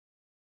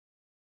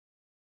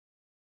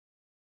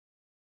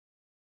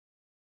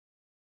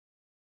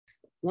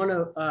Want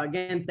to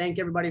again thank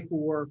everybody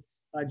for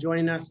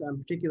joining us, in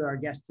particular our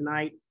guests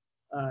tonight,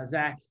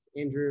 Zach,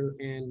 Andrew,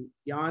 and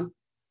Jan,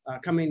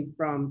 coming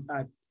from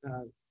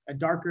a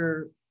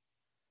darker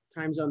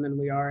time zone than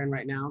we are in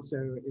right now, so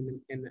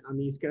on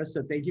the East Coast.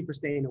 So thank you for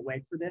staying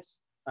awake for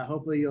this.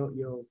 Hopefully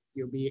you'll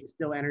be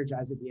still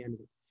energized at the end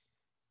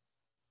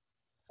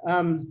of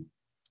it.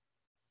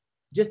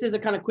 Just as a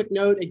kind of quick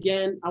note,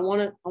 again, I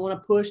want to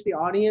push the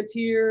audience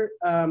here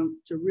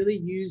to really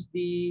use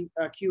the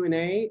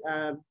Q&A.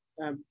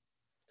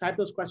 Type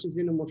those questions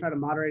in, and we'll try to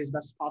moderate as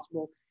best as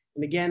possible.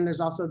 And again, there's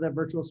also the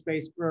virtual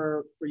space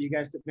for you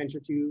guys to venture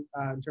to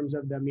in terms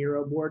of the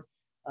Miro board,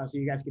 so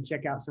you guys can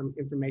check out some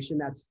information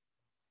that's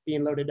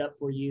being loaded up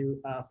for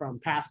you from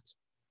past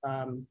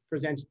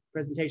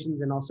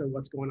presentations and also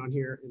what's going on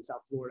here in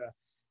South Florida.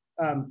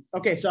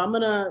 Okay, so I'm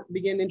gonna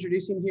begin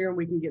introducing here and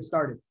we can get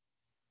started.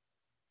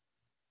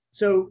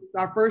 So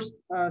our first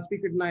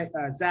speaker tonight,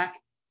 Zach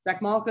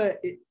Mollica,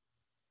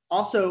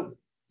 also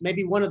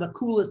maybe one of the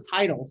coolest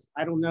titles.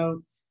 I don't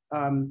know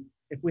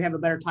if we have a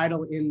better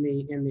title in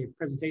the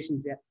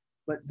presentations yet,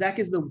 but Zach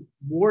is the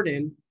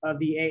warden of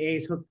the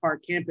AA's Hooke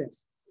Park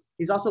campus.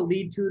 He's also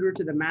lead tutor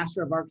to the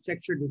Master of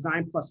Architecture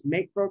Design Plus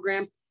Make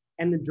program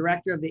and the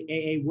director of the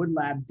AA Wood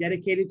Lab,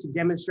 dedicated to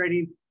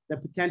demonstrating the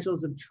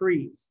potentials of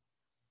trees.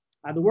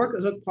 The work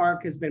at Hooke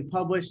Park has been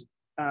published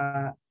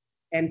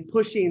and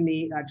pushing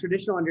the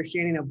traditional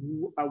understanding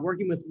of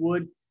working with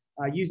wood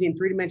using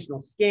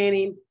three-dimensional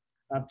scanning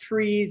of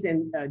trees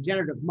and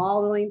generative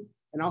modeling,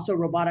 and also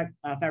robotic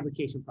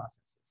fabrication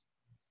processes.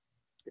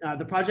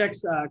 The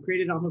projects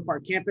created on Hooke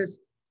Park campus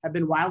have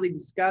been widely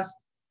discussed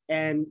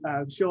and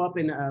show up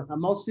in a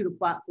multitude of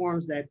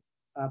platforms that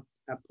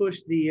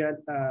push the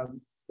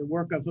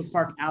work of Hooke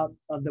Park out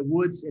of the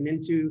woods and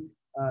into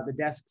the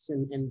desks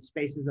and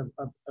spaces of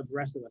the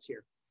rest of us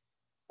here.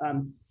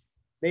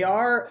 They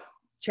are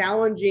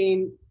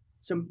challenging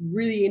some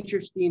really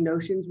interesting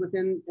notions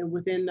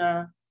within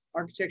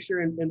architecture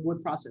and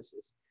wood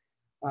processes.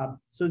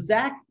 So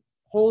Zach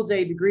holds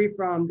a degree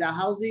from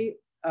Dalhousie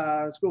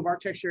School of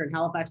Architecture in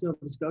Halifax, Nova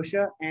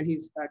Scotia, and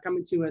he's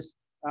coming to us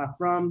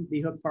from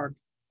the Hooke Park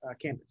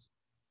campus.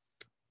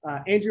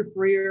 Andrew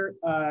Freear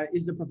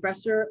is the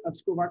professor of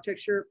School of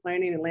Architecture,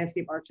 Planning and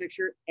Landscape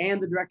Architecture,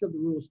 and the director of the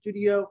Rural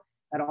Studio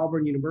at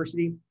Auburn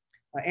University.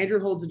 Andrew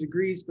holds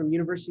degrees from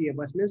University of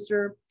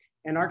Westminster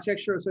and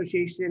Architecture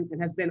Association,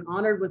 and has been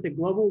honored with the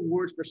Global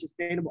Awards for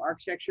Sustainable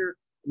Architecture,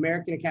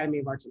 American Academy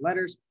of Arts and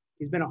Letters.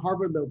 He's been a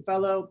Harvard Loeb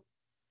Fellow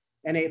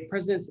and a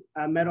President's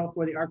Medal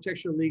for the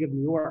Architectural League of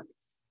New York.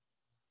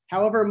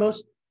 However,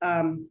 most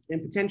and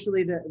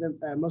potentially the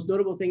most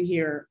notable thing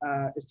here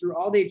is through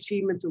all the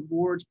achievements,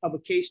 awards,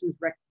 publications,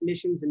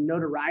 recognitions, and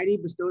notoriety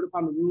bestowed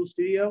upon the Rural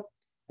Studio,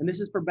 and this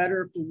is for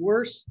better or for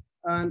worse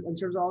in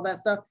terms of all that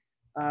stuff.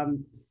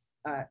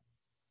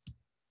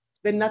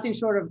 It's been nothing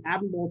short of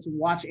admirable to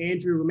watch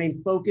Andrew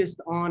remain focused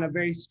on a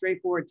very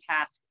straightforward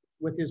task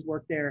with his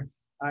work there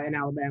in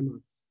Alabama,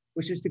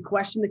 which is to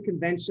question the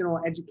conventional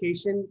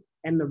education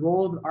and the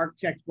role of the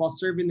architect while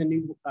serving the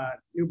New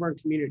Bern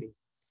community.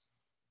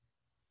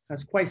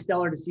 It's quite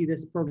stellar to see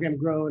this program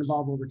grow and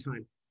evolve over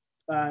time.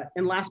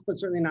 And last but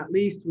certainly not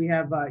least, we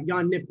have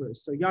Jan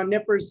Nippers. So Jan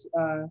Nippers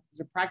is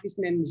a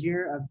practicing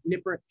engineer of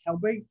Nipper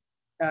Helbig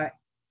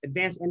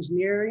Advanced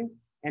Engineering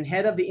and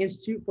head of the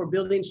Institute for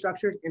Building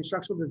Structures and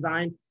Structural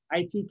Design,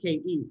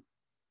 ITKE,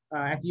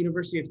 at the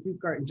University of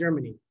Stuttgart in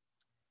Germany.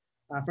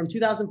 From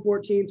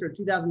 2014 through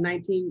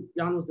 2019,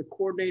 Jan was the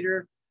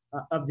coordinator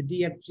of the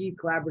DFG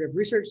Collaborative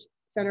Research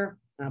Center,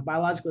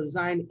 Biological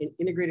Design and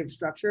Integrative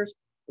Structures.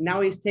 And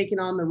now he's taken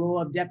on the role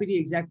of Deputy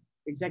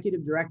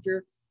Executive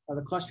Director of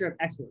the Cluster of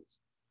Excellence,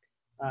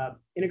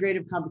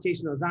 Integrative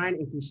Computational Design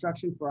and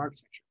Construction for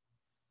Architecture.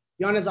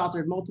 Jan has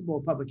authored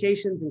multiple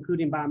publications,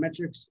 including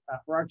Biometrics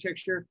for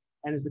Architecture,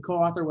 and is the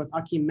co-author with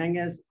Akim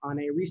Menges on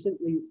a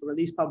recently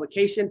released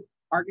publication,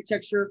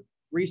 Architecture,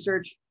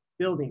 Research,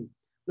 Building,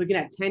 looking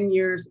at 10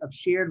 years of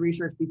shared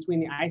research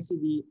between the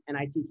ICD and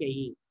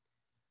ITKE.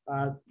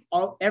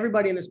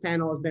 Everybody in this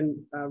panel has been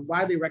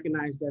widely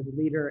recognized as a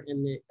leader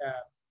in the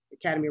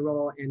academy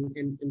role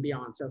and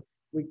beyond. So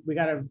we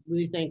got to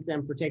really thank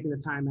them for taking the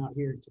time out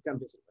here to come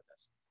visit with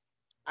us.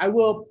 I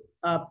will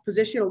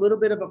position a little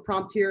bit of a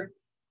prompt here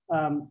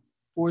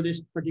for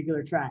this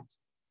particular tract.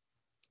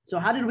 So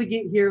how did we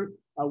get here?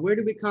 Where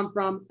did we come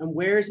from? And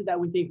where is it that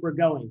we think we're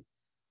going?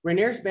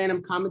 Rainier's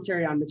Banham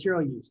commentary on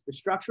material use, the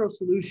structural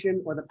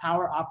solution or the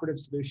power operative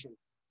solution.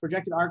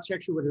 Projected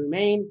architecture would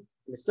remain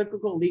in a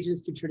cyclical allegiance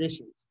to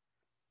traditions.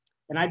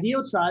 An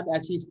ideal tribe,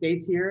 as he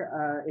states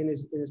here in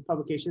his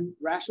publication,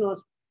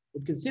 rationalists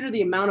would consider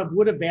the amount of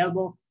wood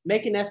available,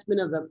 make an estimate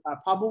of the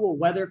probable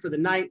weather for the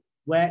night,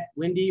 wet,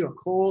 windy, or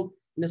cold,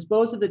 and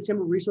dispose of the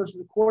timber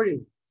resources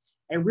accordingly.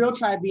 A real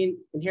tribe, being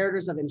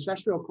inheritors of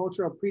ancestral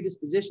cultural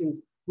predispositions,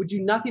 would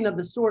do nothing of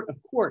the sort, of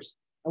course,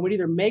 and would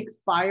either make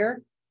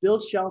fire,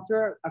 build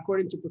shelter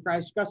according to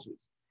prescribed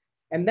instructions.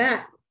 And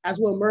that, as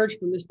will emerge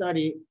from this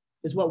study,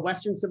 is what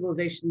Western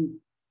civilization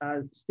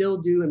still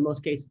do in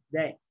most cases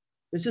today.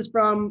 This is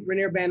from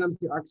Rainier Banham's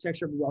The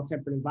Architecture of a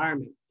Well-Tempered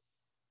Environment.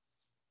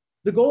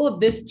 The goal of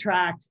this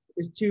tract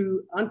is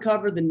to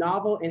uncover the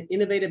novel and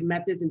innovative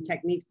methods and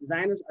techniques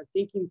designers are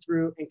thinking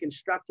through and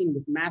constructing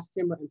with mass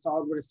timber and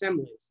solid wood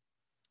assemblies.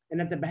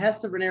 And at the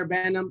behest of Renee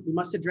Banham, we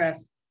must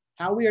address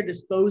how we are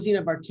disposing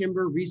of our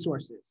timber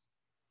resources.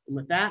 And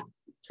with that,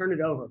 turn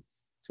it over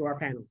to our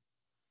panel.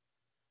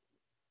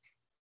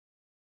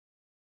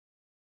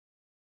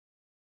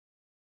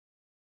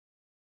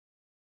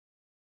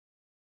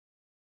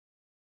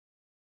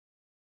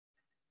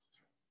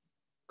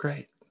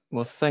 Great.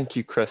 Well, thank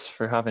you, Chris,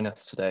 for having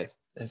us today.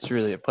 It's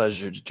really a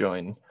pleasure to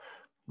join.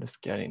 I'm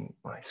just getting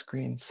my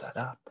screen set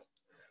up.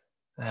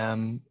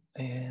 And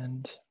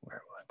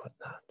where will I put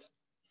that?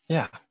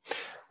 Yeah.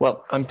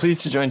 Well, I'm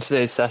pleased to join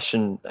today's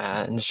session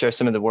and share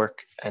some of the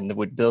work and the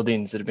wood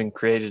buildings that have been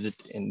created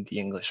in the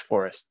English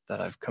forest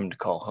that I've come to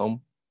call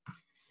home.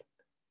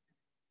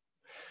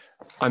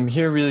 I'm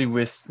here really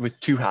with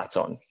two hats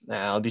on.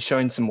 I'll be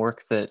showing some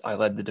work that I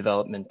led the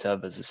development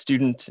of as a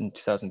student in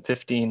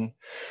 2015.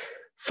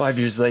 5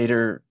 years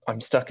later, I'm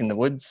stuck in the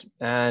woods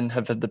and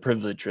have had the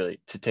privilege really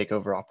to take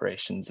over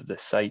operations of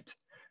this site.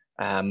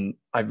 I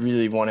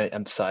really want to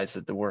emphasize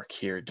that the work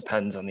here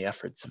depends on the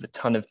efforts of a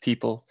ton of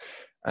people,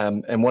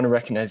 and want to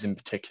recognize in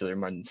particular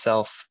Martin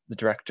Self, the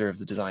director of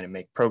the Design and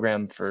Make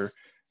program, for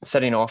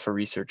setting off a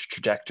research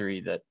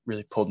trajectory that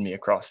really pulled me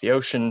across the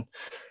ocean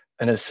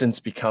and has since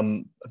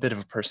become a bit of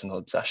a personal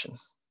obsession.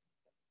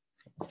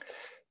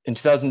 In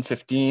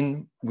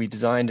 2015, we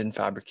designed and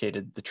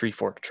fabricated the Tree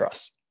Fork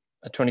Truss,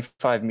 a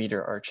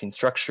 25-meter arching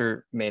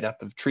structure made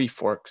up of tree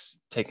forks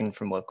taken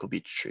from local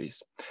beech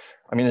trees.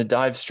 I'm going to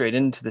dive straight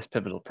into this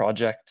pivotal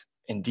project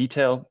in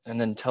detail and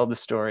then tell the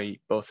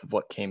story both of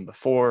what came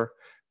before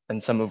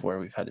and some of where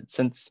we've headed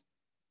since.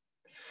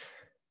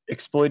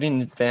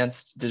 Exploiting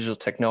advanced digital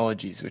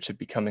technologies which have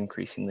become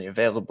increasingly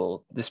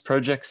available, this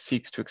project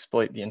seeks to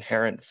exploit the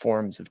inherent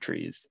forms of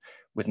trees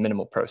with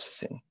minimal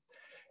processing.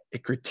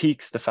 It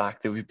critiques the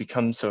fact that we've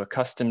become so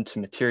accustomed to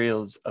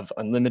materials of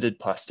unlimited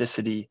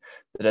plasticity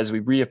that as we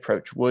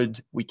reapproach wood,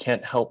 we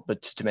can't help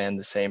but to demand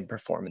the same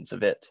performance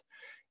of it,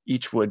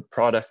 each wood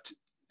product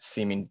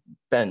seeming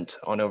bent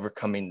on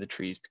overcoming the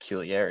tree's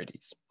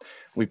peculiarities.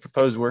 We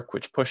propose work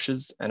which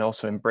pushes and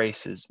also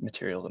embraces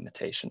material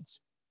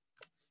limitations.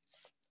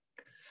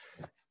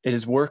 It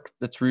is work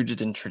that's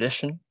rooted in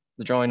tradition.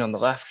 The drawing on the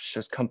left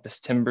shows compass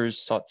timbers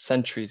sought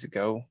centuries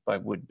ago by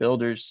wood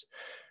builders.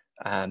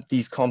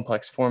 These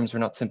complex forms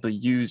were not simply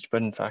used,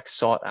 but in fact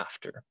sought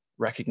after,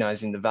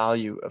 recognizing the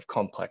value of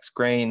complex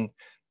grain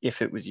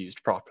if it was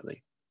used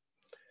properly.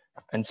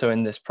 And so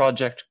in this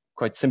project,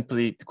 quite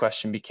simply, the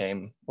question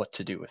became what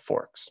to do with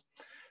forks.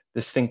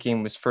 This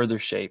thinking was further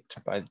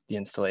shaped by the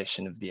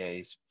installation of the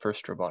A's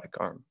first robotic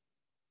arm.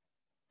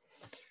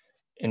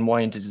 In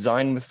wanting to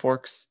design with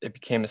forks, it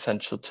became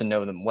essential to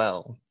know them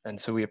well. And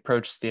so we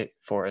approached the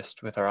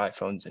forest with our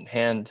iPhones in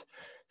hand,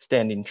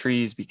 standing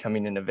trees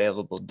becoming an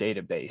available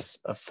database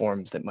of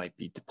forms that might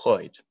be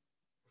deployed.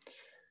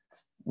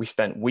 We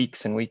spent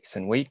weeks and weeks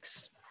and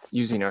weeks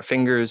using our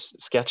fingers,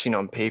 sketching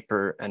on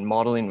paper, and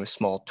modeling with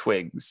small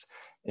twigs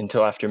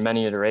until after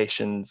many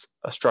iterations,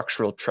 a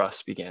structural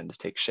truss began to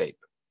take shape.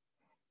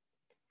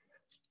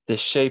 This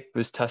shape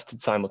was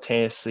tested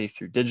simultaneously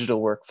through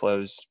digital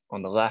workflows.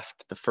 On the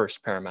left, the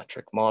first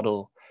parametric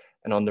model,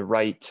 and on the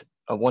right,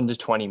 a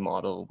 1:20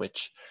 model,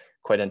 which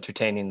quite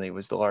entertainingly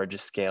was the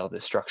largest scale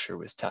this structure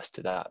was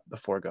tested at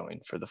before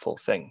going for the full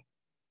thing.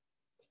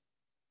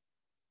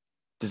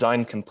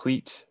 Design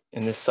complete,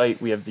 in this site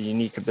we have the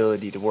unique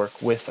ability to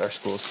work with our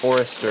school's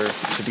forester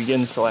to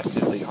begin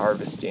selectively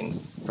harvesting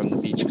from the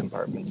beech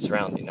compartments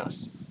surrounding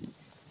us.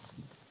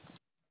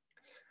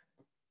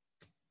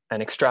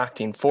 And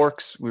extracting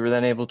forks, we were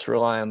then able to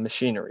rely on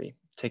machinery,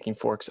 taking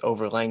forks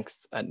over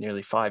length at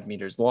nearly 5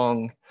 meters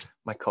long,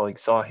 my colleague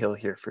Sahil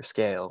here for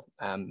scale,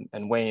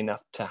 and weighing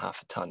up to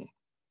half a ton.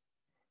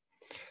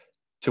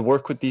 To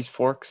work with these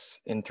forks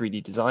in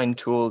 3D design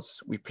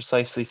tools, we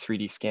precisely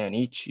 3D scan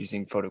each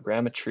using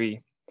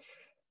photogrammetry,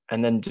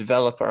 and then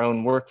develop our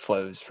own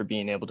workflows for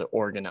being able to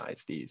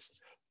organize these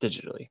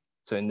digitally.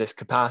 So in this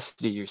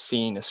capacity, you're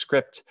seeing a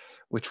script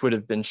which would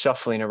have been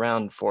shuffling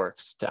around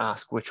forks to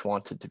ask which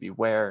wanted to be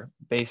where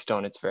based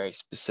on its very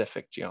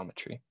specific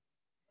geometry.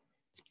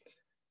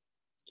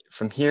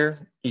 From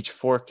here, each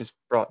fork is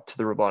brought to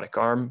the robotic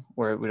arm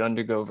where it would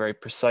undergo very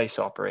precise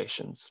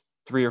operations,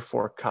 3 or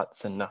 4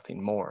 cuts and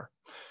nothing more.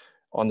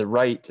 On the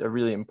right, a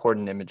really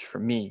important image for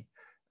me.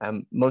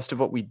 Most of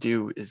what we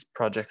do is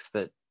projects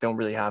that don't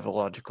really have a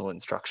logical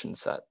instruction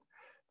set.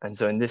 And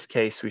so in this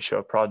case, we show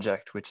a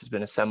project which has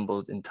been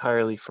assembled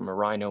entirely from a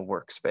Rhino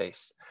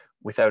workspace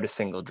without a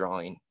single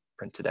drawing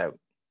printed out.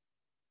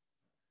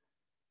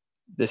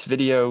 This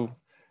video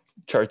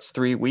charts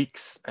 3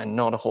 weeks and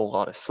not a whole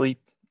lot of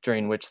sleep,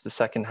 during which the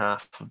second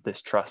half of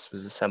this truss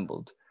was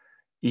assembled.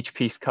 Each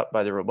piece cut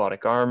by the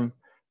robotic arm,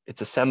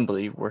 its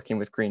assembly, working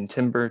with green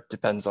timber,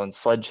 depends on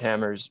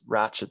sledgehammers,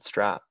 ratchet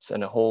straps,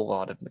 and a whole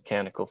lot of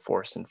mechanical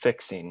force and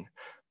fixing,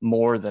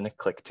 more than a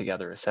click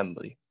together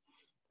assembly.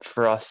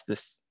 For us,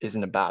 this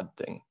isn't a bad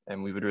thing,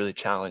 and we would really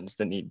challenge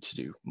the need to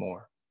do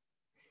more.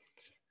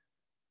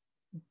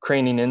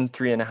 Craning in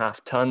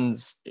 3.5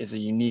 tons is a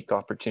unique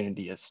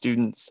opportunity as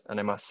students, and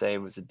I must say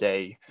it was a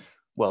day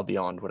well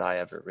beyond what I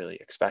ever really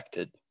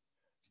expected.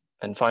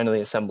 And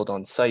finally assembled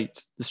on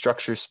site, the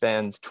structure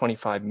spans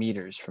 25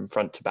 meters from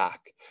front to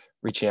back,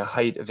 reaching a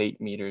height of 8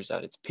 meters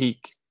at its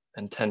peak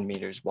and 10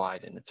 meters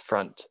wide in its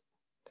front.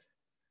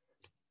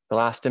 The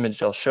last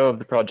image I'll show of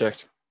the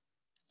project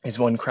is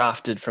one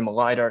crafted from a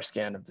LiDAR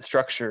scan of the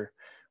structure,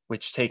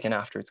 which taken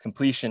after its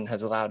completion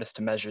has allowed us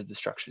to measure the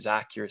structure's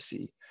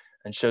accuracy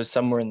and shows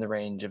somewhere in the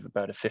range of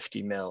about a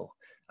 50 mil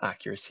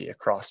accuracy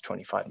across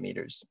 25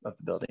 meters of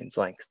the building's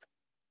length.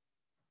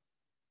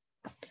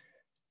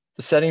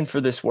 The setting for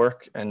this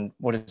work and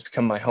what has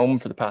become my home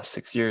for the past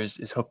 6 years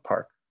is Hooke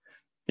Park,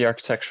 the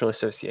Architectural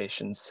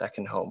Association's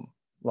second home,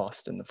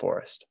 lost in the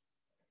forest.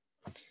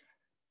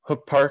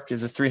 Hooke Park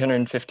is a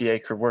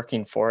 350-acre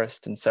working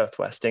forest in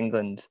southwest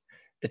England.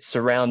 It's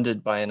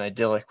surrounded by an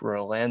idyllic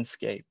rural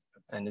landscape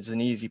and is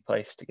an easy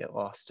place to get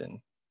lost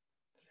in.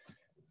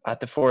 At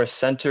the forest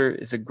center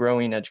is a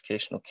growing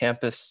educational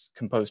campus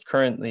composed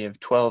currently of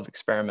 12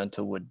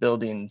 experimental wood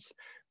buildings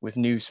with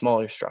new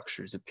smaller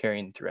structures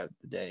appearing throughout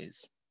the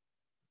days.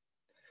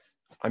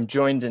 I'm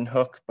joined in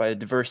Hooke by a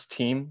diverse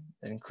team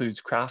that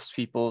includes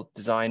craftspeople,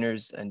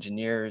 designers,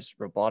 engineers,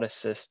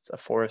 roboticists, a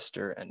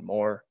forester, and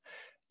more,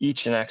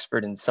 each an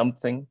expert in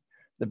something.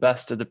 The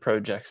best of the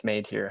projects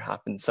made here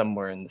happen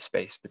somewhere in the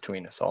space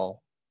between us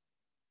all.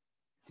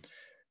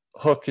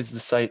 Hooke is the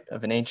site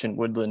of an ancient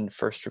woodland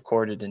first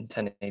recorded in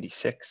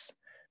 1086.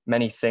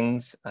 Many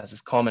things, as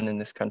is common in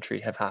this country,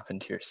 have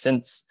happened here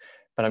since,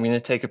 but I'm going to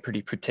take a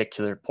pretty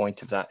particular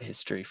point of that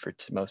history for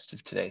most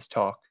of today's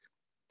talk.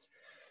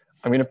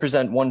 I'm going to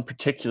present one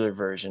particular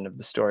version of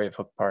the story of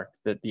Hooke Park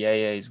that the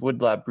AA's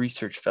Wood Lab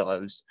research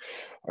fellows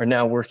are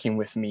now working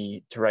with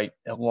me to write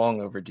a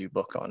long overdue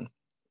book on.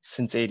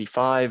 Since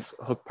 '85,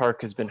 Hooke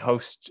Park has been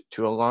host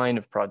to a line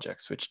of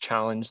projects which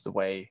challenge the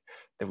way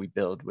that we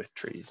build with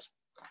trees.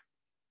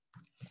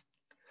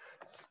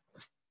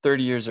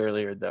 30 years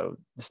earlier, though,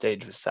 the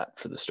stage was set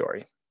for the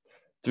story.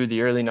 Through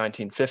the early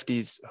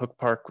 1950s, Hooke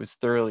Park was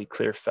thoroughly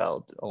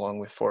clear-felled, along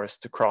with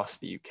forests across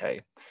the UK,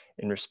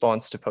 in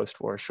response to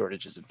post-war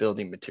shortages of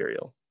building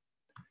material.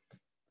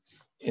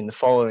 In the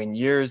following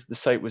years, the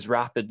site was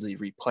rapidly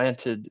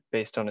replanted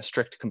based on a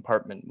strict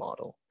compartment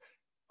model.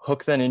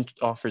 Hooke then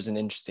offers an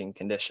interesting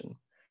condition.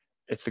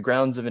 It's the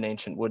grounds of an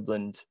ancient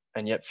woodland,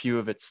 and yet few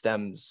of its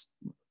stems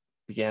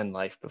began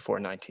life before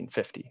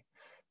 1950.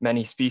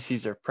 Many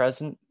species are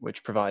present,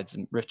 which provides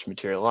a rich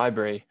material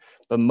library,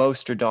 but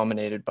most are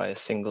dominated by a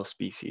single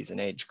species and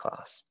age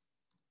class.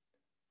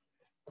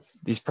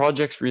 These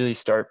projects really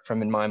start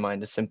from, in my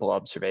mind, a simple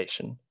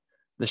observation.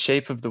 The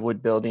shape of the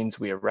wood buildings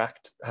we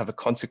erect have a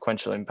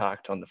consequential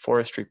impact on the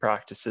forestry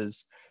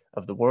practices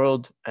of the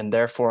world and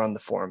therefore on the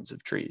forms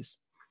of trees.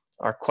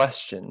 Our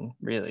question,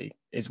 really,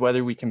 is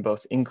whether we can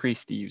both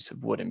increase the use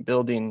of wood in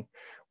building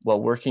while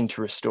working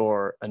to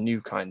restore a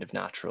new kind of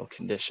natural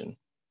condition.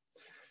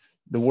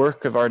 The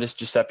work of artist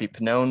Giuseppe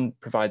Pannone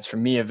provides for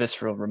me a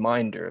visceral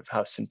reminder of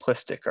how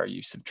simplistic our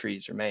use of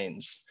trees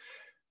remains.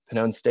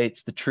 Pannone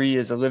states the tree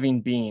is a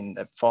living being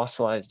that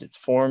fossilized its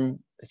form,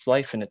 its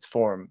life in its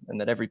form,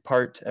 and that every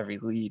part, every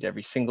lead,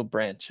 every single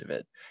branch of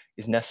it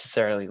is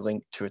necessarily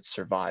linked to its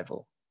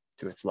survival,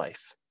 to its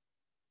life.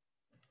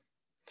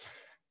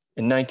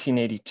 In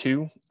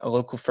 1982, a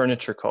local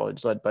furniture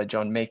college led by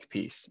John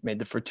Makepeace made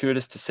the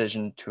fortuitous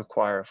decision to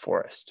acquire a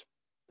forest,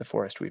 the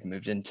forest we've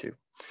moved into.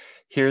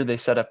 Here they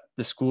set up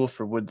the School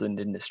for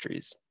Woodland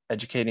Industries,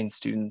 educating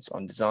students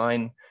on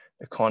design,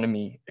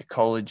 economy,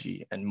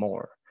 ecology, and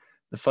more.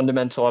 The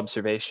fundamental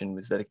observation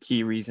was that a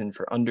key reason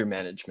for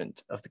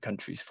undermanagement of the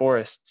country's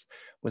forests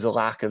was a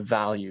lack of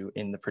value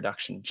in the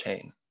production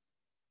chain.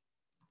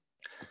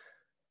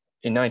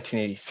 In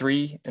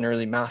 1983, an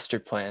early master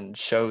plan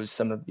shows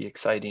some of the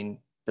exciting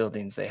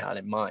buildings they had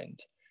in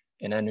mind: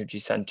 an energy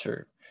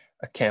center,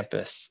 a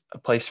campus, a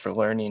place for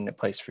learning, a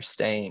place for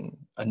staying,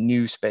 a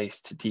new space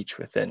to teach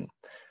within.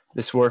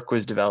 This work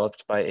was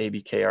developed by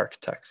ABK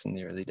architects in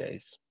the early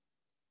days.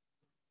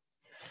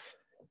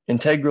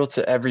 Integral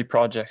to every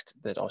project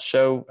that I'll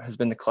show has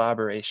been the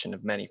collaboration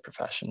of many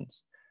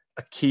professions.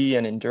 A key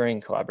and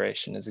enduring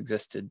collaboration has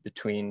existed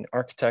between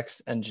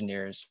architects,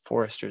 engineers,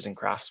 foresters, and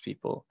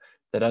craftspeople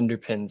that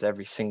underpins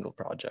every single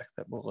project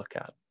that we'll look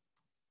at.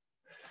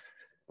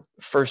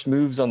 First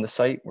moves on the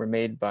site were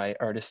made by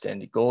artist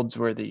Andy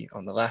Goldsworthy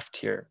on the left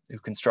here, who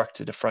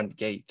constructed a front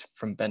gate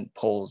from bent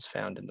poles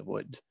found in the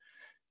wood.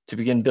 To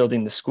begin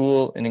building the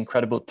school, an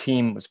incredible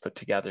team was put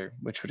together,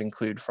 which would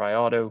include Fry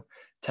Otto,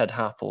 Ted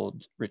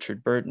Happold,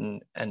 Richard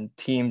Burton, and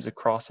teams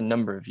across a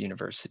number of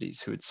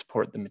universities who would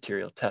support the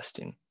material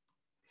testing.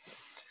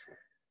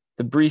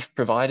 The brief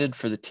provided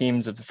for the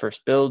teams of the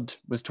first build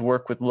was to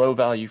work with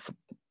low-value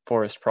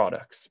forest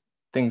products,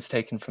 things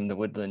taken from the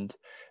woodland,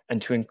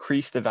 and to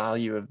increase the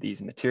value of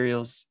these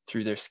materials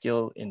through their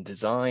skill in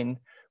design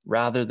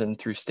rather than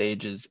through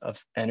stages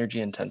of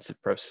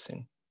energy-intensive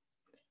processing.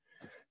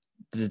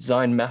 The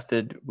design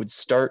method would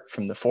start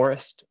from the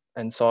forest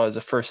and saw as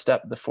a first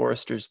step the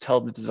foresters tell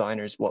the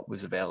designers what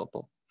was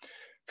available.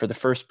 For the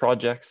first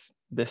projects,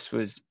 this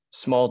was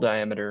small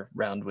diameter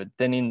roundwood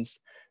thinnings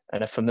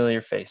and a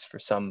familiar face for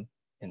some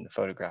in the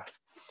photograph.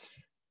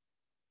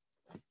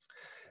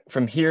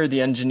 From here,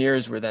 the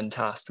engineers were then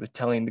tasked with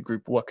telling the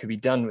group what could be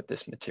done with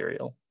this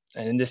material.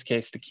 And in this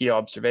case, the key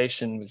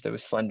observation was that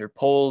with slender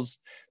poles,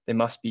 they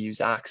must be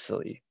used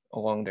axially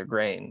along their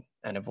grain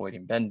and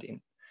avoiding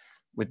bending.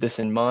 With this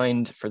in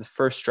mind, for the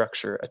first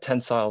structure, a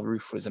tensile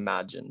roof was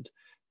imagined,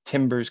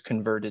 timbers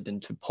converted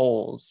into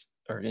poles,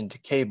 or into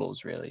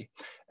cables really,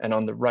 and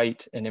on the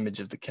right, an image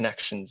of the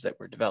connections that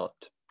were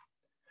developed.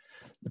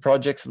 The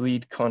project's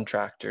lead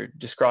contractor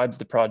describes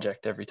the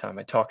project every time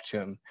I talk to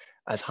him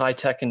as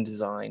high-tech in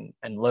design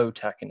and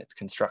low-tech in its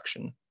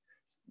construction.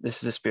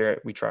 This is a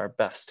spirit we try our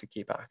best to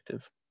keep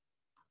active.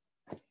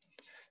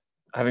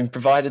 Having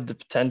provided the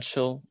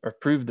potential, or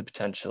proved the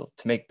potential,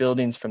 to make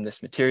buildings from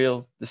this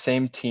material, the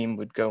same team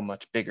would go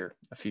much bigger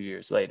a few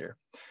years later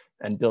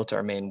and built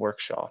our main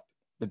workshop,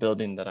 the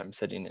building that I'm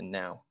sitting in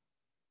now.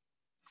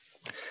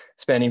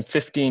 Spanning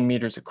 15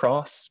 meters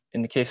across,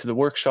 in the case of the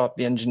workshop,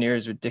 the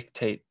engineers would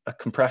dictate a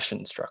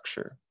compression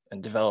structure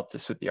and develop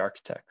this with the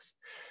architects.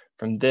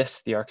 From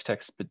this, the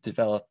architects would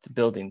develop the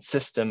building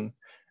system,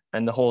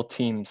 and the whole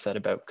team set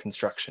about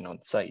construction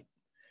on site.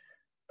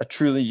 A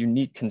truly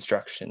unique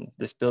construction,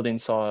 this building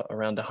saw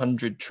around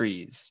 100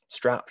 trees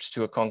strapped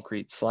to a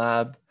concrete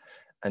slab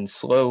and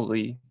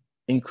slowly,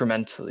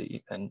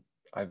 incrementally, and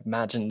I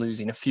imagine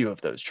losing a few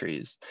of those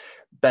trees,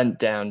 bent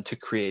down to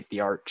create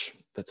the arch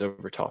that's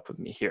over top of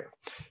me here.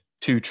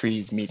 2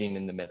 trees meeting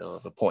in the middle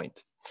of a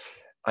point.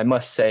 I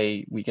must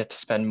say we get to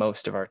spend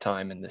most of our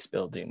time in this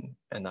building,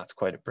 and that's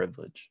quite a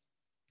privilege.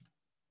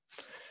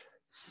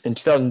 In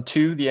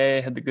 2002, the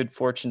AA had the good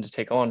fortune to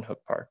take on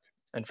Hooke Park.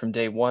 And from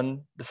day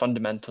one, the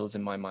fundamentals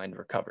in my mind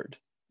were covered.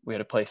 We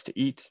had a place to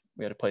eat,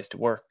 we had a place to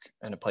work,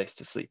 and a place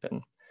to sleep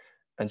in.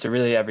 And so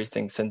really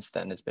everything since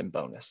then has been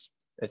bonus.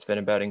 It's been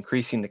about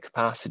increasing the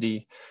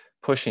capacity,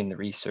 pushing the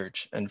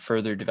research, and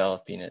further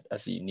developing it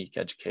as a unique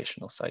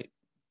educational site.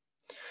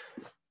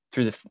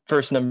 Through the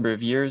first number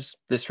of years,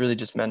 this really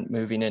just meant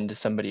moving into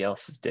somebody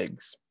else's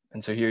digs.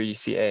 And so here you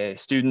see AA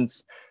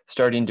students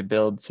starting to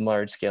build some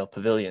large-scale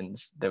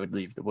pavilions that would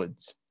leave the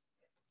woods.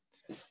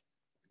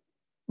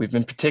 We've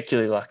been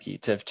particularly lucky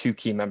to have 2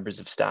 key members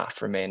of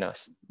staff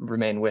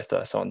remain with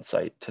us on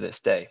site to this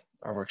day,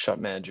 our workshop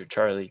manager,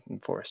 Charlie,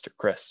 and forester,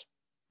 Chris.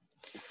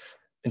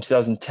 In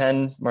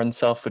 2010, Martin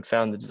Self would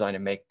found the Design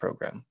and Make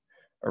program,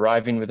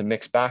 arriving with a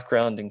mixed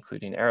background,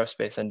 including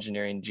aerospace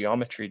engineering,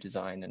 geometry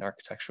design, and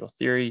architectural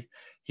theory.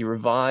 He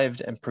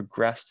revived and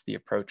progressed the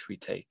approach we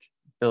take,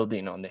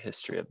 building on the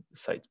history of the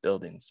site's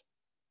buildings.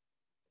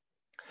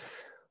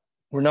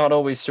 We're not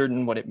always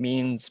certain what it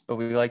means, but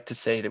we like to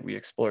say that we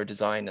explore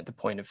design at the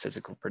point of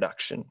physical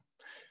production.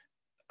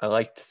 I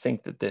like to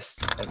think that this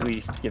at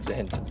least gives a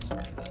hint of the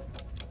start.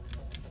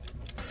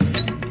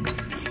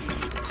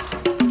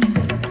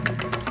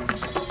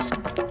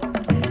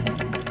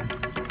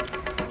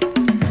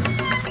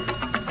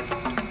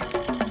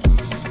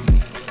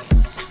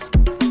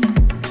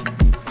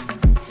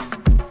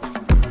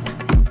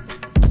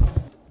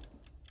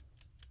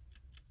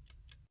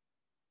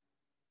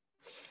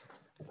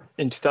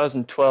 In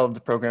 2012, the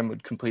program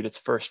would complete its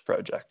first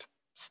project,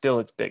 still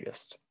its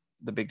biggest,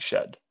 the Big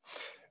Shed.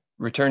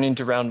 Returning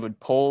to roundwood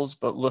poles,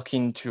 but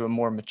looking to a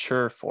more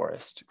mature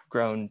forest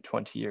grown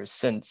 20 years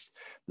since,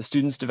 the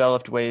students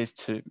developed ways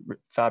to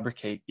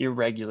fabricate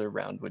irregular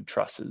roundwood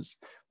trusses,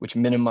 which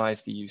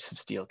minimize the use of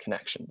steel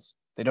connections.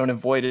 They don't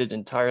avoid it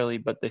entirely,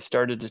 but they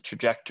started a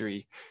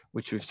trajectory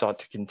which we've sought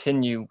to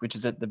continue, which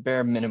is at the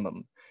bare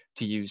minimum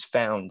to use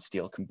found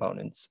steel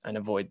components and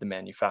avoid the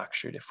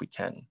manufactured if we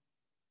can.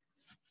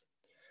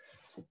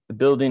 The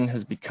building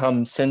has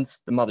become since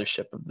the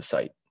mothership of the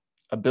site,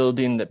 a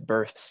building that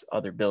births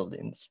other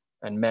buildings,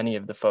 and many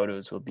of the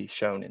photos will be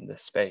shown in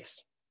this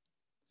space.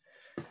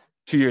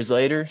 2 years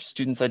later,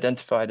 students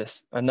identified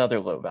another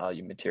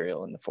low-value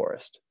material in the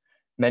forest,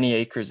 many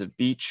acres of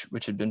beech,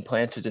 which had been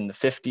planted in the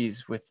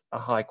 50s with a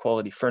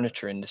high-quality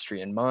furniture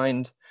industry in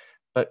mind,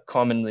 but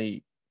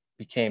commonly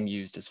became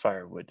used as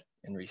firewood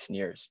in recent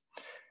years.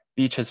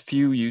 Beech has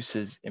few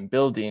uses in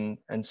building,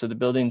 and so the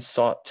building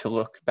sought to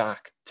look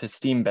back to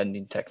steam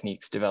bending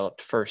techniques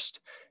developed first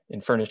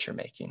in furniture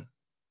making.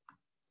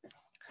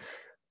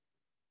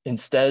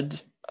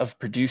 Instead of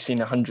producing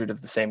 100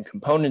 of the same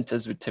components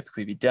as would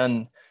typically be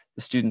done,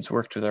 the students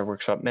worked with our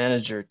workshop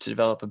manager to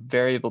develop a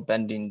variable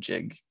bending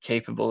jig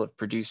capable of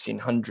producing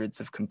hundreds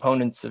of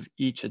components of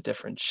each a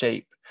different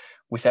shape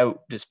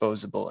without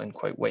disposable and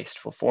quite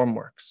wasteful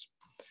formworks.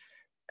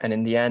 And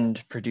in the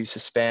end, produce a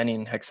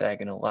spanning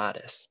hexagonal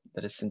lattice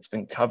that has since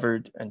been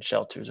covered and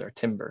shelters our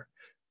timber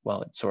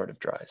while it sort of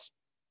dries.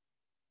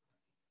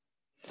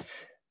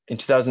 In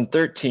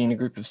 2013, a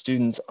group of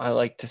students I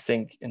like to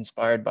think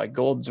inspired by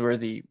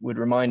Goldsworthy would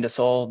remind us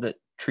all that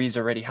trees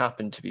already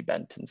happen to be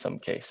bent in some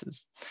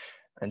cases.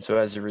 And so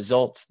as a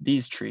result,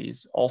 these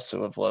trees,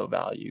 also of low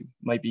value,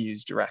 might be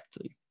used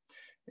directly.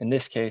 In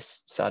this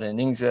case, Sada and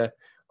Ingza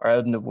are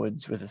out in the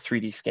woods with a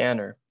 3D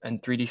scanner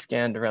and 3D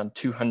scanned around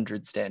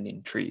 200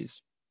 standing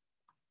trees.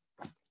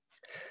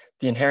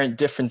 The inherent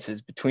differences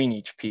between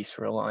each piece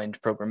were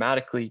aligned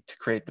programmatically to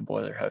create the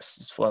boiler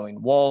house's flowing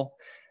wall,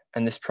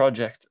 and this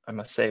project, I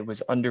must say,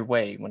 was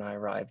underway when I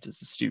arrived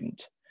as a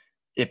student.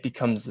 It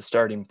becomes the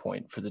starting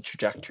point for the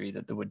trajectory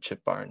that the wood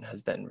chip barn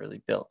has then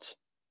really built.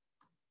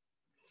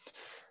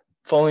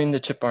 Following the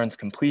chip barn's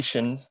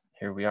completion,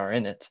 here we are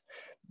in it,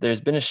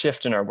 there's been a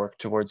shift in our work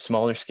towards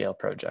smaller scale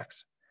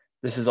projects.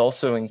 This has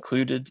also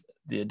included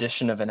the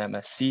addition of an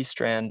MSc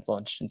strand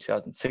launched in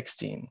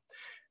 2016.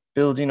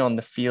 Building on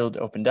the field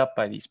opened up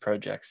by these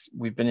projects,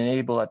 we've been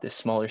able at this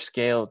smaller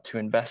scale to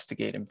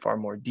investigate in far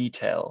more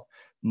detail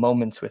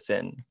moments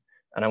within,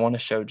 and I want to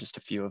show just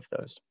a few of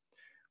those.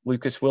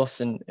 Lucas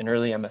Wilson, an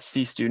early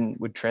MSc student,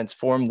 would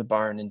transform the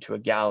barn into a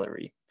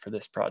gallery for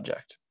this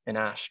project, an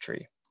ash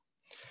tree.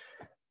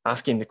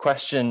 Asking the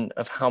question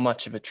of how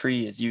much of a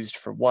tree is used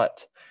for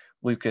what,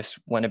 Lucas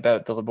went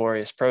about the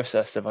laborious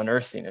process of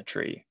unearthing a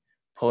tree,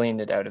 pulling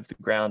it out of the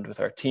ground with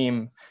our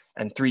team,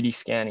 and 3D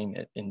scanning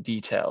it in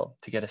detail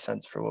to get a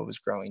sense for what was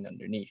growing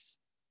underneath.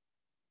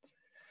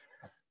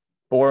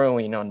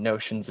 Borrowing on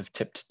notions of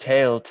tip to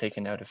tail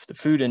taken out of the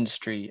food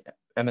industry,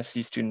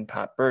 MSc student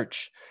Pat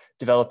Birch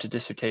developed a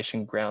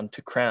dissertation ground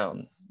to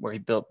crown, where he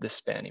built this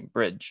spanning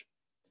bridge.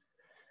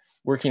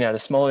 Working at a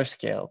smaller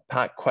scale,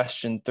 Pat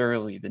questioned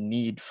thoroughly the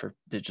need for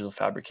digital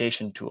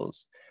fabrication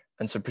tools,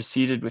 and so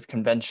proceeded with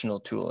conventional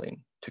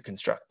tooling to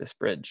construct this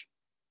bridge.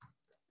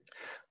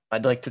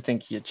 I'd like to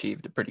think he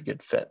achieved a pretty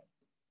good fit.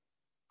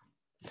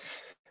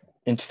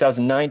 In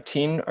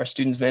 2019, our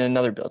students made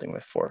another building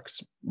with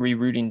forks.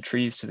 Rerouting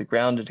trees to the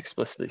ground, it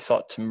explicitly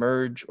sought to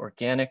merge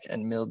organic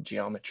and milled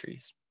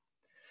geometries.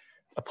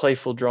 A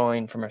playful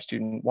drawing from our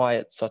student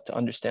Wyatt sought to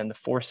understand the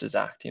forces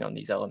acting on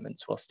these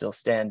elements while still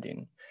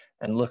standing,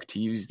 and look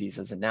to use these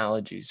as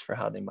analogies for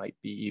how they might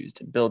be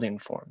used in building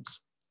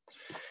forms.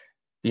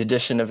 The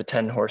addition of a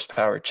 10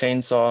 horsepower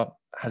chainsaw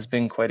has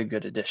been quite a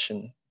good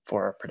addition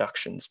for our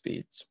production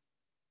speeds.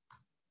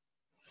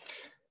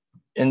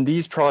 In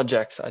these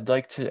projects, I'd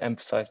like to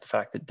emphasize the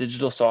fact that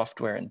digital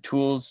software and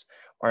tools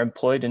are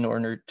employed in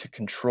order to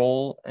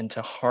control and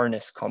to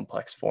harness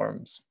complex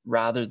forms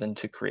rather than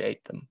to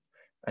create them.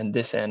 And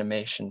this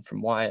animation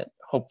from Wyatt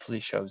hopefully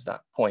shows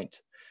that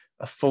point.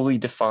 A fully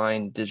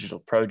defined digital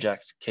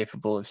project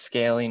capable of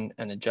scaling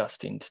and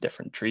adjusting to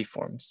different tree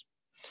forms.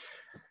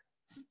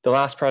 The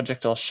last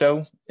project I'll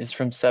show is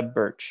from Seb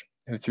Birch,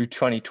 who through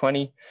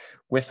 2020,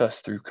 with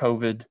us through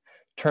COVID,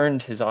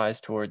 turned his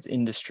eyes towards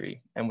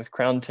industry, and with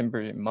crown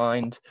timber in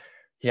mind,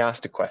 he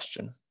asked a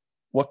question.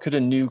 What could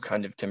a new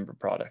kind of timber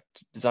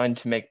product, designed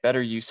to make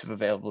better use of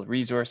available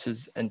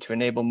resources and to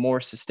enable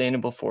more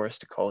sustainable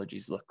forest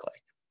ecologies look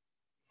like?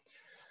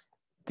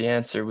 The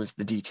answer was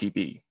the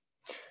DTB.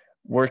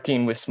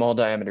 Working with small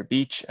diameter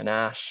beech and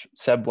ash,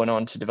 Seb went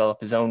on to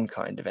develop his own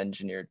kind of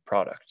engineered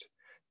product,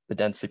 the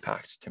densely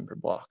packed timber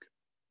block.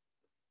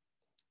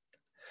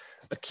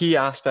 A key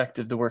aspect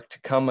of the work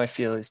to come, I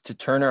feel, is to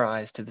turn our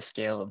eyes to the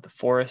scale of the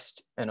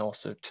forest and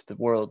also to the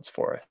world's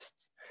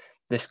forests.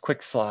 This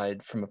quick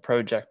slide from a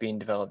project being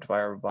developed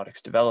by a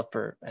robotics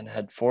developer and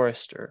head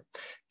forester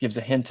gives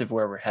a hint of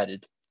where we're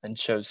headed and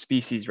shows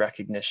species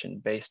recognition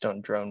based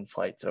on drone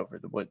flights over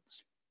the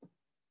woods.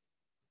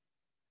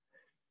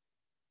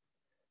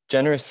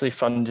 Generously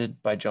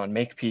funded by John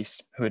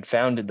Makepeace, who had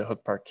founded the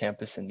Hooke Park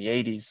campus in the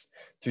 80s,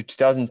 through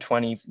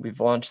 2020, we've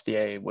launched the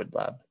AA Wood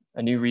Lab,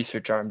 a new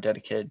research arm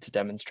dedicated to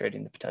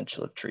demonstrating the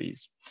potential of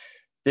trees.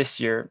 This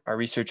year, our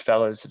research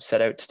fellows have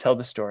set out to tell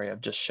the story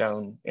I've just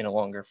shown in a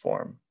longer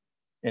form,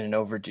 in an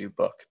overdue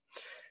book.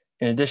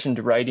 In addition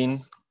to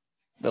writing,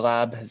 the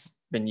lab has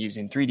been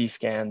using 3D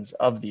scans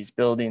of these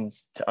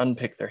buildings to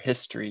unpick their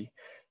history,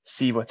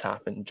 see what's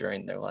happened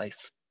during their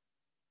life.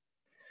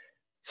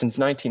 Since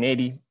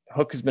 1980,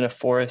 Hooke has been a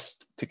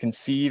forest to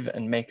conceive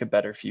and make a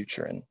better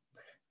future in,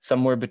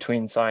 somewhere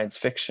between science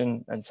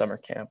fiction and summer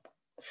camp.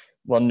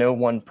 While no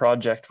one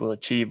project will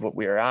achieve what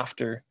we are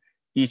after,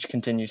 each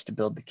continues to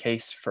build the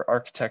case for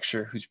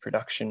architecture whose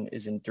production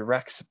is in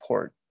direct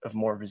support of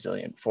more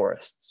resilient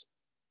forests.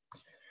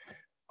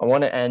 I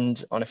want to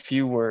end on a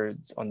few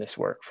words on this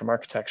work from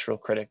architectural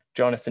critic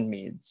Jonathan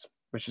Meades,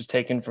 which was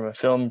taken from a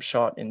film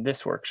shot in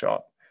this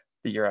workshop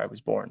the year I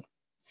was born.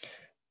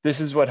 This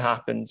is what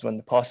happens when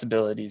the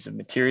possibilities of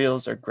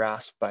materials are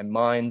grasped by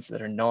minds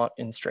that are not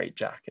in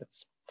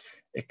straitjackets.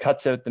 It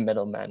cuts out the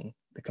middlemen,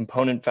 the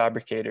component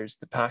fabricators,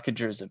 the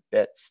packagers of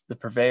bits, the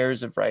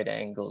purveyors of right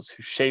angles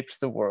who shaped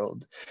the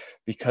world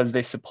because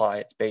they supply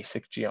its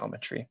basic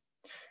geometry.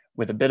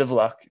 With a bit of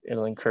luck,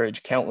 it'll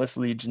encourage countless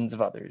legions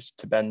of others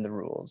to bend the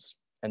rules,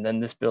 and then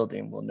this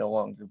building will no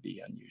longer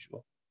be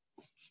unusual.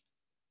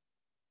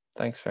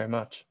 Thanks very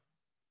much.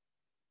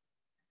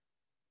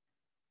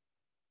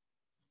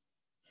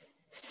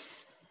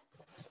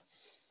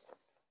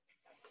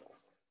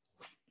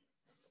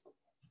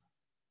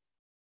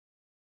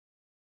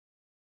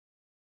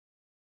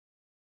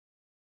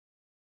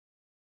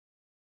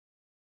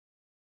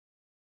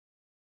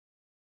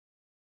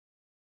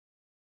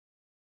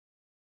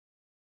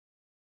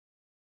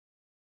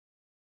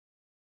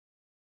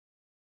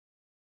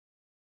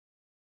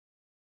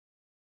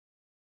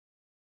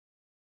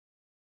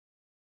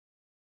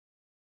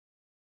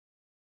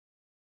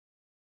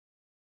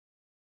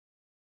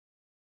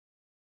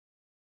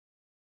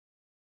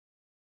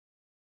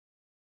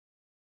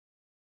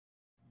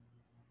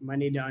 You might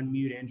need to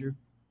unmute, Andrew.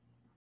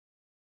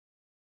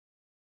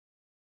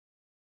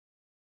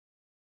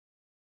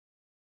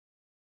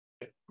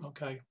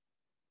 Okay.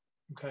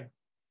 Okay.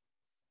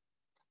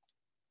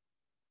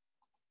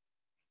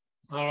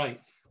 All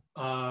right.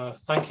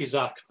 Thank you,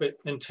 Zach. A bit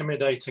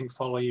intimidating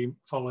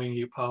following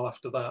you, pal,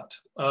 after that.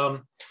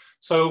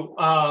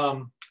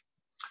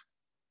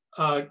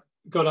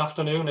 Good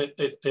afternoon.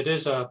 It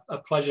is a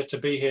pleasure to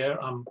be here.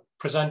 I'm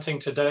presenting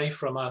today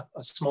from a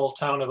small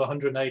town of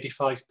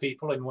 185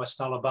 people in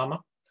West Alabama,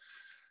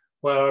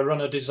 where I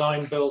run a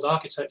design build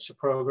architecture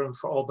program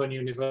for Auburn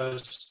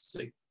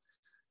University.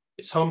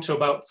 It's home to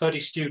about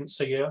 30 students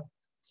a year,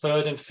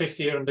 third and fifth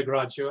year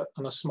undergraduate,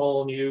 and a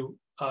small new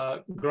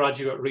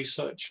graduate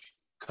research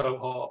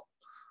cohort.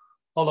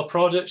 All the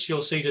projects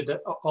you'll see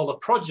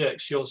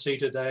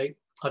today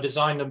are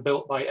designed and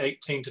built by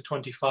 18 to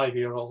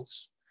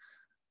 25-year-olds.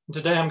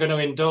 Today, I'm going to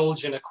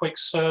indulge in a quick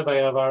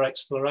survey of our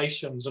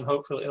explorations and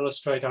hopefully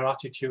illustrate our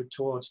attitude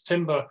towards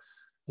timber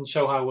and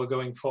show how we're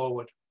going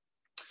forward.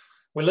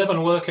 We live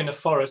and work in a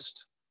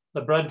forest,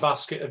 the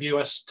breadbasket of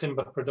US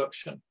timber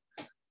production.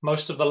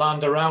 Most of the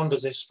land around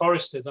us is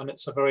forested, and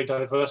it's a very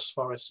diverse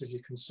forest, as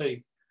you can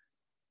see.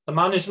 The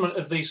management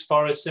of these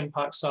forests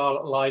impacts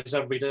our lives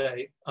every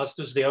day, as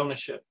does the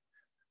ownership.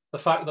 The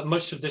fact that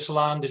much of this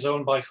land is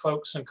owned by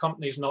folks and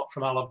companies not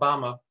from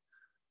Alabama,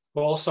 who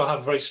also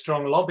have very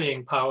strong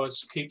lobbying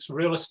powers, keeps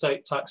real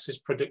estate taxes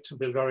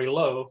predictably very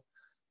low,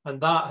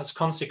 and that has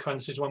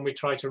consequences when we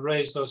try to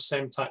raise those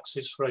same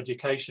taxes for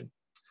education.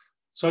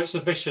 So it's a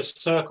vicious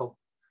circle,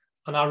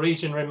 and our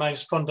region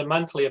remains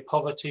fundamentally a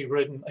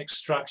poverty-ridden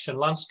extraction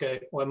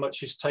landscape where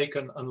much is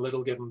taken and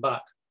little given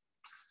back.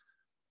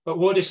 But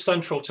wood is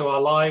central to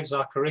our lives,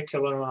 our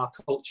curriculum, and our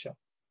culture.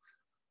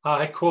 Our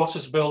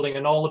headquarters building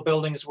and all the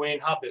buildings we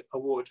inhabit are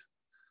wood.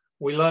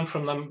 We learn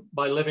from them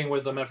by living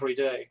with them every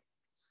day.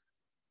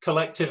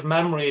 Collective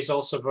memory is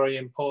also very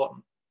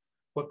important.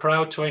 We're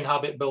proud to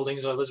inhabit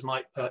buildings others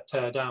might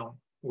tear down.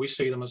 We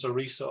see them as a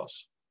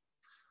resource.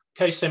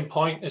 Case in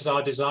point is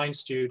our design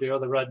studio,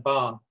 the Red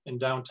Barn in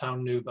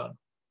downtown Newbern.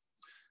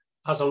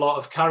 It has a lot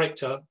of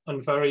character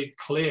and very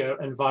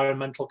clear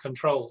environmental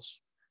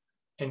controls.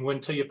 In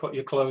winter, you put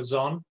your clothes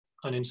on,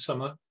 and in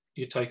summer,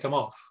 you take them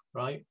off,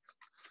 right?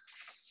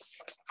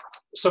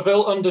 So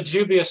built under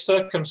dubious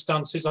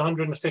circumstances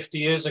 150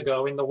 years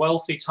ago in the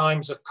wealthy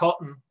times of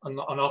cotton and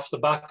off the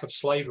back of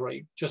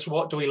slavery, just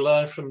what do we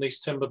learn from these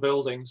timber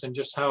buildings and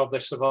just how have they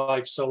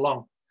survived so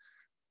long?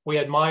 We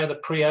admire the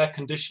pre-air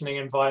conditioning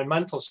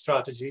environmental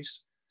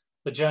strategies,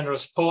 the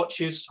generous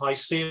porches, high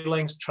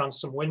ceilings,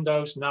 transom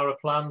windows, narrow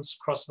plans,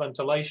 cross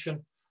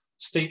ventilation,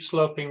 steep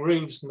sloping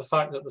roofs, and the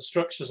fact that the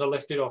structures are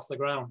lifted off the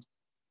ground.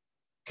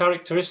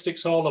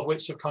 Characteristics all of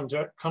which have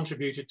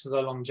contributed to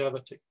their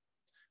longevity.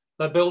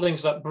 They're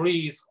buildings that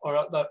breathe or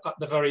at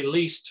the very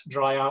least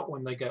dry out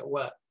when they get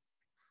wet.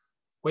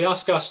 We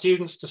ask our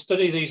students to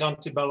study these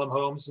antebellum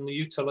homes and the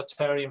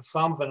utilitarian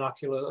farm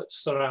vernacular that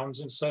surrounds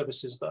and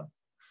services them.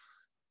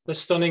 This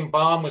stunning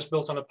barn was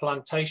built on a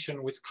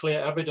plantation with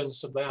clear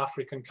evidence of the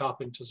African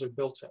carpenters who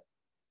built it.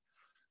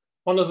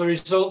 One of the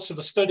results of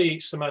the study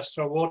each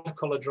semester are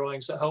watercolor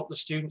drawings that help the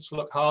students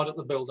look hard at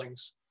the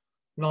buildings,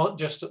 not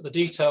just at the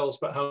details,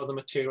 but how the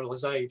material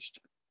has aged.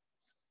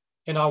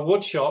 In our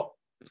wood shop,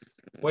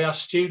 we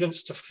ask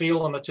students to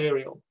feel the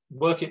material,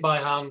 work it by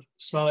hand,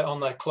 smell it on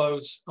their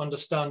clothes,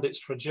 understand its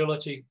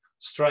fragility,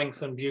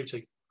 strength, and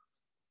beauty.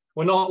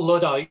 We're not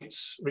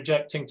Luddites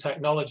rejecting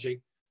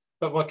technology,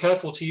 but we're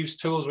careful to use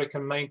tools we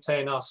can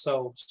maintain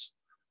ourselves.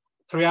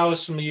 3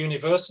 hours from the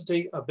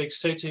university, a big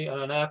city, and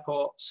an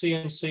airport,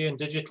 CNC and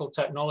digital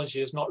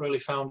technology has not really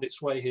found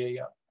its way here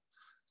yet.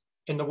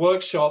 In the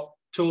workshop,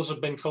 tools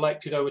have been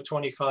collected over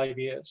 25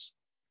 years.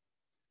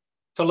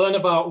 To learn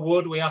about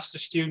wood, we asked the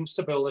students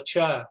to build a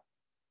chair.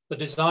 The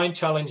design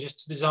challenge is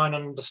to design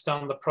and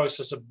understand the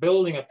process of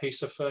building a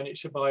piece of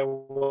furniture by a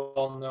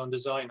well-known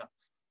designer.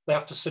 They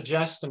have to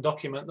suggest and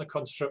document the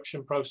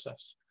construction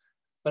process.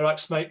 They're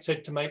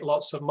expected to make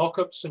lots of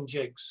mock-ups and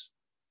jigs.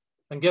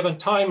 And given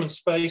time and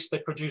space, they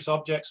produce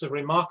objects of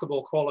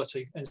remarkable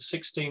quality in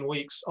 16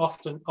 weeks,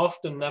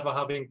 often never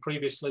having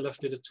previously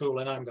lifted a tool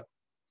in anger.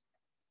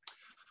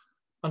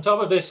 On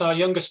top of this, our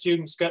younger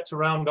students get to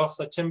round off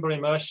their timber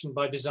immersion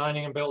by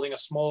designing and building a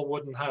small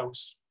wooden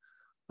house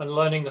and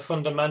learning the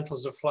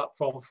fundamentals of flat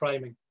form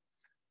framing,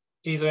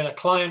 either in a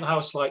client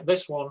house like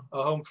this one,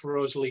 a home for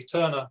Rosalie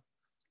Turner,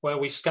 where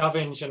we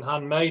scavenge and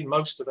handmade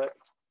most of it,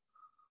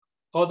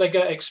 or they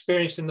get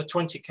experience in the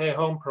 20K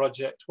home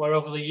project, where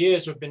over the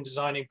years we've been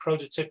designing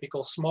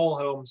prototypical small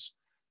homes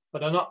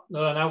that are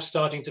now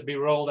starting to be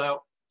rolled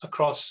out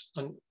across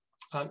and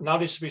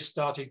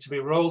starting to be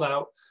rolled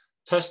out,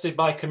 tested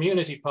by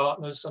community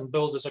partners and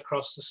builders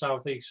across the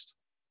Southeast.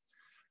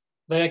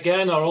 They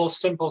again are all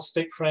simple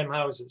stick frame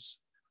houses,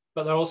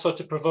 but they're also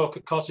to provoke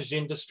a cottage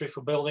industry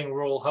for building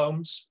rural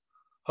homes,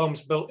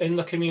 homes built in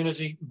the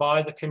community,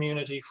 by the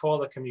community, for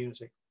the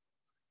community.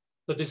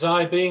 The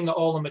desire being that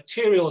all the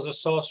materials are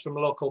sourced from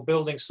local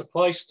building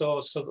supply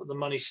stores so that the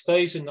money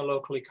stays in the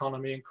local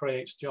economy and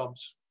creates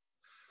jobs.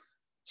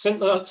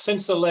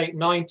 Since the late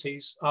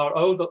 90s, our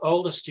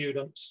older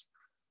students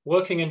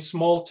working in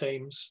small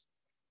teams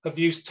have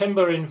used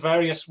timber in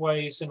various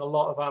ways in a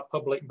lot of our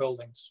public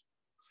buildings.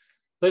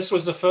 This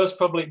was the first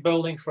public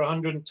building for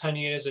 110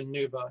 years in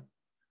Newburn,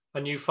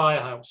 a new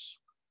firehouse,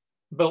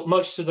 built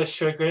much to the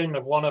chagrin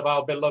of one of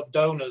our beloved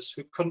donors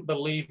who couldn't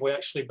believe we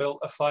actually built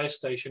a fire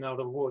station out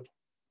of wood.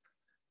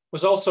 It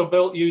was also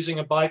built using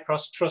a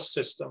bypass truss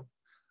system,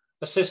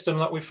 a system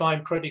that we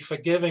find pretty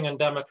forgiving and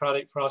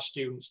democratic for our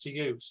students to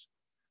use.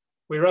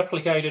 We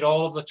replicated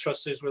all of the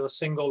trusses with a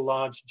single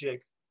large jig.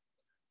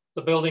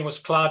 The building was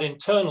clad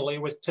internally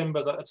with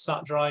timber that had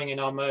sat drying in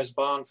our mayor's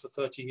barn for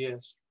 30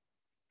 years.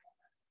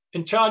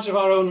 In charge of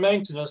our own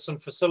maintenance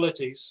and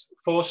facilities,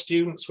 4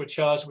 students were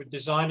charged with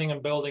designing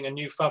and building a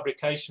new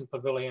fabrication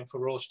pavilion for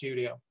Raw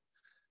Studio.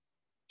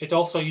 It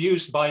also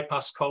used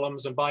bypass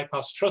columns and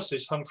bypass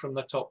trusses hung from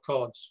the top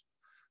cords,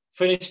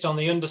 finished on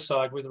the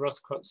underside with rough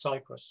cut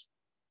cypress.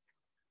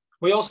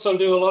 We also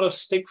do a lot of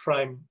stick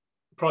frame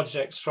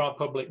projects for our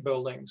public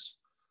buildings.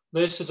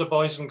 This is a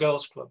Boys and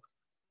Girls Club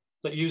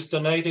that used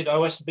donated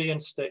OSB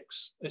and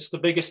sticks. It's the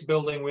biggest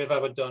building we've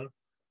ever done,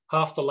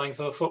 half the length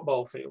of a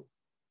football field.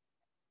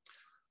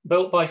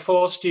 Built by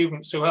 4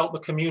 students who helped the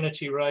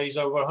community raise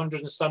over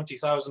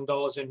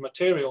 $170,000 in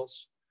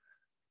materials,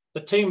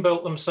 the team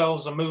built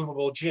themselves a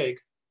movable jig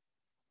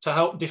to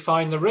help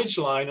define the ridge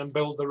line and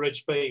build the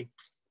ridge beam.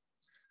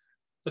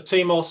 The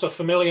team also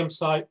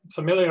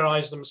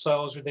familiarized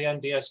themselves with the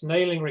NDS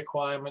nailing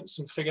requirements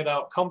and figured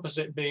out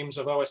composite beams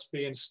of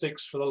OSB and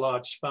sticks for the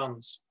large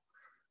spans.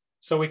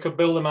 So we could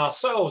build them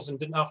ourselves and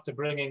didn't have to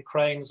bring in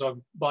cranes or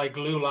buy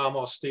glue lam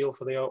or steel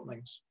for the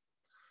openings.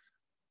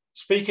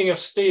 Speaking of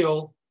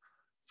steel,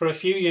 for a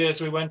few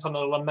years we went on a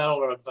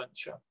lamella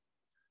adventure.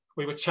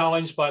 We were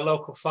challenged by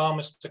local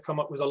farmers to come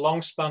up with a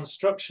long span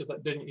structure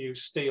that didn't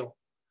use steel.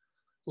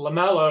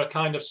 Lamella, a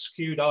kind of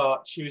skewed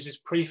arch,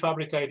 uses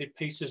prefabricated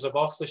pieces of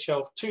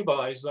off-the-shelf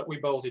 2x that we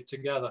bolted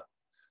together.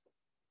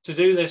 To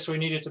do this, we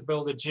needed to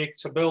build a jig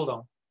to build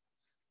on.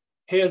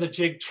 Here, the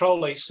jig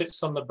trolley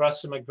sits on the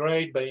Bessemer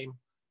grade beam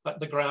at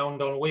the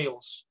ground on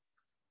wheels.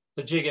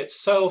 The jig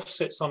itself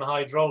sits on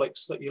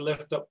hydraulics that you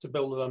lift up to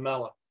build the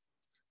lamella.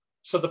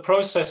 So the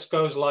process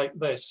goes like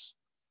this.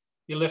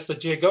 You lift the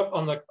jig up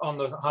on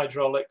the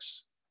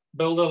hydraulics,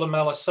 build a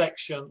lamella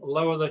section,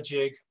 lower the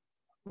jig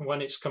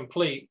when it's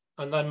complete,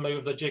 and then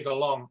move the jig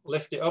along,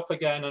 lift it up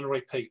again and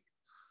repeat.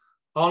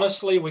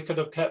 Honestly, we could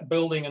have kept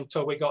building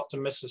until we got to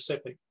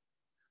Mississippi.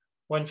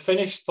 When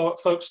finished,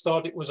 folks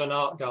thought it was an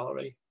art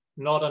gallery,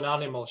 not an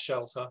animal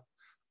shelter,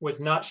 with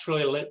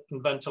naturally lit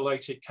and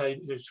ventilated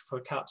cages for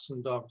cats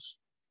and dogs.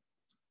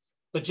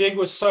 The jig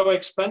was so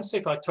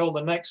expensive, I told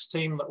the next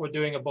team that were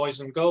doing a Boys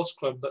and Girls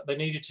Club that they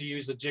needed to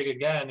use the jig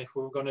again if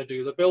we were going to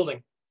do the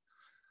building.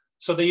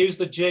 So they used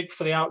the jig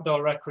for the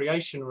outdoor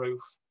recreation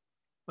roof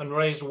and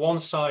raised one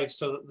side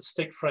so that the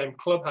stick frame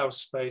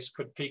clubhouse space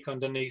could peek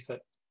underneath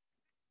it.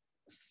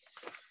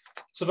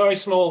 It's a very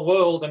small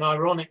world, and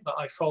ironic that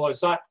I follow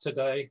Zach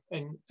today.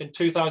 In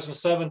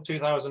 2007,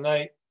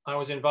 2008, I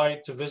was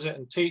invited to visit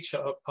and teach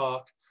at Hooke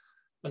Park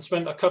and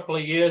spent a couple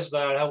of years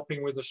there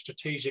helping with the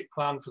strategic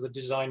plan for the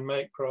Design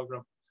Make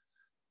program.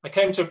 I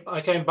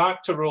came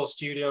back to Raw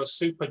Studio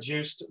super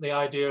juiced at the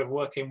idea of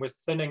working with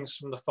thinnings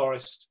from the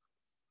forest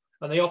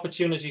and the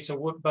opportunity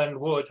to bend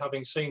wood,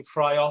 having seen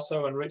Fry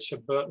Otto and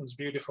Richard Burton's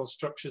beautiful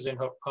structures in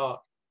Hooke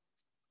Park.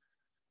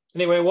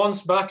 Anyway,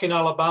 once back in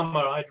Alabama,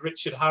 I had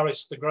Richard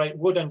Harris, the great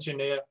wood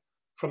engineer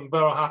from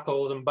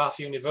Burr-Happold and Bath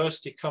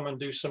University, come and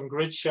do some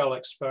grid shell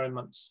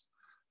experiments.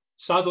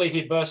 Sadly,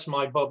 he burst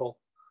my bubble.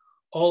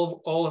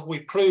 All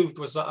we proved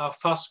was that our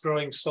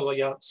fast-growing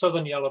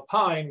southern yellow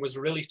pine was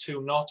really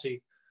too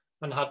knotty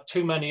and had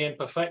too many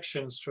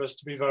imperfections for us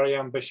to be very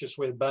ambitious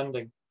with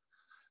bending.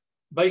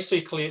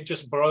 Basically, it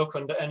just broke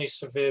under any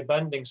severe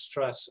bending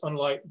stress,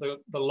 unlike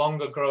the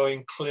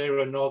longer-growing,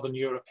 clearer Northern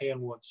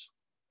European woods.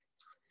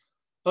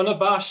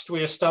 Unabashed,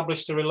 we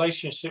established a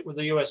relationship with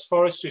the US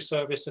Forestry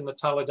Service in the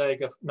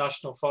Talladega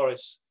National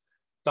Forest,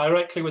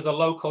 directly with the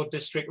local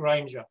district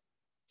ranger.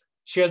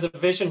 She had the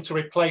vision to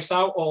replace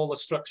out all the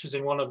structures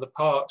in one of the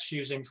parks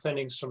using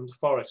thinnings from the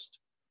forest.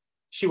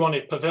 She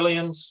wanted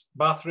pavilions,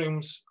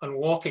 bathrooms, and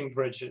walking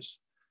bridges.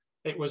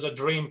 It was a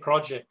dream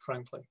project,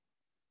 frankly.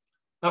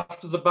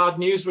 After the bad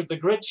news with the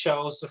grid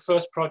shells, the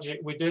first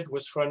project we did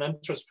was for an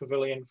entrance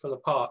pavilion for the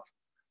park.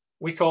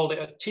 We called it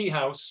a tea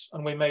house,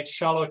 and we made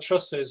shallow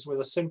trusses with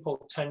a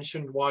simple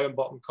tensioned wire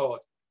bottom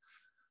cord.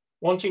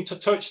 Wanting to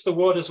touch the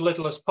wood as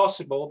little as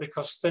possible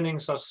because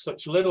thinnings has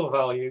such little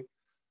value,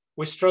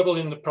 we struggled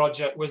in the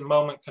project with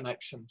moment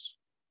connections.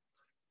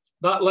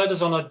 That led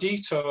us on a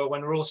detour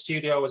when Raw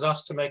Studio was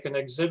asked to make an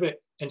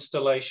exhibit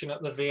installation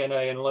at the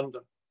V&A in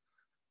London.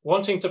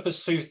 Wanting to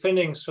pursue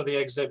thinnings for the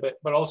exhibit,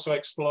 but also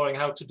exploring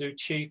how to do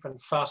cheap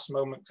and fast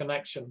moment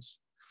connections,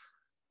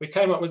 we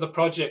came up with a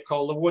project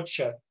called the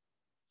Woodshed,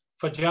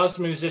 for jazz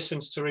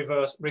musicians to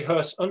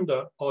rehearse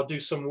under or do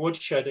some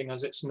woodshedding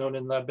as it's known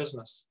in their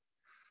business.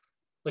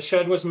 The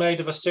shed was made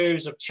of a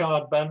series of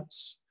charred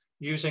bents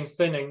using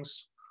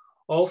thinnings,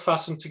 all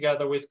fastened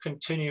together with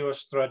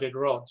continuous threaded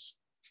rods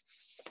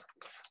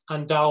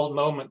and dowel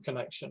moment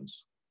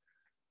connections.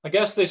 I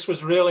guess this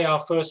was really our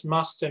first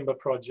mass timber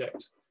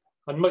project,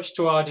 and much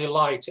to our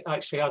delight, it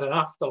actually had an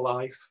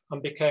afterlife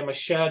and became a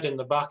shed in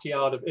the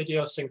backyard of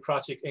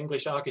idiosyncratic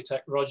English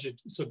architect Roger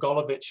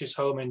Zagolovich's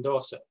home in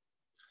Dorset.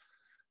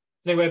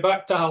 Anyway,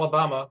 back to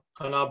Alabama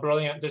and our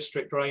brilliant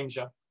district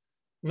ranger.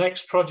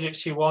 Next project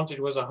she wanted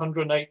was a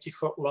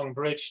 180-foot long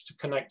bridge to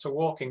connect a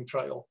walking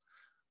trail.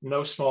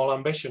 No small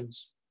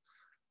ambitions.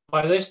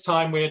 By this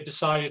time, we had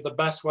decided the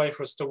best way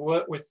for us to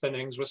work with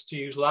thinnings was to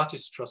use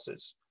lattice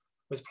trusses,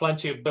 with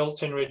plenty of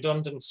built-in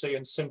redundancy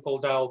and simple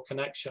dowel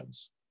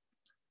connections.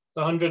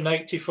 The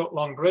 180-foot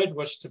long bridge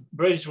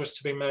was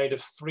to be made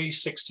of 3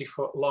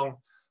 60-foot long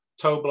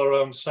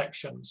Toblerone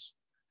sections.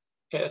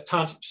 It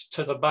attached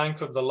to the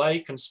bank of the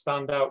lake and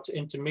spanned out to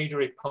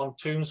intermediary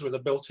pontoons with a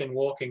built-in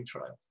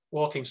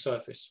walking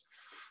surface.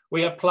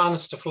 We had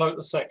plans to float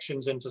the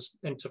sections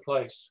into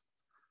place.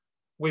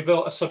 We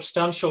built a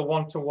substantial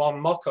one-to-one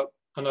mock-up,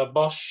 and our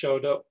boss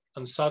showed up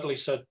and sadly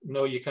said,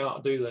 "No, you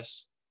can't do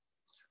this."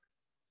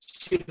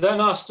 She then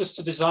asked us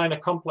to design a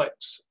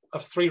complex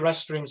of 3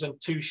 restrooms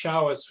and 2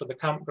 showers for the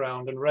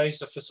campground and raise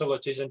the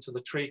facilities into the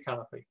tree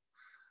canopy.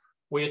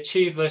 We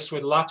achieved this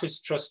with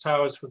lattice truss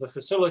towers for the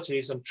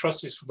facilities and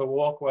trusses for the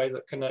walkway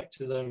that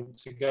connected them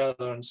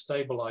together and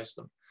stabilized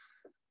them.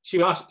 She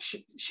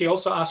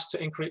was asked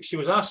to increase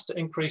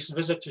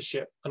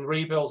visitorship and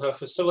rebuild her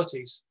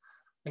facilities,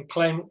 and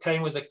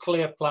came with a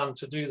clear plan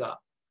to do that.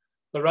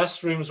 The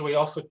restrooms we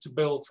offered to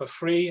build for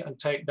free and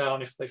take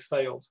down if they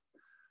failed.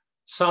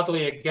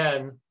 Sadly,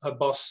 again, her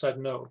boss said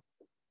no.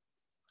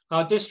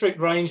 Our district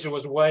ranger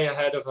was way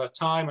ahead of her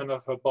time and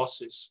of her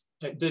bosses.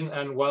 It didn't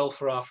end well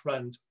for our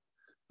friend.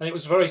 And it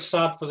was very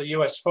sad for the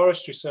US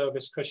Forestry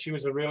Service because she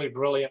was a really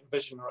brilliant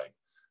visionary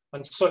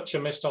and such a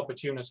missed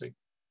opportunity.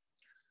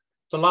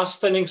 The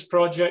last thinnings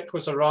project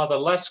was a rather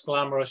less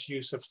glamorous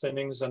use of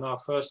thinnings than our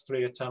first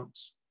 3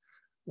 attempts.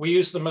 We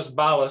used them as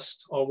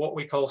ballast, or what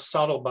we call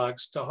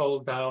saddlebags, to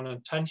hold down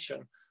and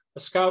tension a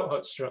scout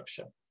hut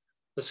structure.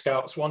 The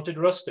scouts wanted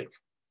rustic,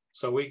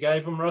 so we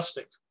gave them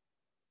rustic.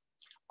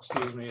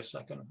 Excuse me a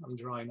second, I'm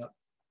drying up.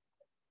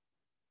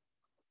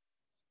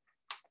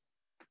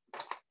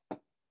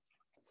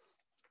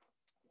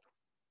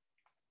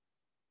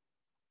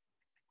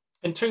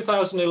 In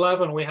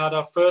 2011, we had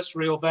our first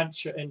real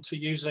venture into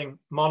using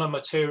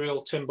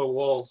monomaterial timber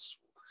walls.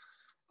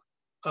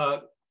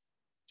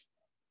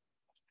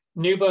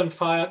 Newburn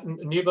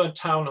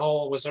Town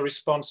Hall was a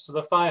response to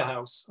the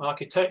firehouse.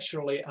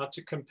 Architecturally, it had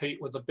to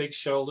compete with the big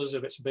shoulders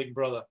of its big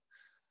brother.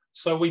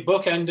 So we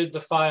bookended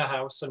the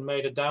firehouse and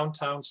made a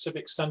downtown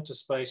civic center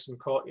space and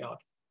courtyard.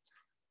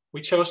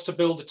 We chose to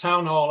build the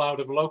town hall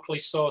out of locally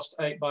sourced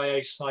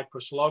 8x8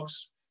 cypress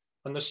logs,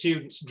 and the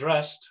students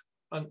dressed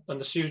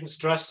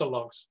the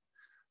logs.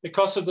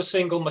 Because of the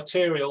single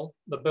material,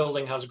 the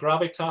building has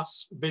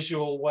gravitas,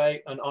 visual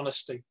weight, and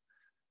honesty.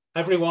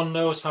 Everyone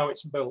knows how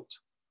it's built,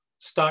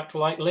 stacked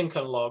like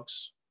Lincoln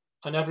logs,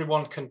 and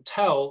everyone can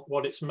tell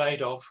what it's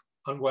made of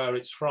and where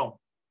it's from.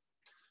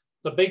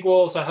 The big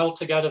walls are held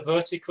together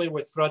vertically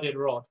with threaded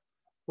rod,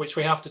 which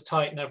we have to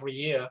tighten every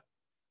year,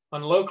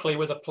 and locally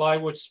with a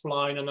plywood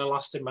spline and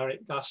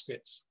elastomeric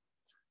gaskets.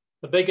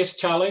 The biggest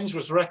challenge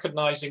was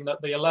recognizing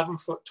that the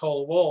 11-foot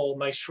tall wall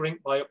may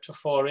shrink by up to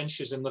 4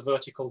 inches in the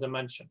vertical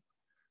dimension.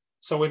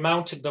 So we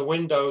mounted the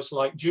windows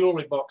like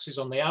jewelry boxes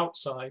on the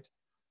outside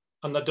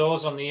and the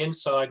doors on the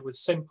inside with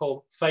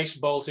simple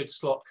face-bolted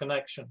slot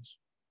connections.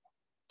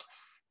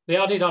 The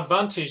added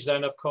advantage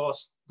then, of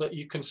course, that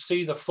you can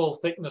see the full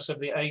thickness of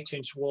the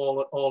 8-inch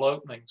wall at all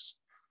openings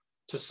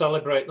to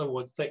celebrate the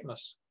wood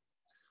thickness.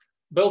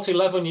 Built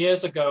 11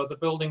 years ago, the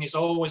building is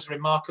always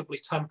remarkably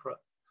temperate,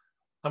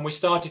 and we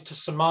started to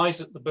surmise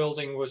that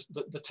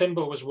the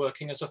timber was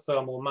working as a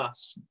thermal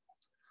mass.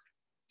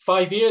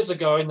 5 years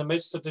ago, in the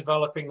midst of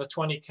developing the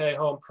 20K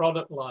home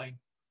product line,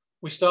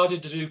 we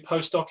started to do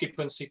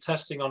post-occupancy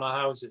testing on our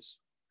houses.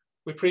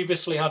 We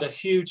previously had a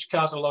huge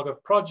catalog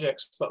of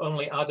projects, but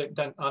only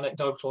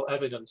anecdotal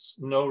evidence,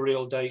 no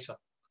real data.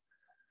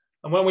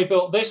 And when we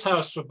built this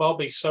house for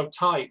Bobby so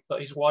tight that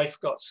his wife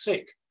got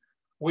sick,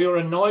 we were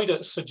annoyed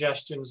at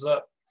suggestions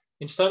that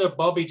instead of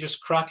Bobby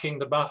just cracking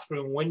the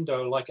bathroom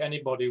window like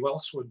anybody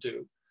else would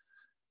do,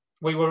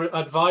 we were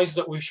advised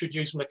that we should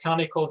use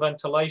mechanical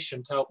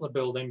ventilation to help the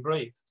building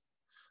breathe.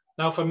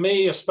 Now for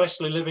me,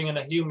 especially living in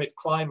a humid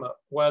climate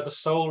where the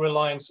sole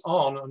reliance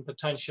on and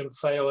potential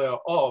failure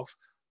of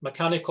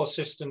mechanical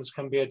systems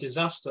can be a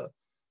disaster,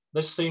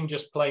 this seemed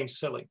just plain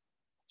silly.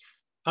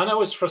 And I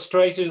was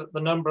frustrated at the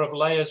number of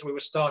layers we were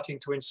starting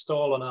to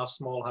install on our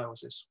small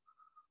houses,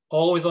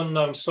 all with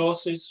unknown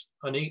sources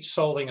and each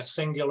solving a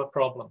singular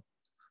problem.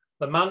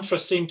 The mantra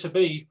seemed to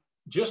be,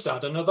 just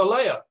add another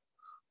layer,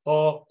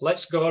 or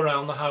let's go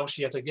around the house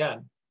yet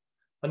again.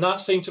 And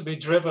that seemed to be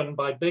driven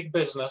by big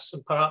business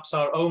and perhaps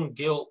our own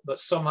guilt that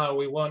somehow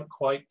we weren't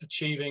quite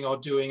achieving or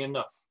doing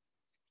enough.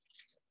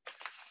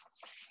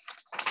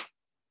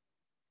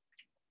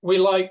 We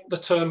like the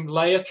term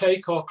layer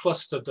cake or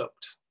cluster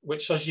duct.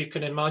 which, as you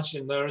can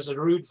imagine, there is a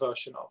rude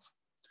version of.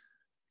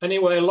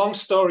 Anyway, long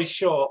story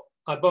short,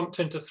 I bumped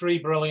into three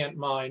brilliant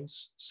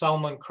minds,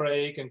 Salman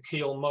Craig and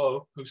Keel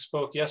Moe, who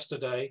spoke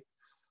yesterday,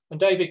 and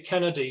David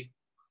Kennedy.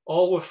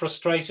 All were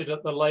frustrated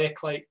at the layer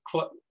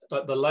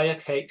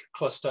cake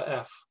cluster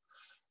F.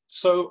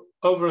 So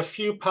over a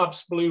few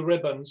Pabst Blue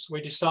Ribbons,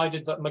 we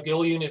decided that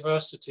McGill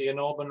University and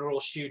Auburn Rural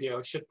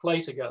Studio should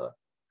play together.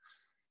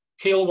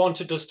 Keel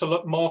wanted us to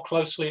look more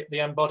closely at the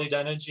embodied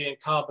energy and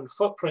carbon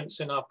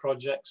footprints in our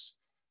projects.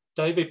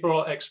 David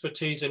brought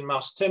expertise in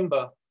mass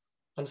timber,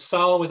 and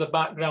Sal, with a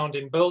background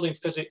in building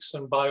physics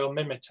and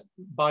biomimetrics,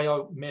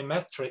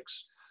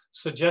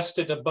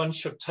 suggested a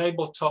bunch of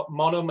tabletop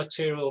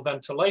monomaterial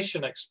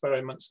ventilation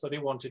experiments that he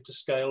wanted to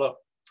scale up.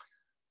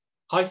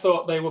 I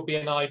thought they would be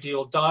an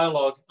ideal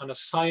dialogue and a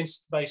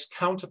science-based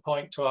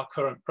counterpoint to our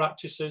current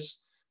practices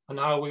and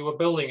how we were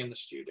building in the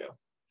studio.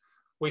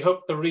 We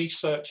hooked the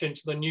research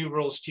into the New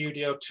Rural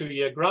Studio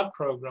 2-year grad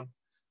program,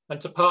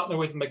 and to partner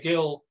with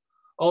McGill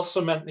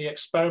also meant the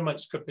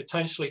experiments could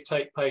potentially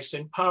take place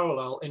in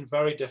parallel in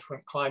very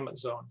different climate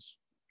zones.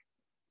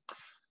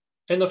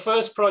 In the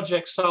first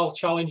project, Sal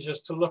challenged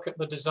us to look at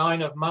the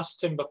design of mass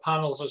timber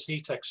panels as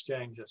heat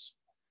exchangers.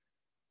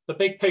 The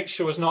big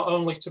picture was not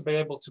only to be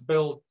able to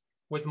build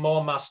with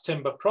more mass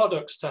timber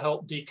products to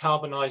help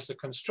decarbonize the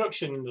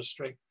construction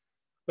industry,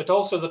 but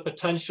also the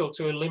potential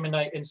to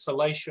eliminate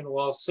insulation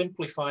while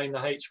simplifying the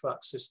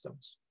HVAC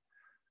systems.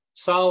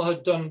 Sal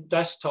had done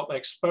desktop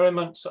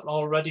experiments and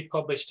already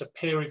published a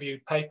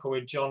peer-reviewed paper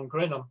with John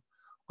Grinham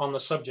on the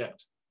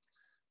subject.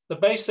 The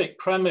basic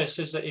premise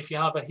is that if you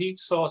have a heat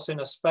source in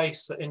a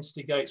space that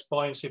instigates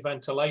buoyancy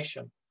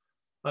ventilation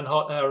and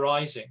hot air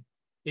rising,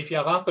 if you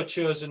have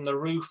apertures in the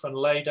roof and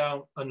low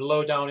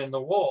down in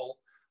the wall,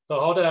 the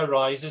hot air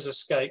rises,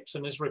 escapes,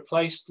 and is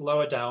replaced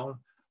lower down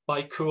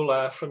by cool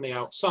air from the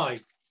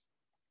outside.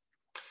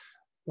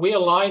 We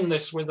align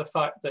this with the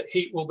fact that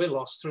heat will be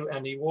lost through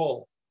any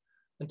wall.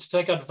 And to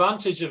take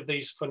advantage of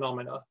these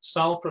phenomena,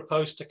 Sal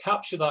proposed to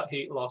capture that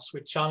heat loss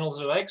with channels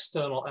of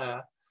external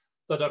air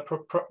that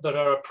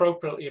are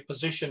appropriately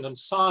positioned and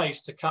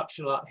sized to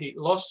capture that heat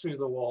loss through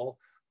the wall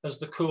as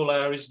the cool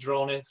air is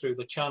drawn in through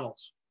the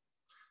channels.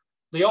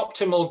 The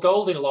optimal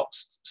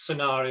Goldilocks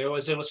scenario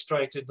is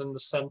illustrated in the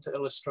center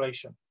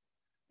illustration.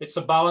 It's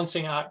a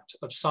balancing act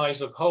of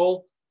size of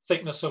hole,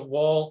 thickness of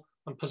wall,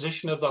 and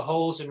position of the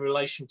holes in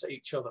relation to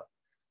each other.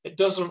 It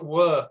doesn't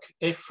work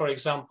if, for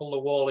example, the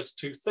wall is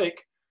too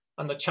thick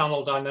and the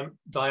channel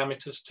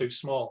diameter is too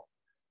small.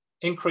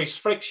 Increased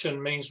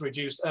friction means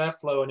reduced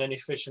airflow and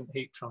inefficient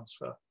heat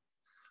transfer.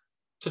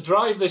 To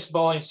drive this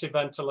buoyancy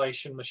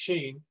ventilation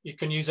machine, you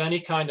can use any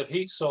kind of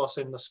heat source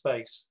in the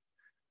space.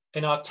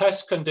 In our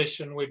test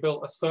condition, we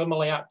built a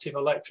thermally active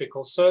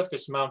electrical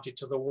surface mounted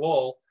to the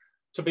wall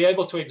to be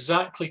able to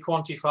exactly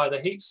quantify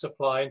the heat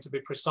supply and to be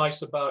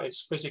precise about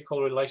its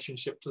physical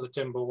relationship to the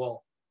timber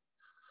wall.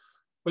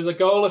 With the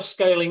goal of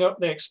scaling up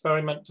the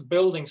experiment to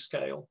building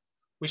scale,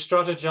 we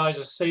strategized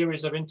a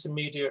series of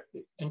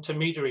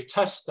intermediary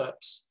test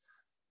steps,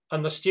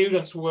 and the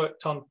students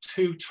worked on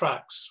two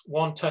tracks,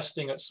 one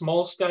testing at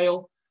small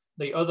scale,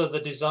 the other the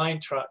design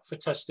track for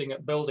testing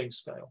at building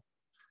scale.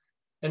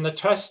 In the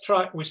test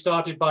track, we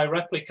started by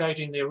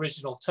replicating the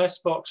original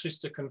test boxes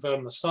to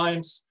confirm the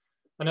science,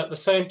 and at the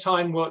same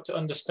time worked to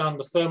understand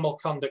the thermal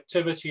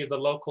conductivity of the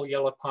local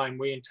yellow pine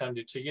we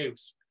intended to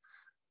use.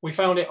 We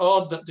found it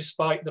odd that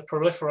despite the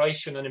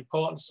proliferation and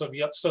importance of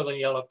southern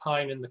yellow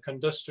pine in the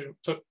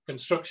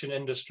construction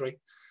industry,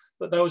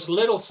 that there was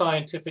little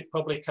scientific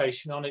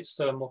publication on its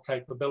thermal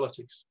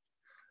capabilities.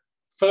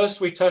 First,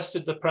 we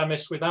tested the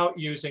premise without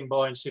using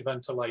buoyancy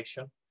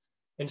ventilation,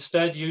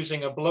 instead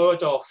using a blower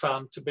door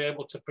fan to be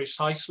able to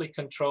precisely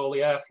control the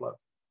airflow.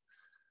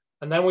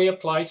 And then we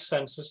applied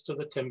sensors to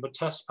the timber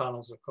test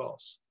panels, of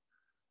course.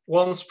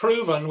 Once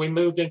proven, we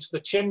moved into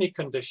the chimney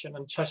condition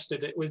and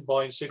tested it with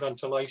buoyancy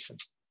ventilation.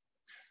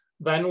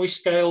 Then we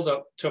scaled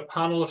up to a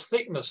panel of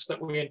thickness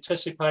that we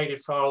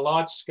anticipated for our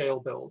large scale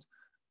build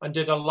and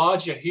did a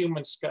larger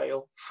human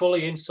scale,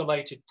 fully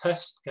insulated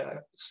test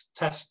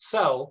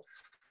cell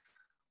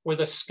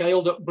with a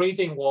scaled up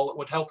breathing wall that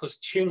would help us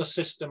tune the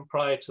system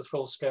prior to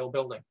full scale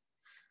building.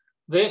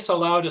 This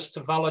allowed us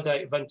to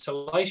validate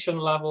ventilation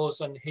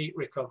levels and heat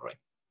recovery.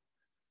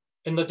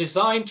 In the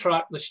design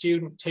track, the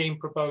student team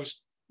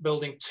proposed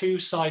building two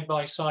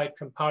side-by-side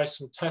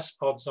comparison test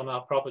pods on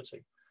our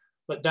property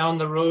that down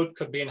the road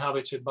could be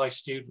inhabited by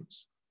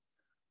students.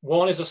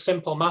 One is a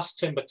simple mass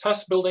timber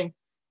test building,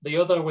 the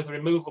other with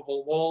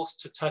removable walls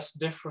to test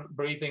different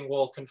breathing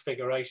wall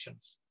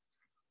configurations.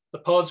 The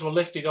pods were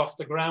lifted off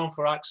the ground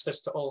for access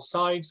to all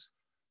sides,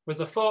 with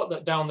the thought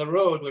that down the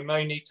road we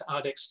may need to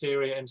add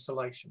exterior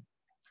insulation.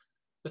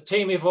 The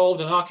team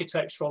evolved an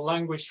architectural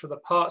language for the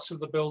parts of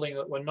the building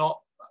that were not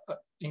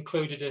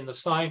included in the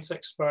science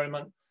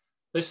experiment.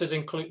 This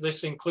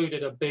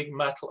included a big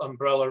metal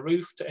umbrella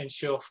roof to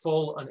ensure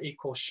full and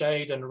equal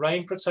shade and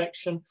rain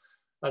protection,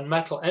 and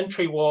metal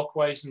entry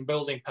walkways and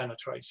building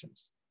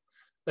penetrations.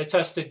 They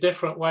tested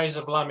different ways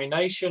of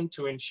lamination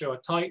to ensure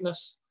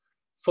tightness,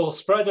 Full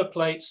spreader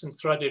plates and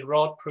threaded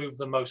rod proved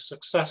the most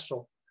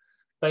successful.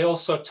 They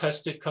also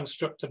tested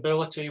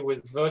constructability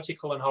with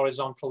vertical and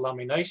horizontal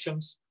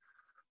laminations.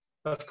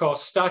 Of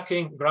course,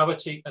 stacking,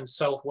 gravity, and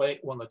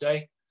self-weight won the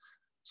day.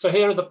 So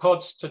here are the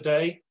pods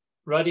today,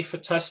 ready for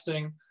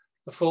testing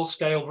the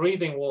full-scale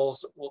breathing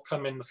walls that will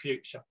come in the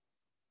future.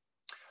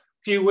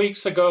 A few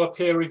weeks ago, a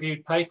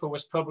peer-reviewed paper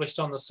was published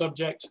on the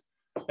subject,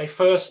 a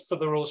first for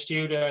the Rural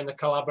Studio in the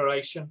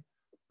collaboration,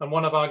 and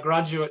one of our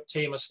graduate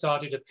team has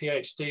started a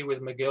PhD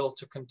with McGill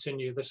to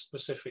continue this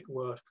specific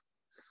work.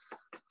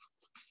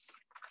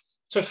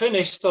 To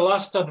finish, the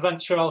last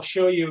adventure I'll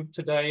show you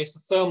today is the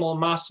thermal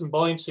mass and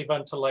buoyancy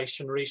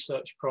ventilation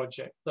research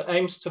project that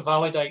aims to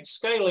validate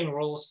scaling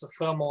rules for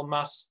thermal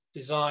mass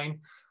design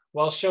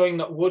while showing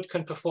that wood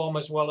can perform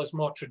as well as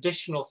more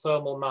traditional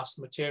thermal mass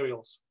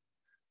materials.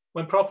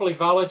 When properly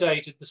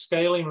validated, the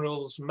scaling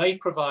rules may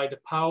provide a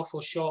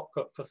powerful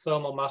shortcut for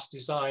thermal mass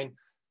design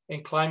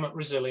in climate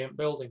resilient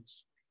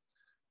buildings.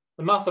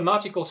 The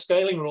mathematical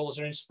scaling rules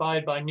are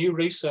inspired by new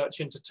research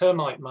into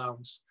termite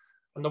mounds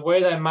and the way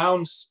their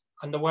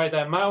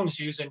mounds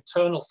use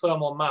internal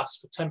thermal mass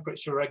for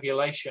temperature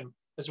regulation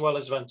as well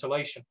as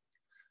ventilation.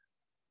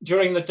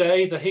 During the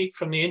day, the heat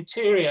from the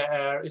interior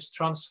air is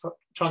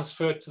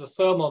transferred to the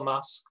thermal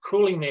mass,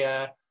 cooling the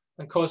air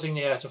and causing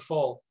the air to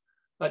fall.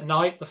 At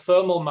night, the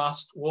thermal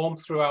mass, warm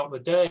throughout the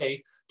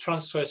day,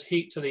 transfers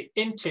heat to the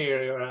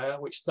interior air,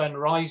 which then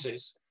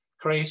rises,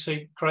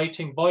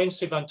 creating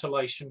buoyancy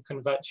ventilation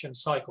convection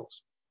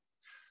cycles.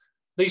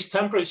 These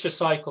temperature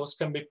cycles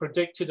can be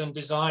predicted and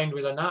designed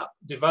with an app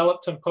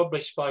developed and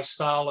published by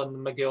Sal and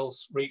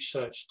McGill's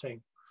research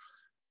team.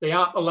 The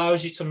app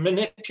allows you to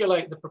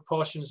manipulate the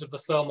proportions of the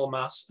thermal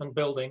mass and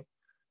building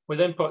with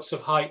inputs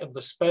of height of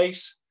the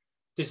space,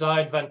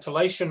 desired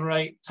ventilation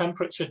rate,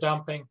 temperature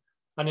damping,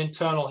 and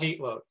internal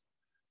heat load.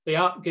 The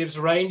app gives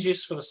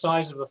ranges for the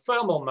size of the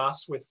thermal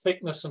mass with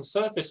thickness and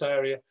surface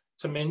area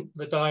to meet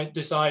the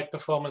desired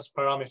performance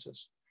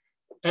parameters.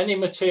 Any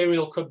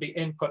material could be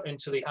input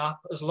into the app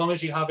as long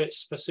as you have its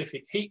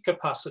specific heat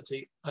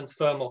capacity and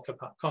thermal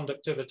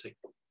conductivity.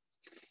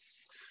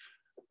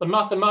 The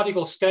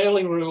mathematical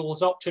scaling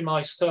rules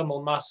optimize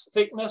thermal mass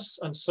thickness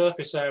and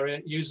surface area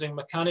using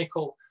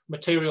mechanical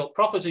material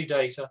property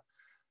data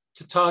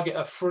to target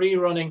a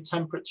free-running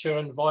temperature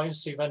and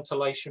buoyancy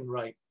ventilation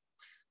rate.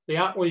 The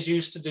app was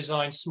used to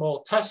design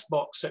small test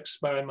box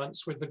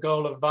experiments with the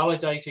goal of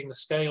validating the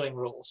scaling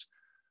rules,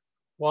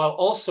 while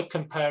also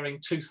comparing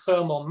two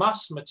thermal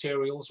mass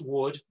materials,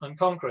 wood and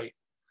concrete.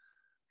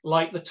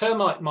 Like the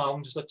termite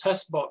mounds, the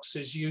test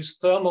boxes use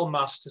thermal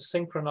mass to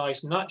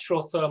synchronize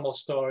natural thermal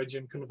storage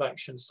and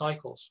convection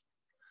cycles.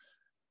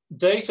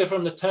 Data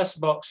from the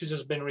test boxes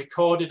has been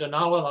recorded and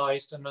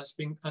analyzed and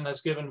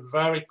has given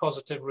very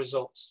positive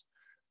results.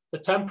 The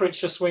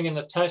temperature swing in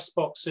the test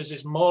boxes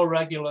is more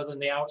regular than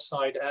the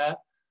outside air,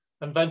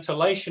 and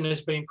ventilation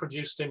is being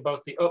produced in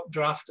both the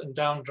updraft and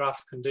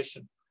downdraft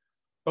condition.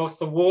 Both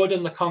the wood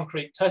and the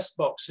concrete test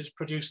boxes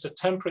produced a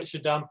temperature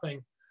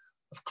damping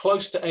of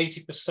close to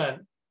 80%,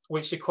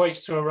 which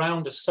equates to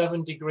around a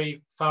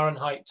 7-degree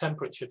Fahrenheit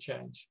temperature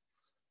change.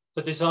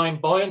 The design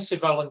buoyancy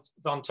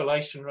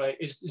ventilation rate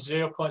is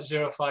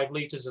 0.05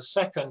 liters a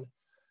second.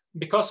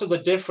 Because of the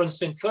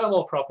difference in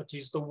thermal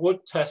properties, the wood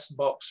test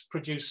box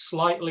produced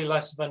slightly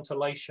less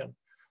ventilation,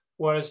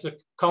 whereas the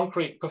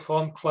concrete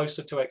performed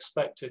closer to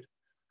expected.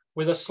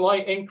 With a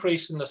slight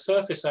increase in the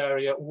surface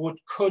area, wood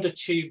could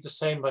achieve the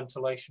same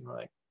ventilation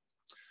rate.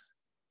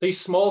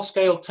 These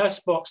small-scale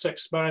test box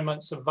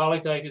experiments have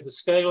validated the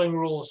scaling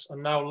rules,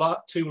 and now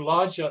two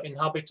larger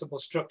inhabitable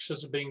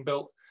structures are being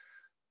built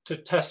to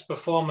test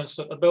performance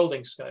at the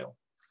building scale.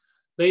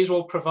 These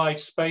will provide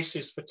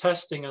spaces for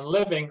testing and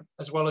living,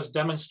 as well as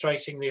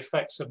demonstrating the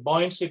effects of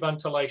buoyancy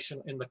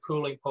ventilation in the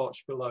cooling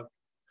porch below.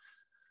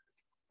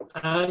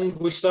 And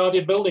we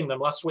started building them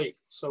last week,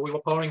 so we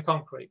were pouring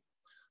concrete.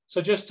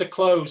 So just to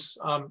close,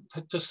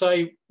 to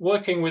say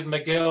working with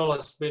McGill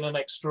has been an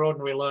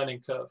extraordinary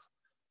learning curve,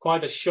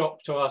 quite a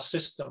shock to our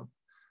system.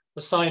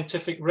 The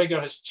scientific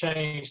rigor has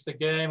changed the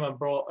game and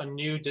brought a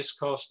new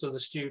discourse to the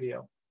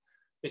studio.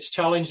 It's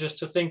challenged us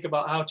to think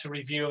about how to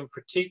review and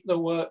critique the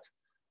work,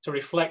 to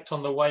reflect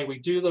on the way we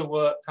do the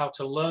work, how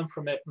to learn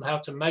from it, and how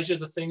to measure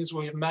the things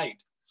we have made.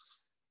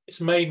 It's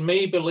made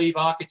me believe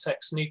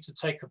architects need to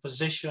take a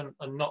position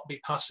and not be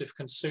passive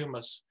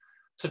consumers,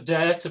 to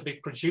dare to be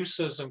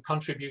producers and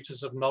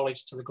contributors of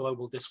knowledge to the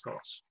global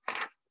discourse.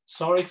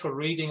 Sorry for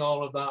reading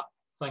all of that.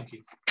 Thank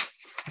you.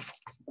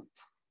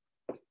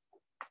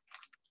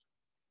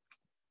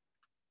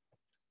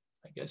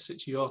 I guess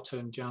it's your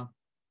turn, Jan.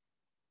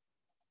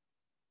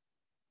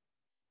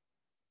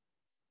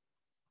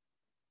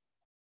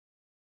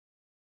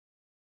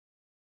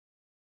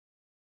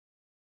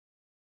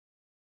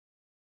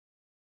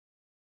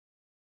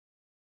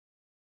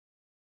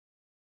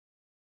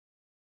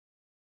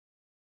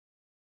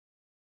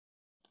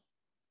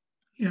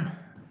 Yeah,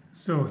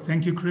 so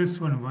thank you, Chris,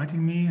 for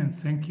inviting me, and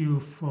thank you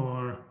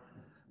for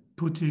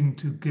putting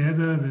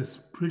together this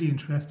pretty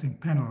interesting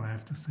panel, I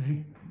have to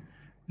say.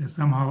 They're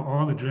somehow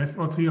all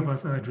three of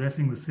us are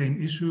addressing the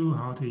same issue,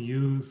 how to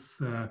use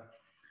the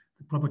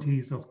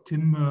properties of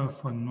timber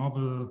for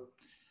novel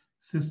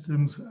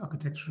systems,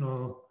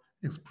 architectural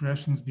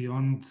expressions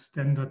beyond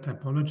standard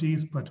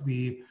typologies, but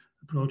we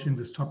approaching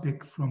this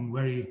topic from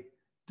very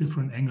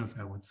different angles,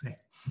 I would say.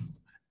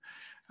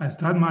 I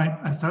start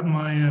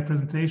my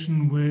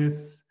presentation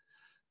with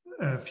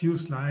a few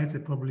slides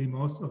that probably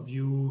most of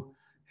you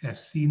have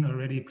seen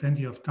already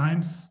plenty of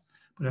times,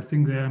 but I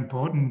think they're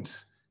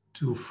important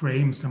to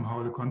frame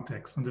somehow the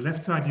context. On the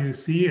left side, you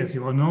see, as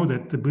you all know,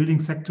 that the building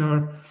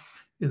sector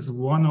is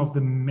one of the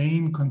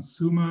main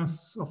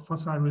consumers of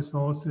fossil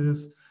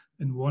resources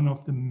and one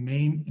of the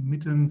main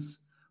emitters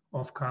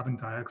of carbon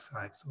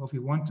dioxide. So if we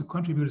want to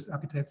contribute as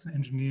architects and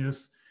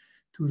engineers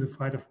to the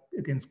fight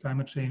against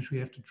climate change, we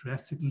have to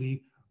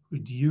drastically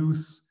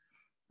reduce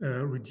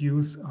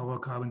our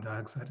carbon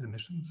dioxide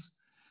emissions.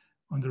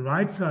 On the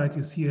right side,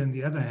 you see on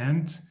the other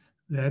hand,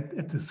 that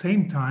at the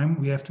same time,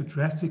 we have to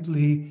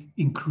drastically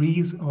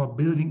increase our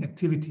building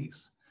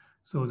activities.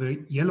 So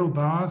the yellow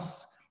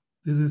bars,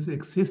 this is the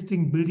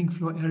existing building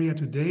floor area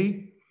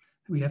today.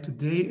 We have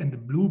today, and the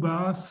blue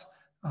bars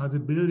are the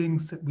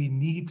buildings that we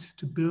need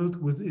to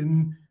build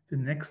within the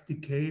next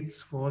decades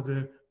for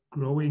the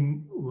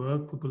growing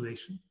world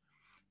population.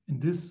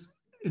 And this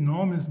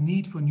enormous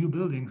need for new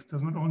buildings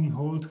does not only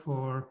hold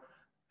for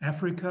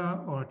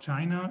Africa or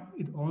China,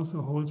 it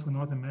also holds for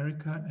North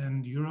America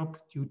and Europe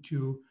due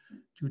to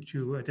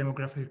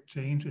demographic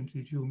change and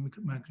due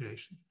to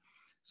migration.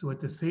 So at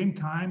the same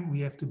time, we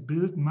have to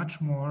build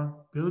much more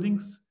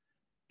buildings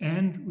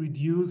and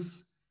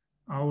reduce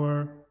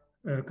our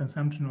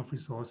consumption of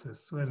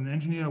resources. So as an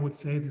engineer, I would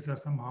say these are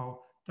somehow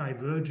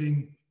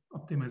diverging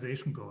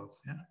optimization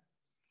goals. Yeah.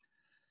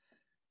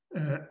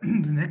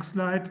 The next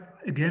slide,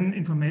 again,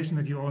 information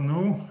that you all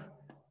know.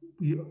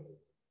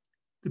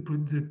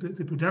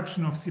 The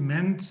production of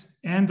cement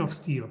and of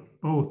steel,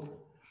 both,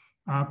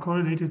 are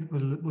correlated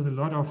with a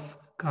lot of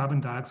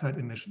carbon dioxide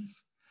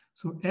emissions.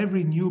 So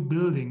every new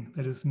building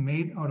that is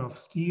made out of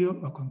steel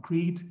or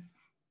concrete,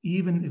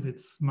 even if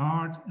it's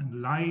smart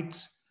and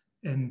light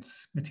and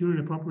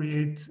material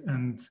appropriate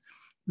and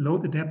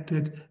load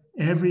adapted,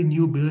 every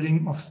new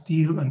building of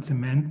steel and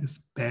cement is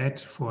bad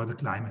for the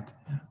climate.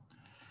 Yeah.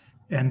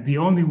 And the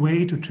only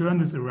way to turn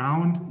this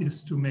around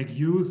is to make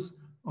use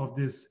of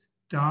this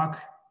dark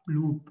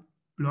blue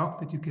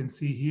block that you can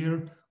see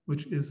here,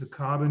 which is the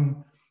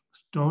carbon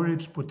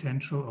storage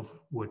potential of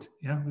wood.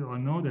 Yeah, we all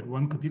know that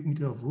 1 cubic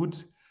meter of wood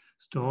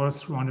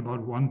stores around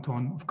about 1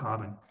 ton of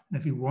carbon. And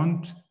if we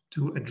want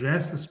to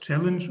address this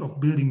challenge of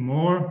building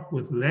more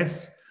with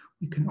less,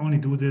 we can only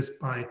do this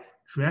by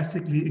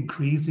drastically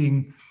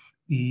increasing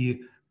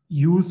the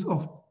use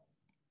of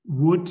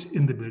wood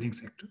in the building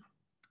sector.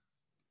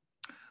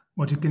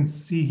 What you can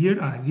see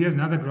here, here's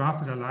another graph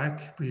that I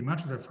like pretty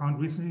much, that I found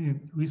recently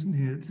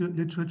in the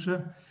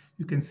literature.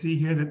 You can see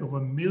here that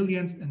over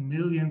millions and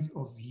millions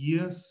of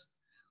years,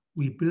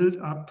 we build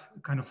up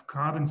a kind of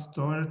carbon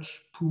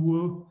storage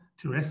pool,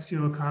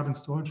 terrestrial carbon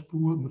storage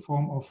pool in the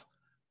form of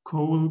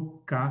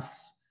coal,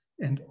 gas,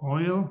 and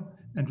oil,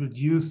 and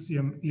reduce the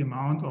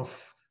amount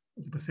of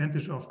the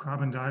percentage of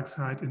carbon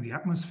dioxide in the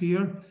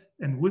atmosphere.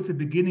 And with the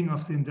beginning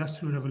of the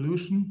Industrial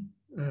Revolution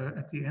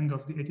at the end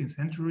of the 18th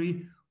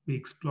century, we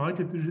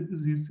exploited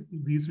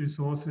these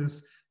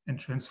resources and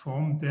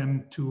transformed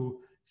them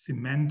to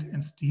cement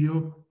and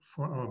steel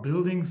for our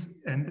buildings,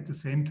 and at the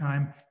same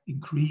time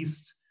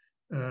increased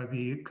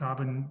the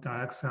carbon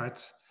dioxide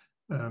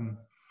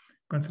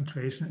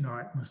concentration in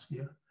our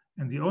atmosphere.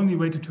 And the only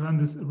way to turn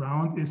this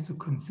around is to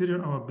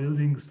consider our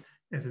buildings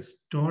as a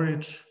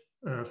storage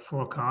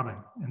for carbon,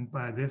 and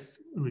by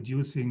this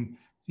reducing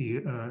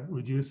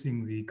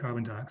the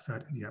carbon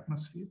dioxide in the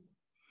atmosphere.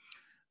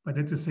 But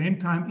at the same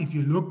time, if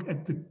you look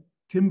at the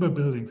timber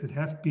buildings that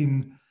have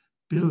been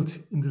built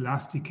in the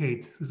last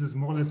decade, this is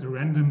more or less a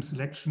random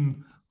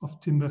selection of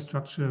timber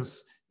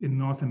structures in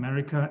North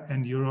America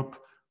and Europe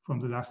from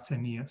the last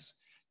 10 years.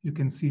 You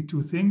can see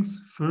 2 things.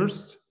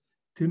 First,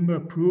 timber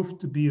proved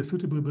to be a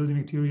suitable building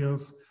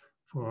materials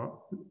for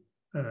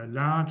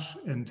large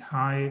and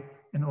high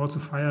and also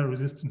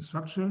fire-resistant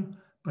structure.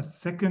 But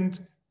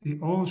second, they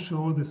all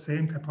show the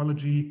same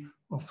typology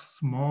of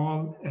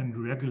small and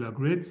regular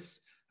grids,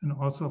 and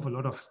also of a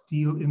lot of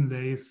steel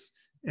inlays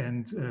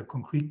and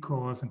concrete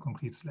cores and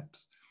concrete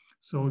slabs.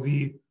 So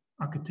the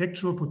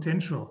architectural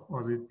potential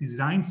or the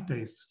design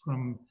space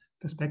from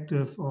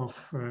perspective of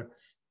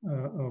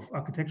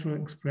architectural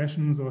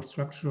expressions or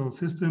structural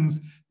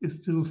systems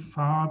is still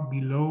far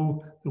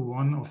below the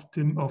one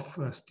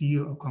of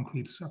steel or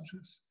concrete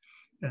structures.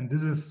 And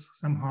this is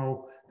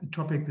somehow the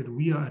topic that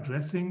we are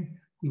addressing.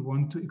 We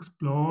want to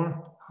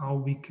explore how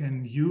we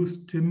can use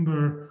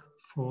timber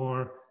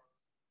for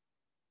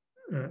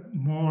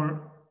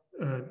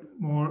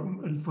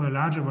for a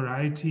larger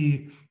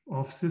variety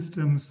of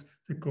systems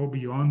that go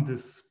beyond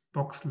this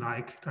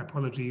box-like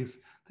typologies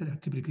that are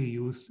typically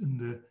used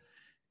in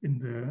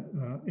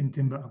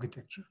timber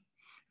architecture.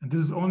 And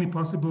this is only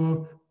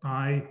possible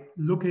by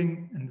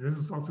looking, and this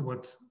is also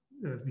what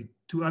the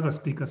two other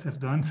speakers have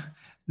done,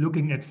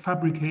 looking at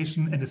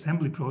fabrication and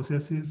assembly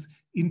processes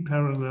in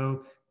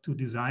parallel to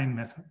design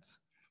methods.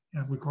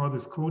 Yeah, we call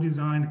this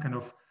co-design, kind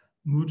of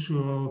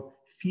mutual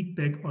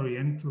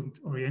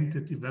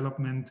feedback-oriented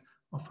development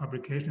of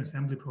fabrication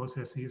assembly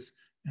processes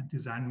and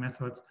design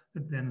methods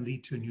that then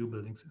lead to new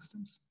building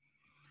systems.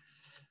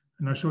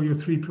 And I'll show you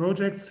 3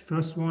 projects.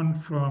 First one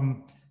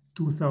from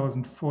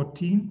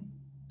 2014.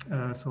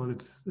 So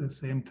it's the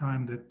same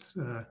time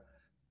that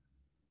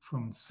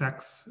from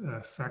Sachs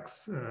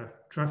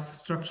truss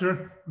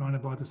structure, around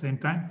about the same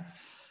time.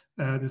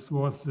 This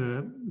was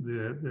the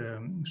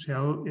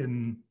shell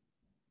in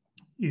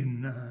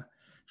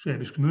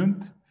Schwäbisch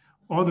Gmünd.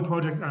 All the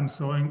projects I'm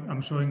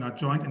showing are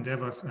joint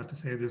endeavors. I have to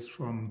say this,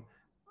 from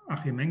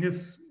Achim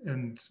Menges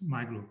and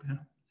my group. Yeah?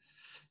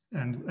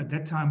 And at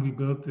that time, we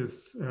built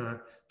this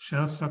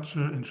shell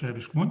structure in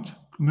Schwäbisch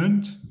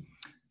Gmünd,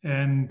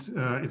 and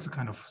it's a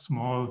kind of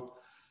small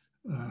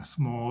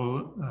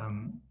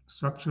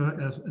structure,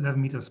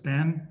 11-meter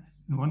span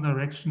in one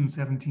direction,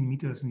 17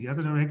 meters in the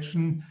other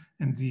direction.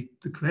 And the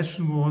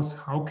question was,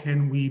 how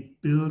can we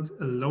build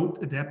a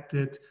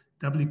load-adapted,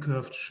 doubly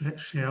curved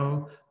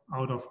shell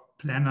out of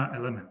planar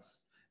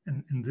elements?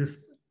 And in this,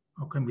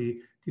 how can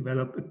we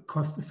develop a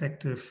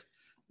cost-effective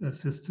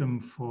system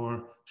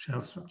for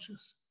shell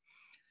structures?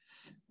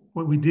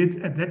 What we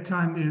did at that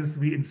time is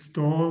we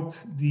installed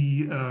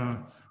the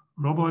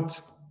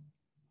robot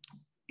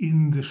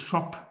in the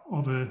shop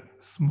of a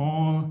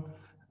small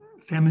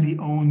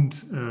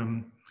family-owned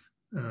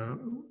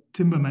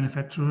timber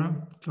manufacturer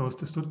close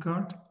to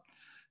Stuttgart.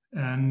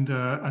 And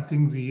I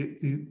think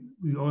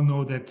we all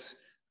know that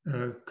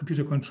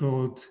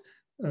computer-controlled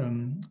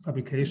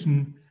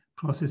fabrication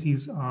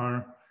processes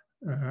are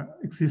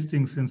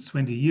existing since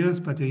 20 years,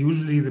 but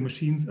usually the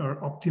machines are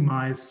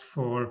optimized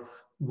for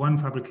one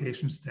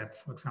fabrication step,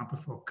 for example,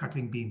 for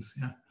cutting beams.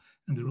 Yeah?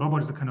 And the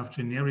robot is a kind of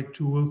generic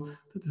tool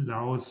that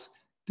allows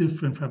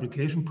different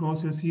fabrication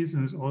processes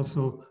and is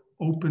also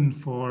open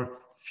for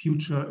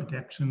future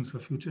adaptations, for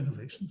future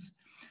innovations.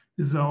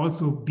 These are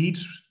also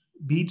beach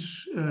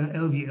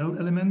LVL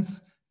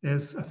elements,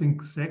 as I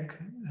think Zach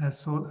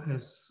has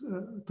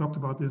talked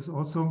about this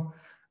also.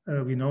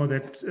 We know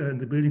that in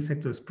the building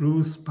sector,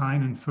 spruce,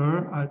 pine, and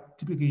fir are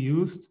typically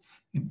used.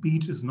 And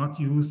beech is not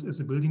used as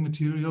a building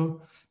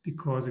material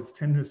because its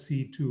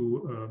tendency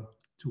to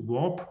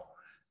warp,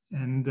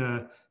 and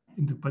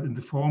but in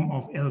the form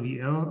of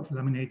LVL, of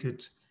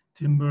laminated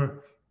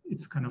timber,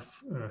 it's kind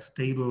of a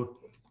stable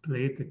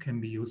plate that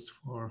can be used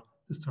for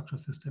the structural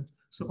system.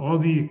 So all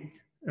the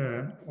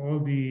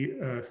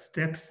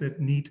steps that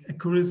need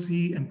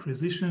accuracy and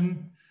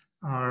precision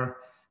are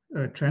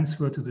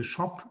transferred to the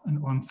shop,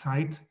 and on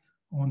site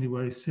only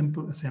very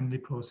simple assembly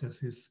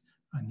processes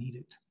are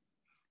needed.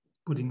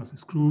 Putting of the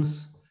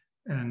screws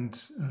and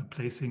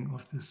placing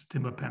of these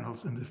timber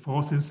panels, and the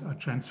forces are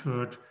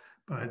transferred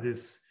by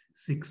this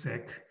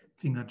zigzag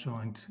finger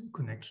joint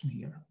connection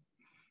here.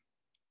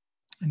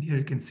 And here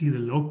you can see the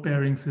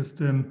load-bearing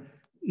system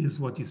is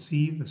what you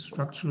see. The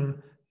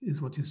structure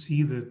is what you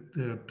see.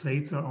 The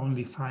plates are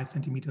only 5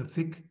 centimeters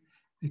thick.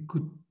 They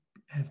could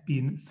have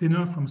been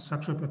thinner from a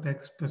structural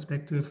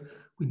perspective.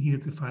 We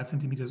needed the 5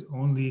 centimeters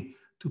only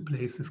to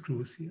place the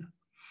screws here.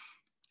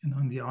 And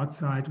on the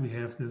outside, we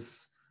have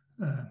this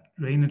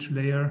drainage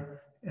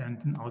layer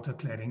and an outer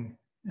cladding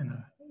and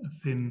a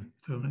thin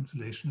thermal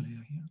insulation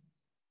layer here.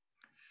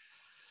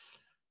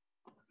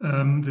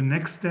 The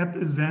next step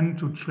is then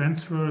to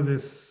transfer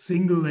this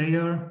single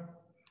layer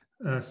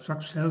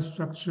shell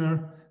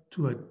structure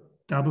to a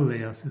double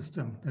layer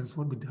system. That's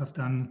what we have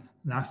done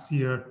last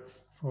year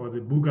for the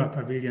Buga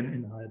Pavilion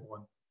in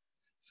Auburn.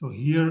 So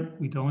here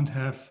we don't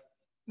have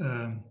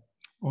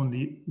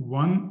only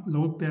one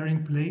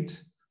load-bearing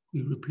plate.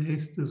 We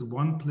replaced this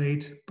one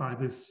plate by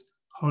this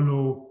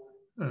hollow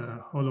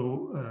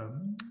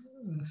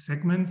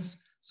segments.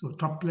 So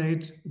top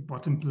plate,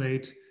 bottom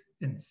plate,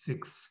 and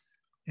 6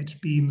 edge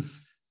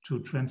beams to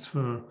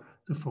transfer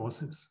the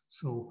forces.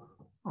 So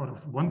out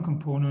of one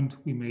component,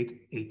 we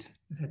made 8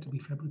 that had to be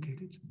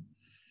fabricated.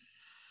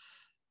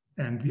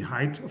 And the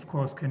height, of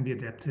course, can be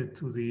adapted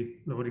to the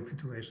loading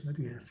situation that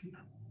we have here.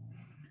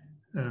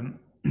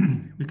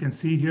 We can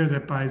see here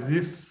that by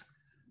this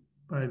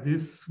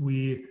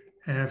we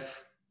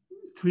have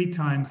 3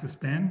 times the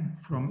span,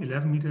 from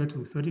 11 meter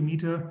to 30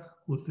 meter,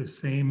 with the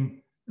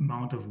same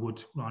amount of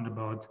wood, around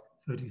about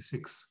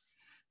 36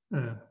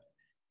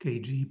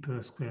 kg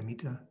per square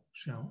meter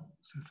shell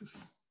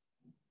surface.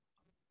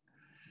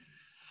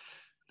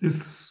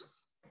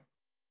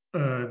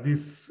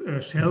 These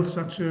shell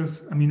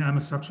structures, I mean, I'm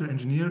a structural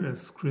engineer,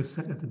 as Chris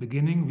said at the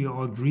beginning. We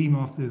all dream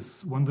of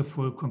these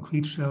wonderful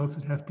concrete shells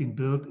that have been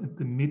built at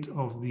the mid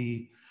of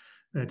the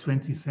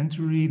 20th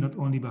century, not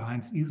only by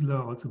Heinz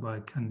Isler, also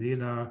by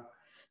Candela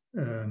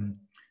and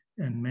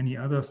many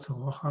others,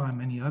 Torocha and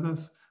many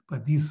others.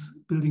 But these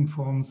building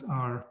forms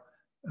are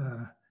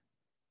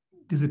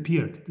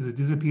disappeared. They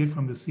disappeared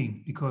from the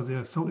scene because they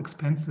are so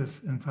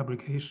expensive in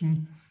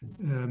fabrication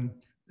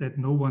that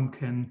no one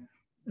can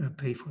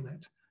pay for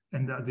that.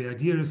 And the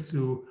idea is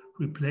to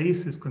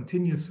replace this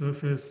continuous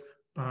surface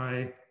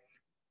by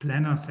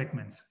planar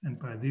segments, and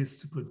by this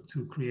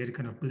to create a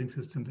kind of building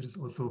system that is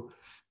also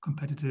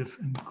competitive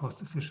and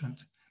cost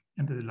efficient,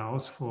 and that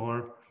allows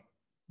for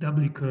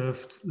doubly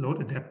curved,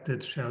 load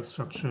adapted shell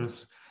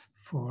structures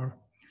for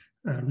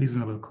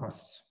reasonable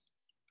costs.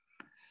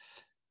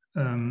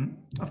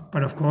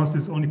 But of course,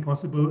 it's only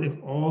possible if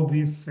all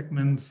these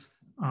segments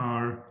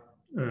are,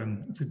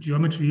 the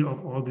geometry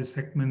of all these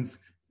segments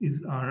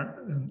are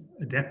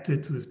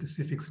adapted to the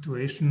specific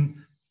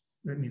situation.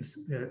 That means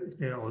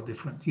they're all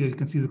different. Here you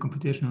can see the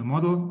computational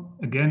model.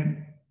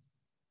 Again,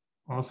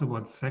 also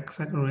what Zach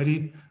said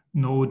already,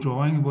 no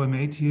drawing were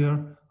made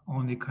here,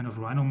 only kind of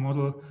Rhino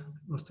model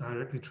was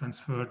directly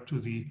transferred to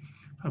the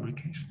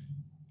fabrication.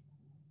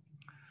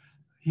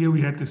 Here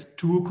we had these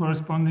two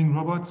corresponding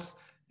robots.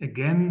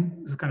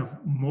 Again, this kind of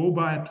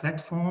mobile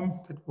platform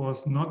that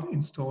was not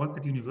installed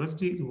at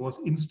university. It was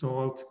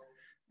installed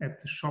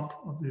at the shop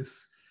of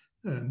this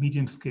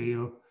medium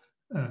scale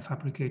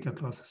fabricator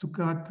Klaus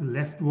Stuttgart. The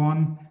left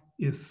one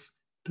is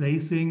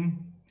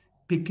placing,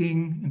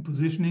 picking, and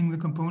positioning the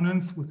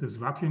components with these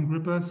vacuum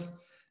grippers,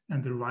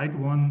 and the right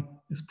one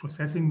is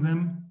processing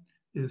them,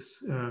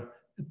 is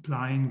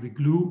applying the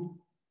glue.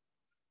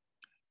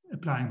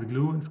 Applying the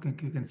glue, as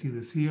you can see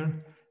this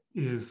here,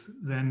 is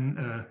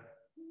then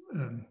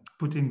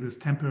putting this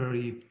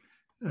temporary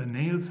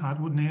nails,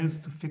 hardwood nails,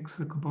 to fix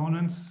the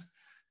components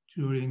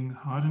during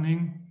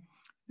hardening,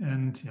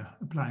 and yeah,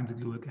 applying the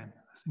glue again.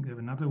 I think I have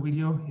another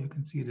video. Here you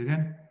can see it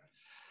again.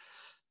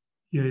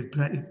 Here it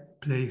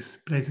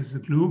places the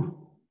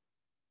glue,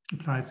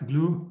 applies the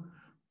glue,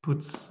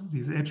 puts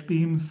these edge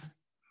beams,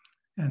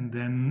 and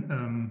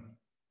then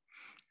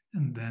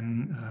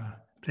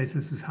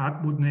places these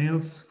hardwood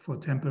nails for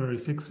temporary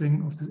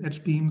fixing of the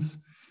edge beams,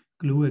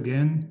 glue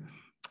again,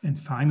 and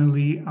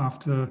finally,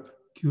 after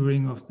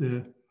curing of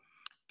the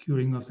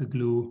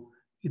glue,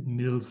 it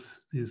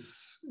mills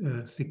these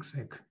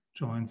zigzag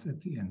joints at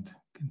the end.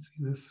 You can see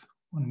this.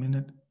 1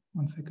 minute,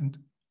 1 second.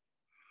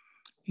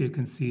 Here you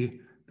can see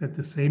that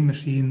the same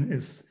machine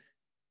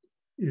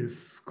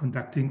is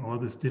conducting all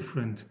these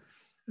different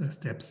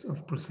steps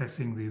of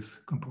processing these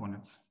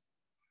components.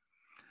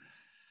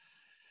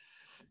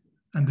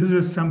 And this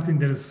is something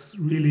that is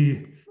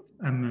really,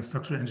 I'm a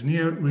structural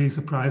engineer, really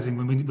surprising.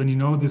 When you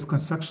know these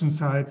construction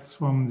sites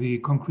from the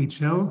concrete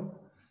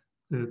shell,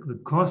 the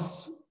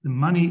costs, the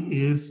money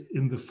is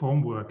in the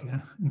formwork,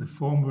 yeah? In the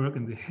formwork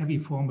and the heavy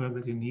formwork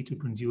that you need to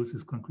produce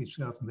these concrete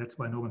shells, and that's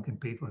why no one can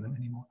pay for them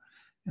anymore.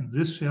 And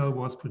this shell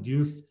was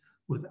produced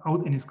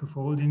without any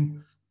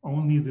scaffolding.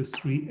 Only the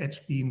 3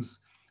 edge beams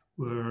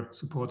were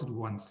supported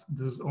once.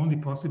 This is only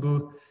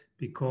possible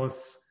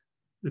because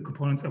the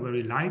components are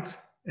very light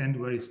and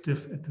very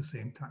stiff at the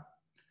same time.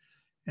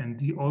 And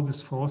all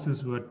these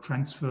forces were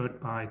transferred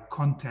by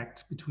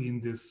contact between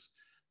these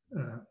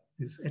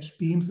edge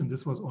beams, and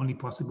this was only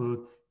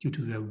possible due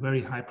to the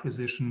very high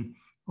precision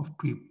of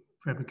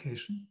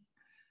prefabrication.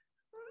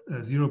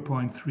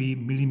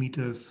 0.3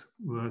 millimeters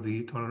were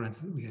the tolerance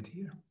that we had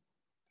here.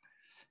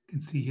 You can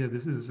see here,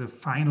 this is the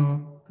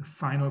final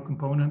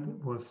component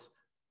that was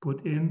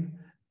put in,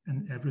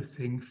 and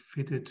everything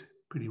fitted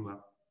pretty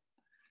well.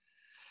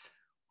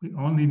 We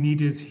only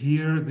needed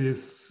here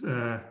this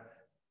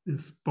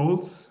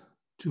bolts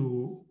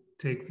to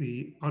take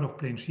the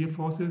out-of-plane shear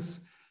forces,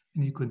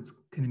 and you can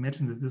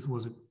imagine that this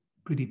was a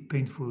pretty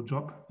painful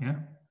job, yeah,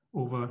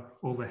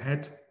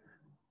 overhead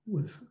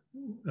with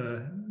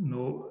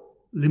no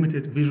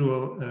limited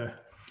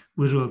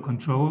visual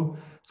control.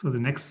 So the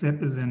next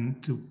step is then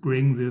to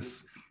bring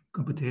this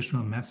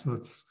computational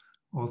methods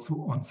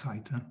also on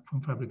site,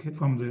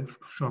 from the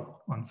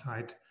shop on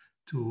site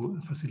to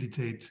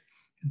facilitate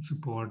and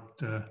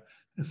support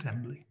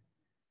assembly.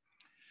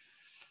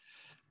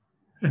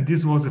 And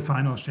this was the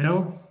final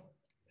shell,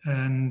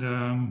 and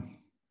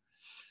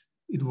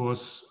it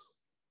was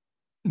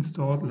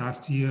installed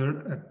last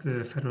year at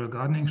the Federal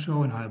Gardening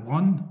Show in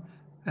Heilbronn,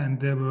 and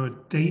there were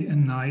day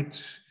and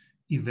night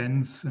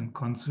events and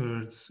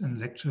concerts and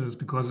lectures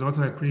because it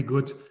also had pretty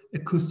good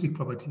acoustic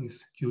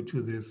properties due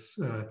to this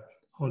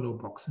hollow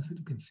boxes that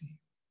you can see.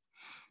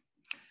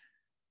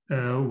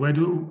 Where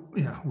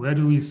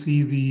do we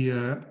see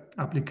the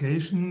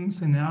application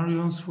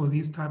scenarios for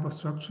these type of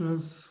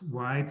structures?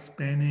 Wide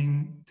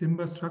spanning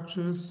timber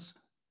structures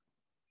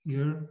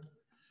here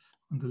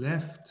on the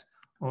left.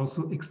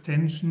 Also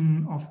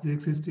extension of the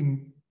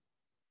existing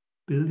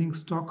building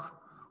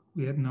stock.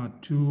 We had now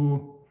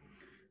two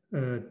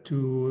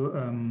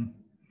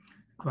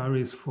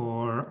queries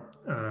for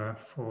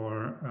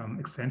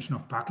extension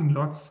of parking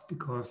lots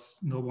because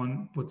no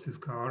one puts his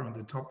car on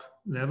the top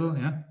level,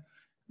 yeah.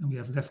 And we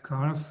have less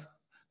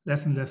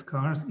and less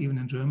cars, even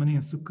in Germany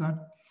and Stuttgart.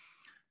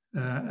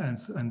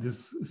 And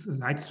this is a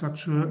light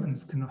structure, and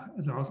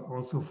it allows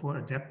also for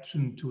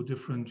adaptation to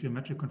different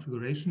geometric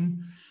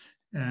configuration.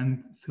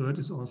 And third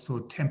is also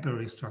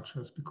temporary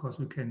structures, because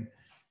we can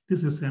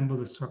disassemble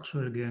the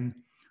structure again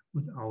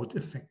without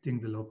affecting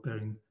the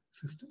load-bearing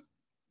system.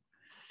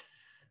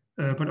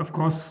 But of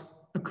course,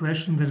 a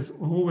question that is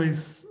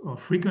always or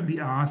frequently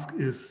asked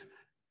is,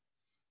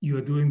 you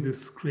are doing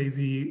this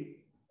crazy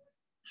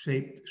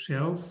shaped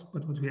shells,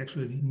 but what we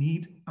actually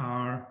need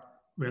are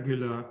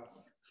regular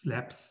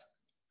slabs,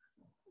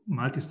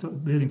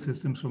 building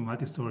systems for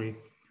multi-story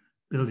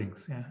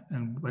buildings. Yeah,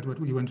 and what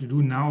we want to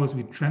do now is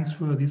we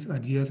transfer these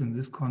ideas and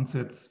these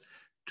concepts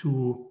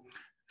to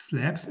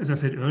slabs. As I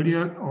said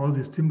earlier, all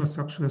these timber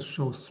structures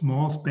show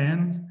small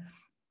spans,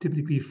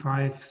 typically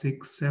 5,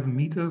 6, 7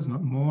 meters,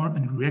 not more,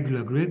 and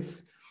regular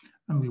grids.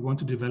 And we want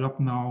to develop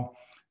now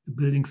a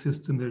building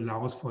system that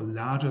allows for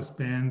larger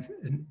spans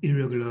and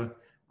irregular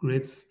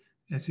grids,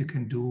 as you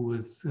can do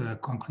with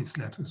concrete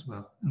slabs as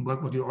well. And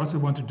what you also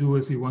want to do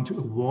is you want to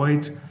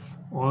avoid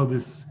all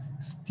this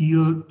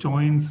steel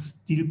joints,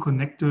 steel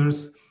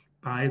connectors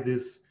by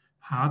this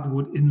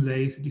hardwood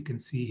inlays that you can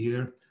see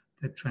here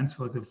that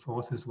transfer the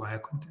forces via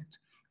contact.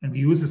 And we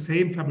use the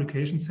same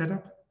fabrication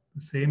setup,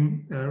 the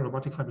same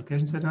robotic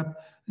fabrication setup,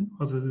 and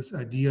also this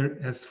idea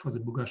as for the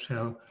Bugger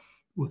shell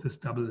with this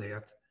double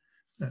layered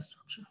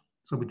structure.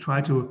 So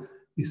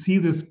we see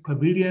these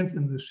pavilions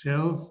and the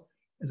shells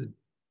as a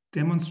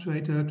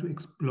demonstrator to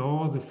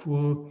explore the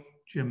full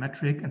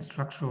geometric and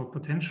structural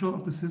potential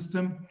of the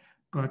system.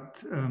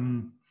 But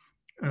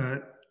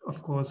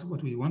of course,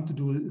 what we want to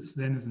do is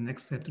then as a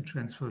next step to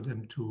transfer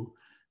them to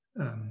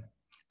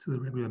the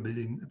regular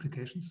building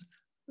applications.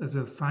 As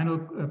a final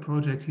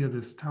project here,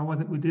 this tower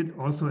that we did,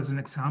 also as an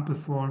example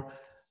for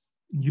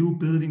new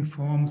building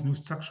forms, new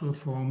structural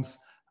forms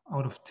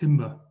out of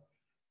timber.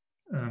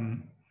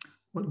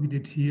 What we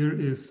did here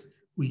is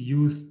we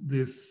used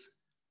this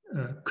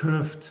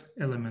curved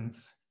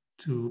elements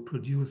to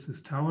produce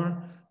this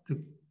tower.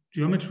 The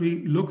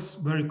geometry looks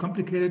very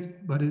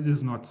complicated, but it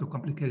is not so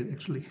complicated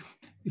actually,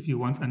 if you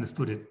once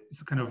understood it.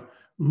 It's a kind of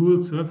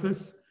ruled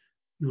surface.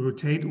 You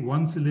rotate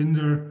one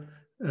cylinder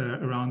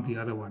around the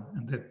other one,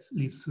 and that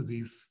leads to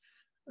these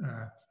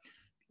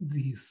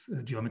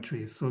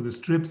geometries. So the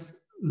strips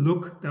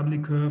look doubly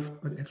curved,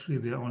 but actually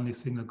they're only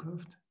single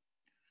curved.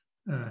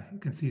 You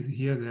can see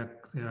here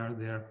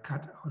they're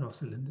cut out of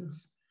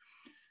cylinders.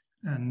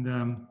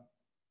 And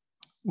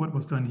what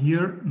was done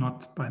here,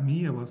 not by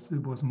me, it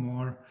was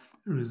more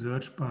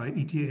research by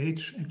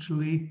ETH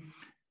actually,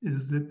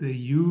 is that they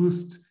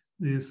used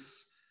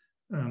this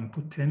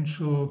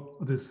potential,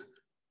 this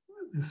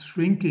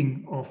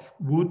shrinking of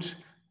wood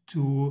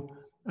to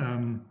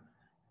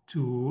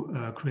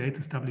create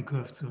this doubly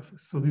curved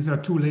surface. So these are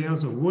two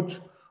layers of wood.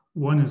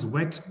 One is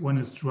wet, one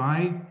is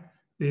dry.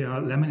 They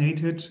are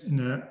laminated in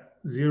a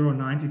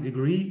 0-90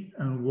 degree,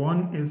 and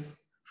one is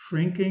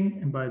shrinking,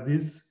 and by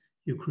this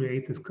you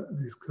create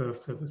these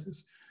curved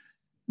surfaces.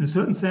 In a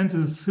certain sense,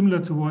 it's similar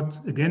to what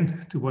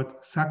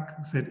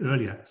Hooke said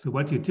earlier. So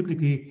what you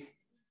typically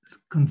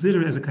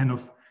consider as a kind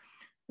of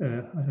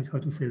how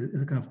to say it,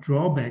 as a kind of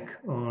drawback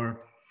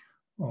or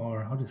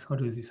how do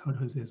you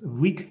say this, a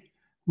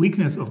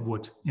weakness of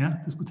wood. Yeah,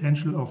 this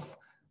potential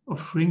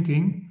of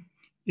shrinking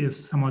is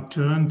somewhat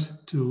turned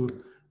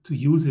to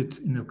use it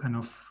in a kind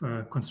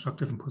of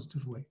constructive and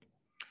positive way.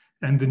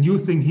 And the new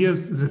thing here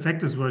is this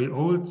effect is very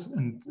old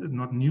and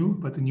not new,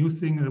 but the new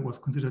thing that was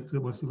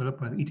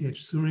developed by the ETH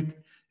Zurich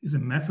is a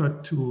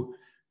method to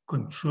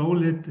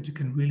control it, that you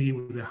can really,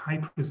 with a high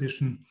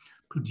precision,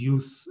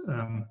 produce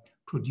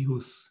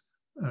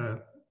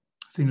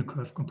single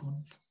curve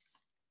components.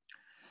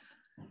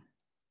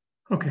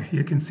 Okay,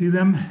 here you can see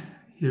them.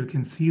 Here you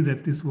can see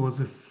that this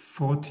was a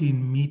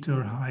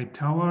 14-meter high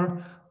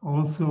tower.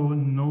 Also,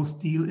 no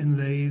steel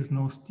inlays,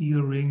 no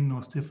steel ring,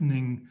 no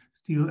stiffening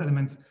steel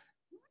elements.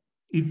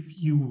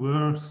 If you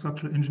were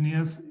structural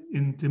engineers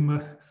in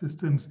timber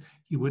systems,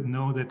 you would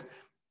know that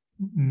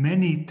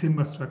many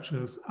timber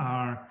structures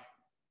are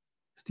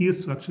steel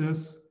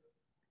structures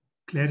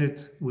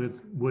cladded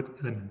with wood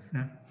elements.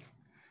 Yeah?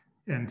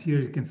 And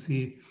here you can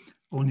see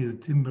only the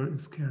timber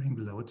is carrying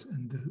the load,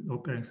 and the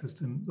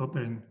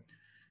load-bearing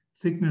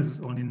thickness is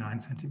only 9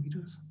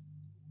 centimeters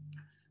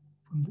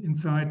from the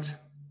inside.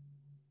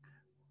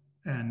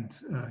 And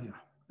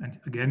and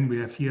again, we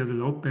have here the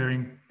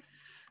load-bearing.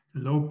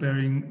 The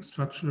load-bearing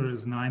structure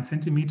is 9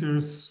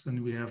 centimeters,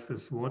 and we have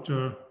this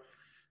waterproof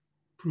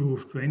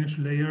drainage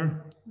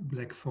layer,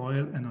 black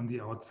foil, and on the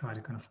outside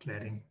a kind of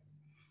cladding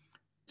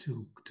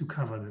to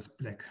cover this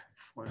black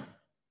foil.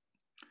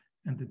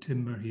 And the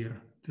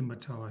timber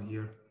tower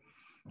here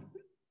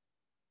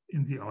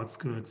in the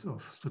outskirts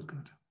of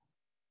Stuttgart.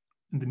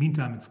 In the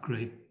meantime, it's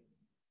gray.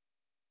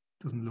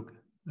 Doesn't look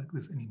like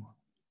this anymore.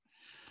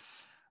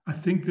 I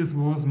think this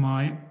was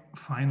my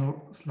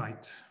final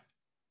slide.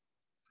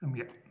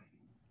 Yeah.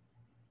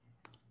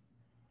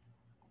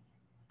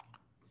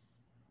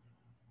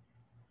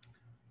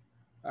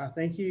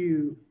 Thank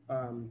you,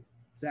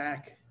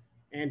 Zach,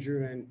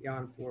 Andrew, and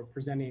Jan for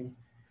presenting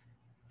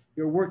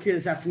your work here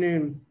this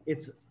afternoon.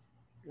 It's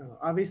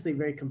obviously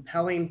very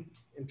compelling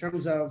in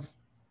terms of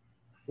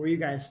where you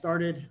guys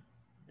started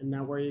and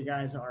now where you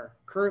guys are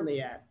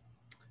currently at,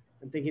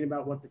 and thinking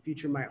about what the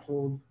future might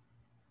hold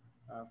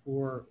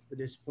for the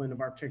discipline of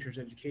architecture's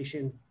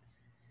education.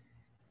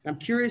 I'm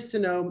curious to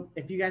know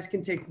if you guys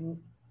can take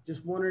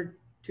just 1 or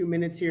 2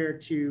 minutes here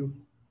to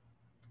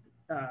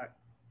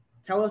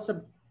tell us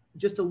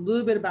just a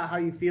little bit about how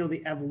you feel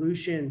the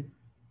evolution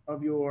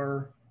of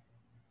your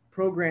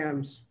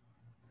programs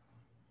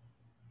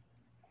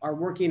are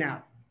working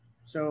out.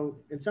 So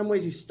in some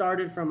ways you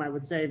started from, I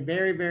would say,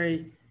 very,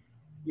 very,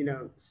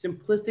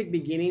 simplistic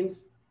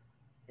beginnings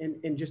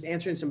in just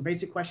answering some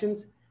basic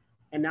questions.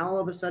 And now all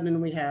of a sudden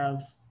we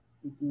have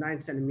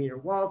 9-centimeter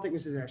wall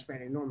thicknesses that are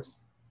spanning enormous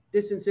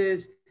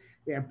distances.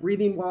 We have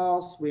breathing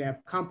walls. We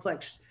have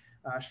complex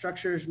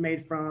structures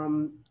made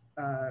from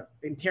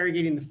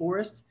interrogating the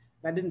forest.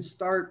 That didn't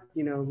start,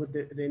 with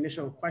the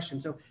initial question.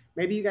 So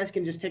maybe you guys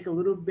can just take a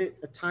little bit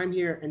of time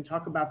here and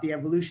talk about the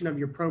evolution of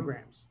your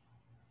programs.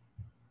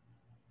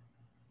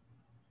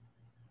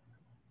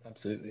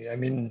 Absolutely. I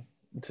mean,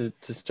 to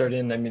start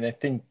in, I mean, I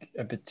think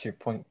a bit to your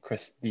point,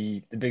 Chris,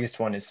 the biggest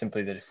one is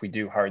simply that if we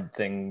do hard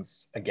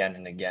things again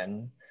and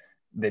again,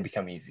 they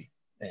become easy.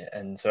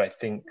 And so I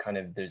think kind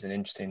of there's an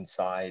interesting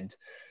side,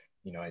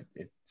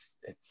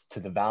 it's to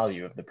the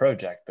value of the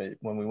project. But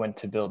when we went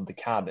to build the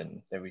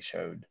cabin that we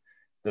showed,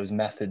 those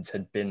methods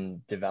had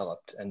been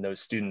developed and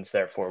those students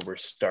therefore were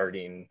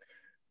starting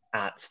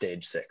at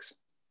stage 6.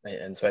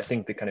 And so I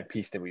think the kind of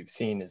piece that we've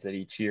seen is that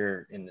each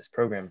year in this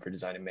program for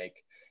Design and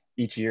Make,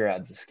 each year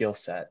adds a skill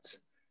set.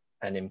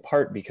 And in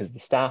part because the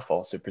staff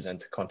also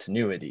presents a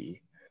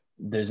continuity,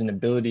 there's an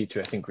ability to,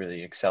 I think,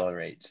 really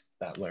accelerate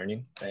that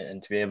learning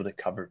and to be able to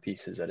cover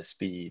pieces at a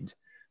speed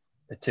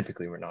that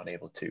typically we're not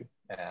able to.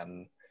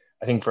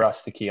 I think for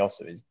us, the key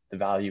also is the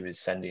value is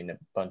sending a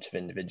bunch of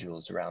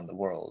individuals around the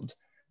world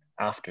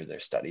after their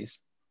studies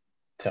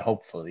to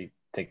hopefully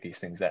take these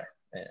things there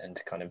and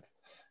to kind of,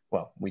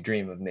 well, we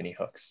dream of mini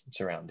Hookes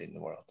surrounding the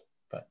world,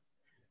 but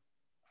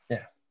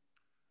yeah.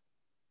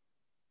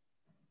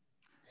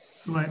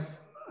 So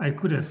I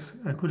could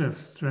have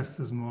stressed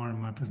this more in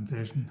my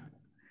presentation,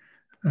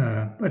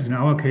 but in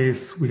our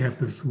case, we have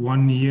this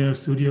 1-year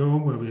studio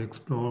where we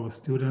explore with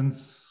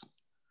students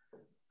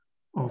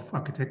of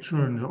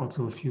architecture and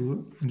also a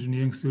few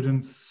engineering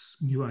students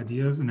new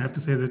ideas. And I have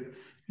to say that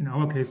in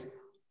our case,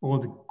 all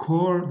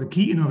the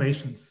key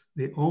innovations,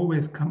 they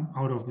always come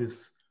out of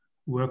this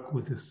work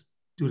with the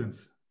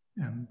students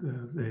and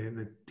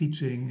the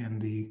teaching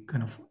and the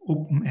kind of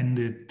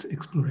open-ended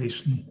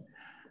exploration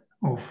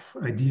of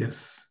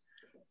ideas.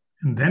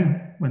 And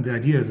then when the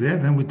idea is there,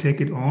 then we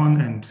take it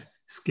on and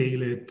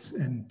scale it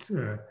and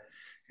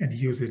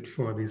use it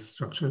for these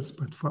structures.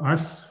 But for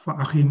us, for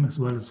Achim, as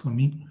well as for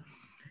me,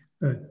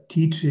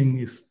 teaching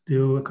is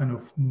still a kind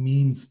of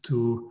means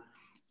to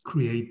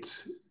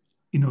create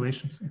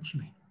innovations,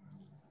 actually.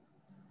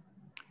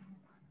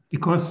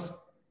 Because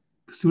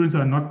students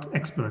are not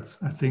experts.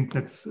 I think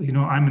that's,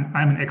 I'm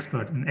an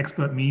expert. An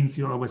expert means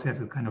you always have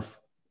to kind of,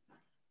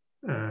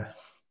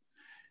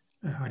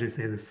 how do you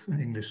say this in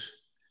English?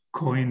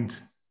 Coined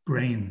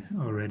brain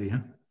already, huh?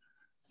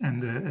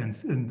 And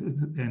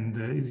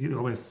you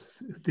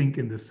always think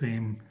in the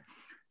same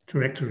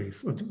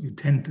trajectories, or you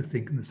tend to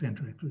think in the same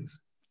trajectories.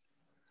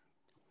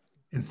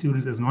 And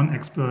students as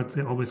non-experts,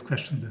 they always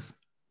question this.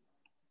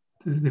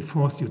 They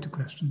force you to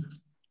question this.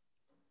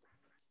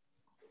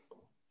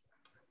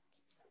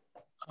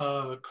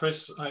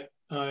 Chris, I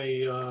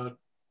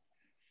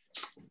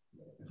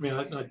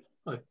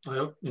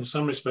in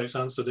some respects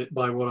answered it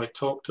by what I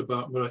talked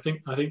about, but I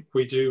think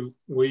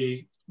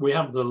we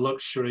have the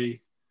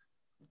luxury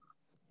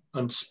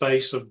and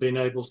space of being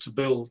able to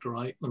build,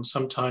 right? And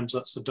sometimes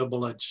that's a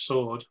double-edged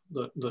sword,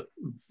 that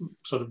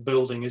sort of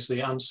building is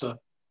the answer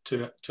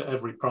to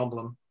every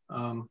problem.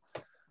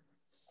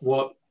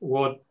 What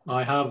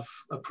I have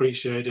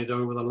appreciated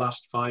over the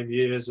last 5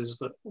 years is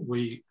that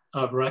we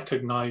are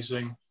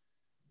recognizing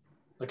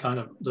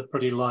the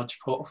pretty large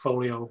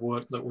portfolio of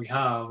work that we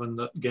have, and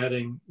that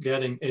getting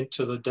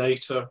into the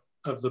data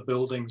of the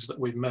buildings that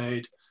we've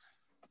made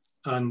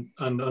and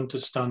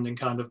understanding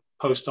kind of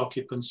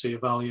post-occupancy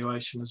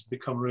evaluation has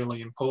become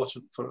really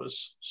important for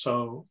us.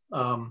 So,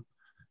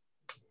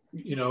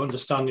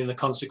 understanding the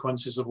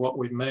consequences of what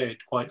we've made,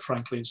 quite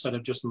frankly, instead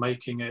of just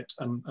making it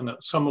and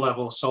at some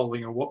level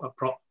solving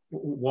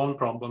one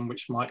problem,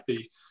 which might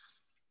be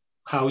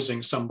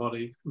housing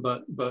somebody,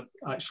 but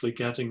actually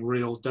getting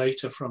real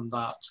data from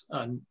that.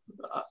 And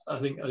I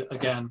think,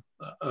 again,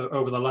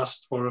 over the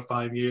last 4 or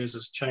 5 years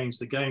has changed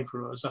the game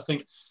for us. I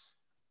think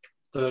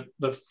the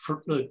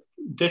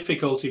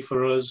difficulty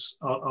for us,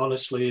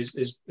 honestly,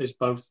 is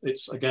both.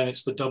 It's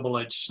the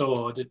double-edged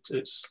sword.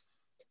 It's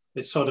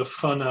sort of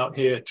fun out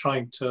here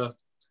trying to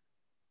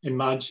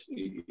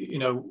imagine.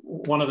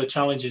 One of the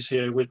challenges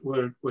here,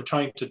 we're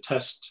trying to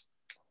test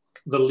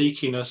the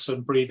leakiness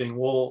of breathing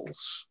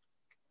walls,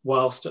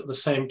 whilst at the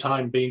same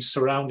time being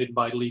surrounded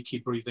by leaky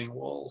breathing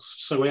walls.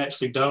 So we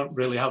actually don't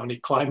really have any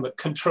climate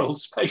control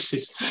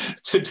spaces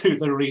to do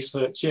the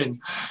research in.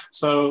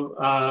 So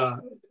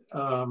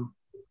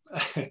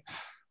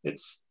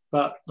it's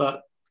that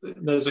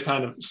there's a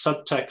kind of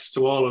subtext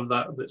to all of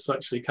that that's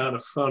actually kind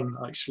of fun,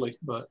 actually.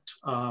 But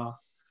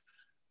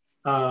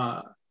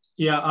I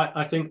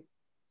think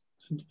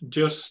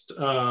just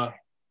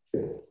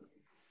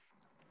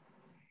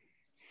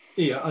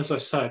Yeah, as I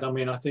said, I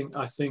mean, I think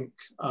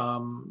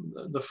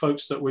the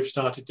folks that we've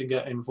started to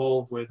get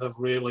involved with have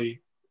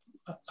really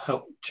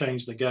helped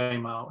change the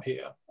game out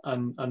here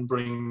and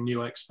bring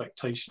new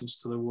expectations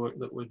to the work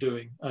that we're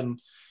doing. And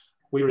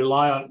we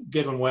rely on,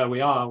 given where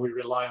we are, we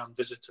rely on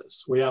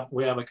visitors. We have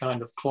a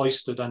kind of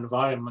cloistered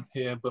environment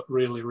here, but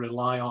really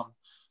rely on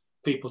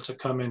people to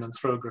come in and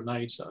throw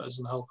grenades at us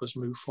and help us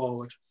move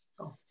forward.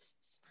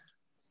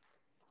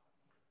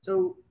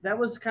 So that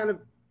was kind of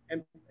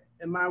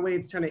in my way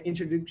of trying to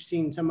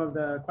introducing some of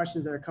the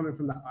questions that are coming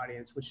from the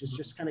audience, which is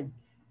just kind of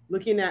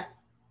looking at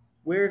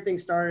where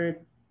things started,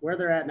 where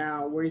they're at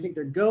now, where you think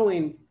they're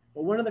going.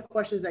 But one of the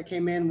questions that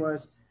came in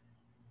was,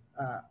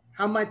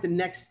 how might the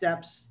next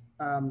steps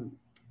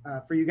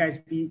for you guys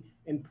be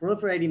in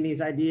proliferating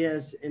these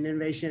ideas and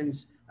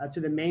innovations to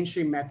the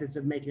mainstream methods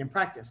of making in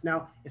practice?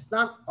 Now, it's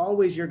not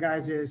always your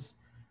guys's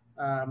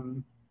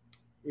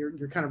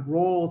your kind of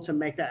role to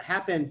make that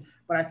happen,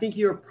 but I think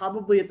you're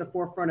probably at the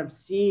forefront of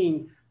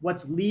seeing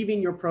what's leaving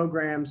your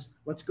programs,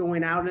 what's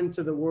going out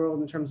into the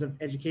world in terms of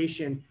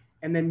education,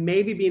 and then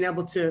maybe being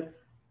able to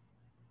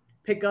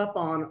pick up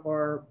on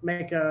or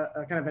make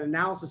a kind of an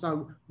analysis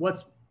on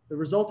what's the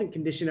resulting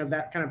condition of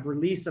that kind of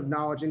release of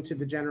knowledge into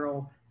the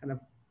general kind of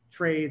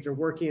trades or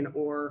working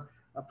or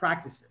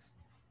practices.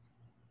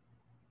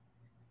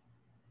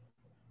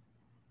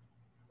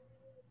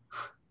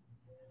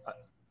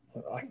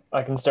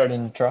 I can start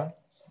and try.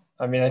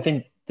 I mean, I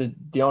think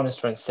the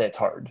honest one is to say it's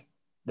hard.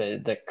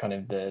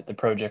 The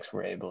projects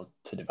we're able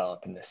to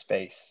develop in this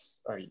space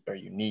are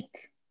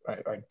unique,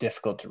 are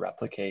difficult to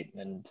replicate,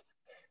 and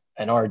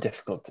are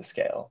difficult to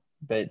scale.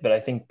 But I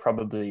think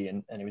probably,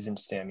 and it was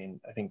interesting. I mean,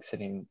 I think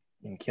sitting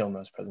in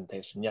Kielmo's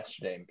presentation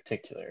yesterday in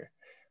particular,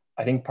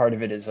 I think part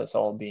of it is us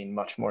all being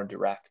much more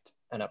direct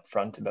and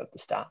upfront about the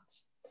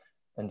stats.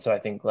 And so I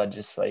think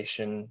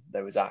legislation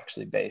that was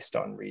actually based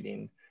on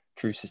reading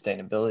true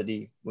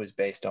sustainability was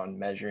based on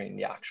measuring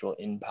the actual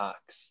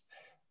impacts.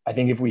 I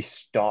think if we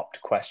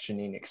stopped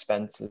questioning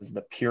expense as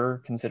the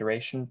pure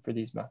consideration for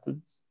these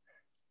methods,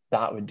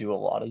 that would do a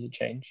lot of the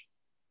change.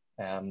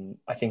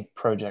 I think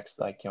projects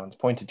like Jon's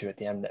pointed to at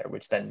the end there,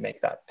 which then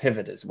make that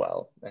pivot as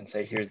well and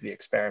say, here's the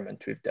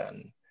experiment we've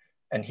done,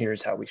 and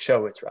here's how we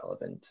show it's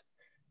relevant,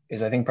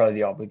 is I think probably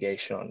the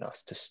obligation on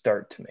us to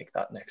start to make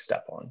that next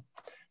step on.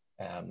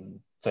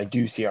 So I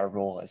do see our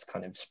role as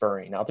kind of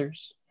spurring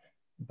others,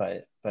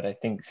 but I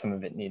think some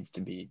of it needs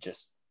to be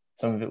just,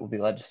 some of it will be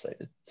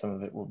legislated, some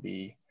of it will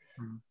be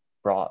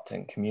brought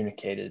and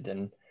communicated.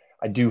 And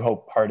I do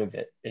hope part of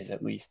it is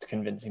at least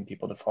convincing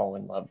people to fall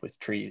in love with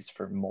trees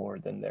for more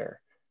than their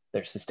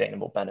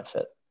sustainable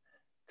benefit.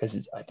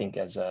 Because I think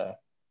as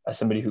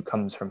somebody who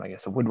comes from, I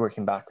guess, a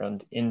woodworking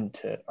background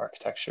into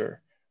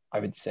architecture, I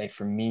would say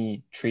for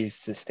me, trees'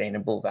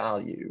 sustainable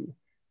value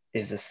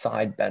is a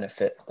side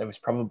benefit that was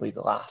probably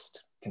the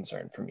last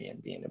concern for me in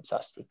being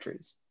obsessed with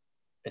trees.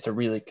 It's a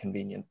really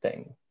convenient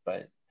thing,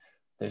 but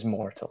there's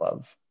more to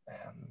love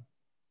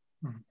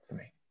for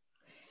me.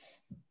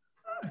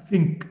 I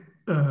think,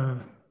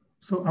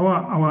 so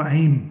our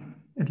aim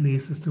at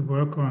least is to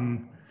work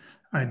on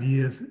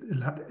ideas,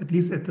 at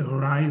least at the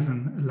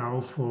horizon, allow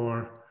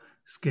for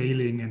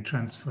scaling and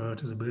transfer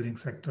to the building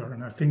sector.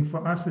 And I think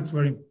for us, it's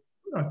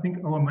I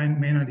think our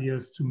main idea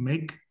is to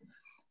make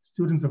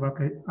students of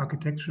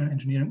architecture and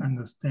engineering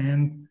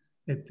understand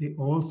that they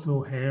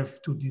also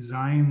have to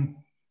design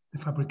the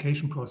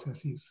fabrication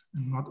processes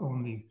and not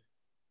only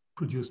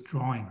produce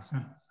drawings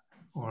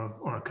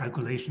or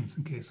calculations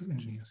in case of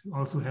engineers. You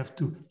also have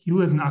to,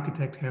 you as an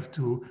architect have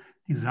to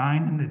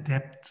design and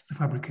adapt the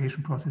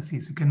fabrication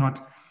processes. You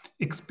cannot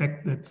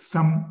expect that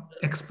some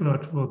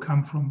expert will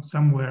come from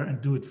somewhere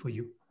and do it for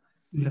you.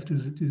 You have to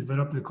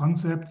develop the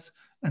concepts,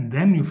 and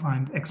then you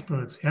find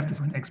experts, you have to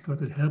find experts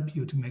that help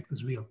you to make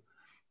this real.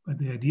 But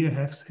the idea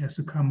has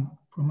to come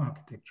from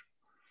architecture.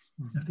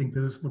 I think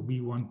this is what we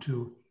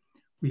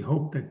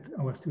hope that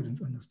our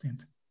students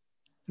understand,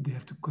 that they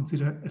have to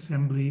consider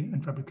assembly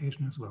and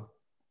fabrication as well.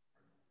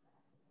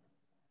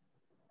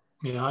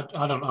 Yeah,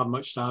 I don't have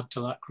much to add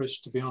to that, Chris,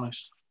 to be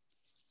honest.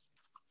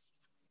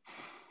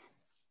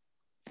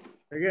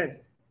 Very good.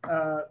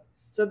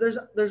 So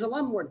there's a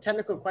lot more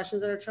technical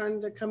questions that are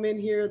trying to come in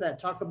here that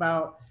talk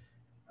about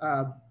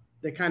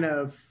the kind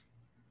of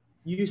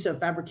use of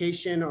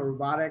fabrication or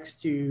robotics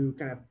to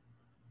kind of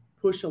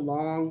push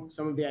along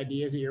some of the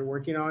ideas that you're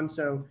working on.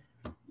 So,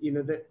 you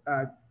know, do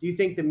you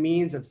think the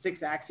means of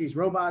 6-axis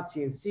robots,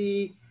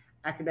 CNC,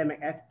 academic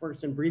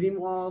experts and breathing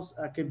walls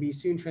could be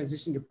soon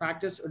transitioned to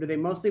practice, or do they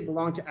mostly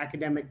belong to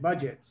academic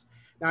budgets?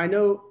 Now, I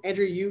know,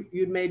 Andrew,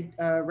 you'd made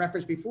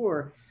reference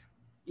before,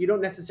 you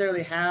don't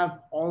necessarily have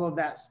all of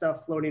that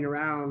stuff floating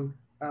around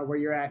where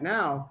you're at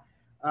now,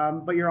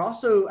 but you're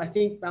also, I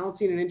think,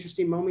 balancing an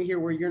interesting moment here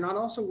where you're not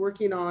also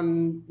working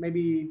on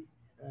maybe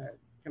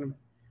kind of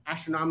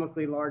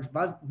astronomically large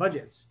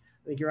budgets.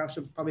 I think you're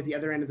also probably at the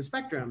other end of the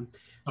spectrum.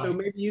 So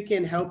maybe you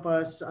can help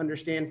us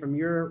understand from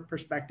your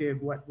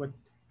perspective what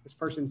this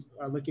person's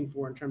looking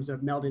for in terms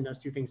of melding those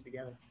two things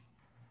together.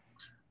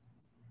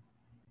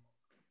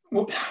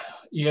 Well,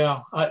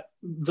 Yeah,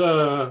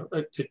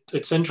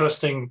 it's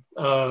interesting.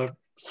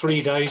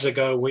 3 days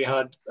ago, we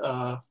had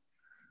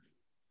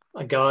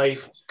a guy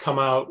come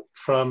out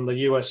from the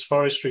U.S.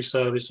 Forestry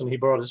Service, and he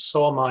brought a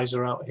saw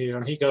miser out here,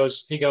 and he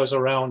goes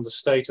around the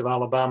state of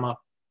Alabama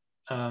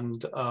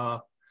and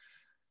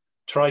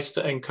tries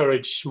to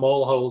encourage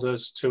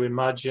smallholders to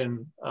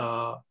imagine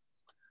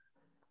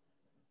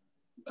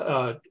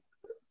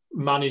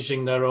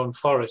managing their own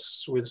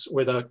forests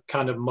with a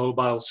kind of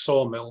mobile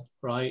sawmill,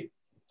 right?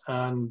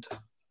 And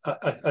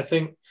I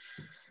think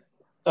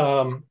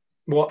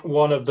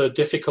one of the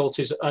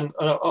difficulties, and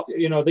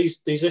you know,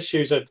 these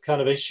issues are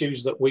kind of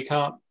issues that we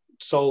can't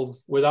solve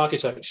with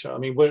architecture. I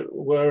mean,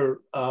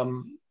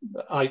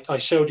 I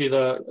showed you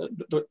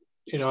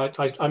you know,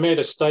 I made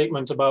a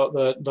statement about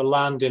the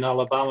land in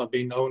Alabama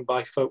being owned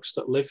by folks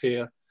that live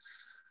here.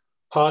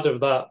 Part of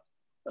that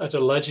at a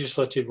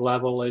legislative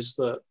level is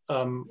that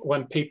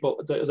when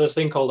people, there's a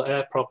thing called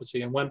air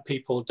property, and when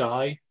people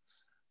die,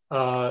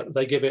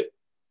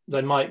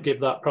 they might give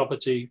that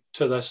property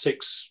to their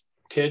 6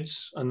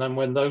 kids, and then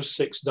when those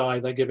 6 die,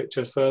 they give it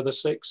to a further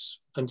 6.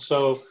 And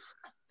so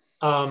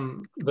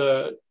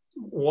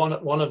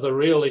one of the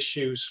real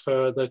issues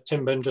for the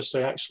timber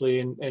industry actually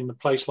in a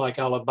place like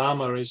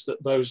Alabama is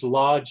that those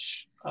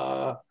large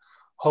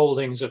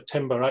holdings of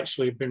timber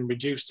actually have been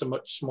reduced to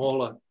much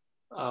smaller.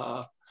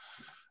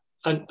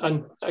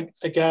 And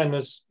again,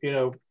 as you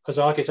know, as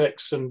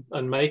architects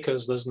and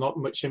makers, there's not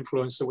much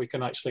influence that we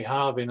can actually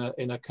have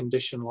in a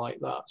condition like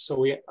that. So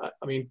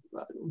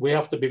we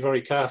have to be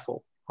very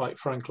careful, quite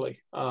frankly.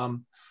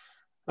 And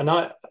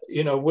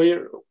you know,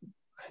 we're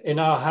in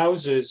our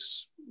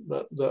houses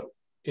that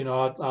you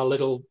know, our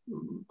little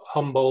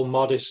humble,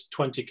 modest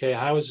 20K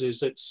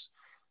houses.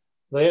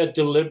 They are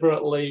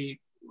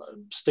deliberately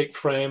stick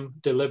frame,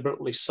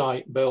 deliberately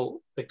site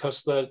built,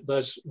 because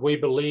we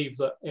believe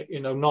that,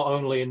 you know, not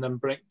only in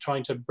them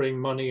trying to bring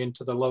money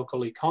into the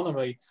local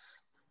economy,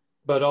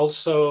 but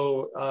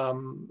also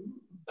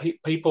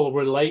people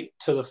relate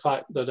to the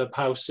fact that a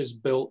house is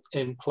built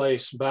in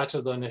place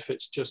better than if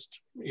it's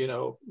just, you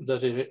know,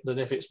 than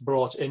if it's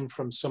brought in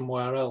from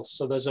somewhere else.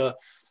 So there's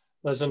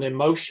an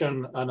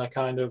emotion and a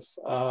kind of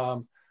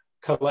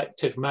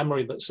collective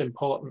memory that's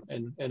important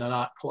in an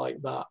act like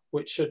that,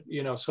 which should,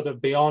 you know, sort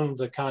of beyond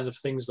the kind of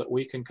things that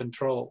we can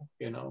control,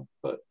 you know.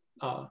 But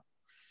I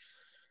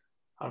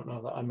don't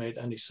know that I made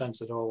any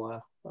sense at all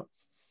there. But,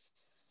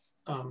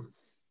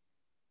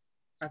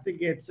 I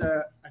think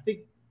I think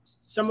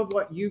some of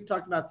what you've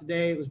talked about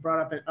today was brought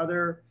up in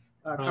other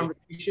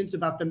conversations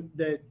about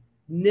the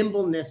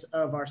nimbleness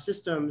of our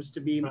systems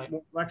to be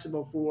more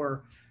flexible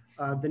for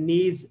the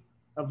needs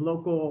of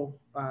local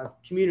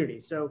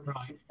communities. So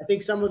I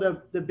think some of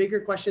the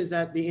bigger questions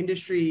that the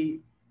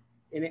industry,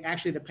 and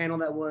actually the panel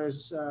that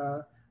was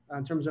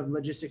in terms of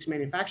logistics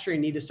manufacturing,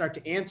 need to start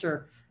to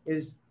answer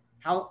is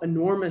how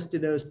enormous do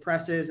those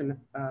presses and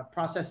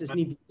processes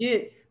need to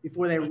get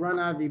before they run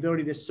out of the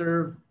ability to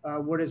serve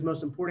what is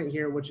most important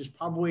here, which is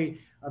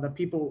probably the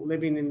people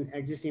living and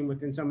existing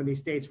within some of these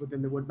states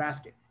within the wood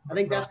basket. I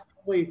think that's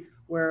probably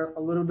where a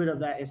little bit of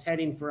that is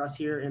heading for us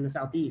here in the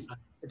Southeast,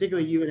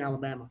 particularly you in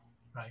Alabama.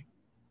 Right.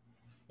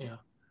 Yeah.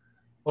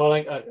 Well,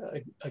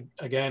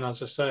 again,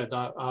 as I said,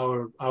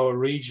 our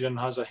region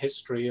has a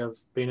history of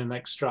being an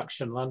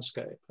extraction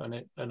landscape,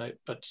 and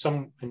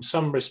in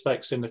some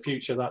respects in the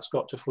future that's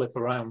got to flip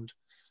around.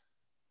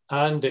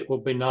 And it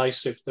would be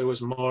nice if there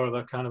was more of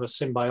a kind of a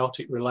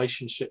symbiotic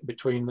relationship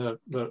between the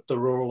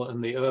rural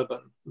and the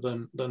urban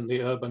than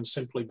the urban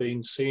simply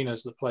being seen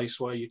as the place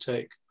where you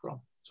take from.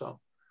 So,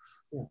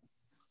 yeah.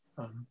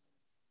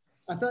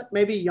 I thought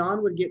maybe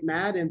Jan would get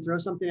mad and throw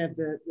something at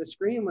the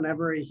screen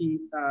whenever he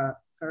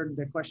heard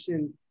the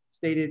question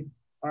stated,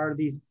 are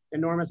these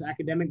enormous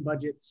academic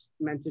budgets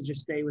meant to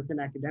just stay within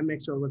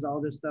academics, or was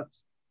all this stuff,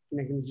 you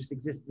know, can just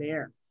exist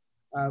there?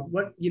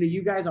 What, you know,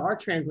 you guys are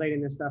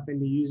translating this stuff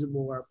into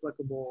usable or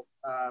applicable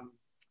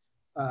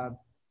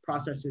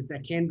processes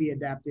that can be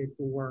adapted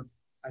for,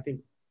 I think,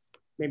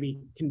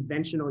 maybe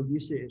conventional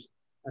usage.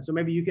 So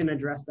maybe you can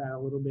address that a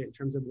little bit in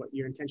terms of what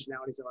your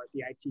intentionalities are at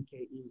the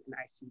ITKE and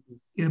ICE.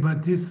 Yeah,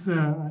 but this,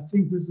 I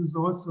think this is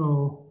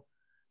also,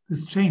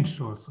 this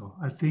changed also.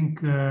 I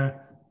think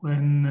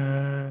when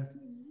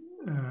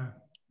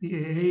the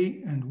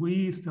AA and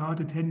we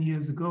started 10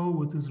 years ago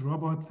with this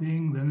robot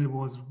thing, then it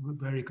was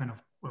very kind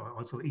of,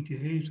 also ETH,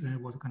 and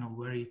it was kind of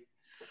very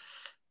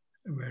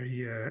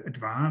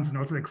advanced and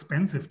also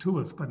expensive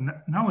tools. But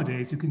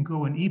nowadays you can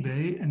go on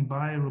eBay and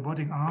buy a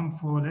robotic arm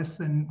for less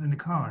than a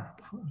car,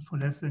 for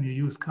less than a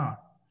used car.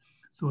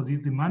 So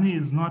the money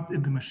is not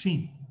in the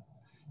machine,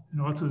 and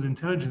also the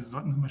intelligence is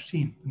not in the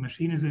machine. The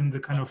machine is in the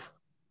kind of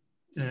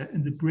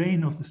in the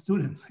brain of the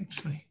students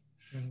actually,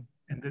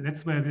 and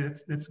that's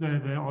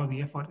where all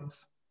the effort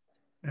is.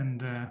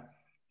 And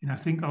I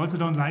think I also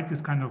don't like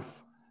this kind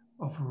of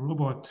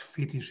robot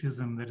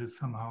fetishism that is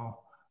somehow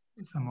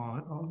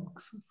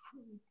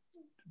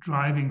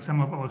driving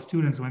some of our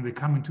students when they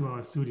come into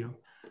our studio.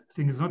 I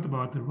think it's not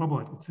about the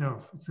robot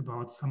itself. It's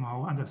about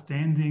somehow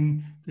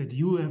understanding that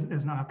you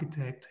as an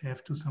architect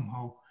have to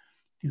somehow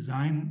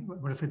design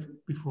what I said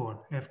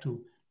before. Have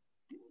to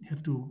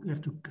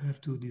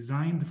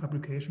design the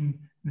fabrication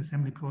and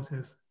assembly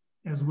process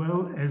as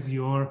well as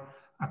your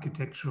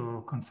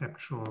architectural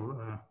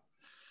conceptual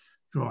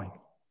drawing.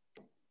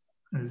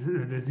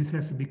 This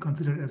has to be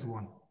considered as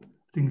one. I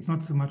think it's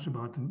not so much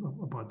about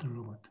the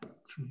robot,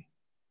 actually.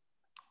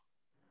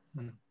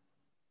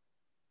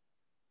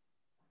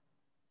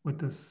 What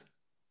does...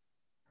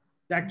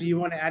 Zach, do you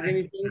want to add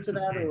anything to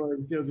that, or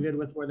do you feel good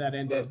with where that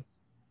ended?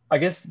 I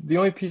guess the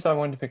only piece I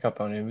wanted to pick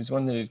up on, it was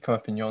one that had come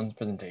up in Jon's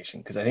presentation,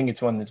 because I think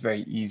it's one that's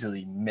very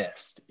easily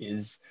missed,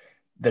 is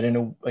that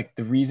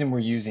the reason we're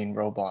using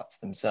robots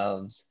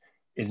themselves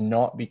is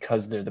not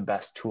because they're the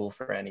best tool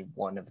for any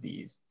one of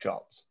these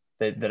jobs.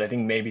 That I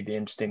think maybe the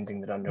interesting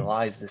thing that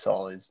underlies this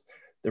all is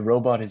the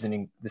robot is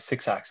the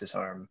 6-axis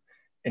arm,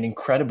 an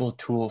incredible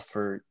tool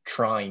for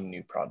trying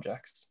new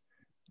projects.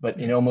 But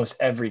in almost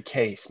every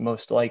case,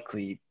 most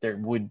likely there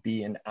would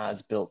be an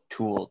as-built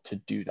tool to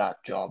do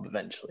that job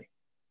eventually.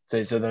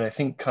 So that I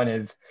think kind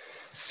of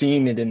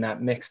seeing it in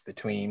that mix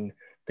between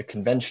the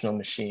conventional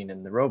machine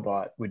and the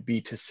robot would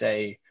be to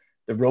say,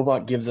 the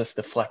robot gives us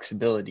the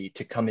flexibility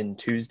to come in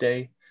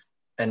Tuesday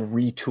and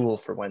retool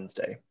for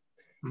Wednesday.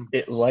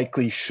 It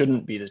likely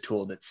shouldn't be the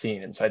tool that's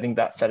seen. And so I think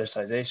that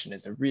fetishization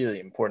is a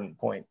really important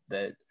point,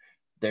 that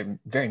they're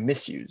very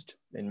misused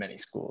in many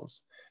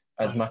schools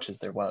as much as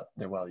they're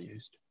well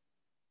used.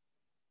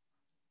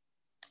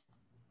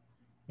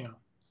 Yeah.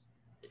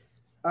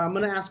 I'm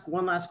going to ask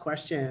one last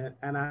question,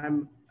 and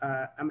I'm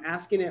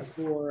asking it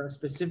for a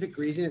specific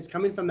reason. It's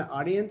coming from the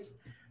audience,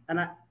 and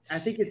I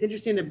think it's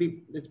interesting that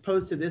it's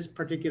posed to this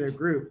particular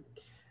group.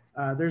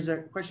 There's a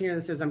question here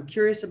that says, I'm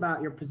curious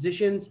about your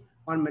positions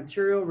on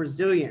material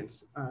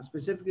resilience,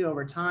 specifically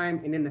over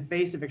time and in the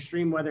face of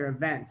extreme weather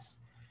events,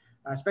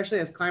 especially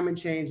as climate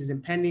change is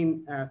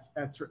impending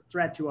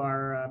threat to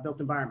our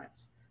built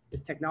environments. Is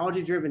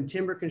technology-driven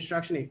timber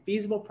construction a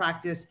feasible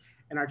practice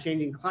in our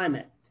changing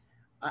climate?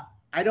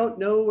 I don't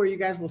know where you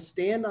guys will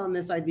stand on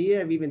this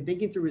idea of even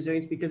thinking through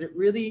resilience, because it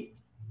really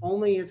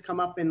only has come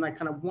up in like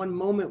kind of one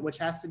moment, which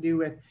has to do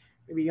with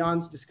maybe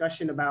Jon's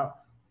discussion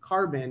about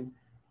carbon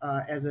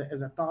as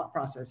a thought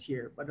process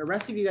here. But the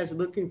rest of you guys are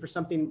looking for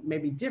something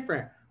maybe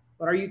different.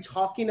 But are you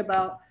talking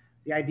about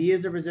the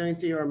ideas of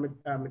resiliency or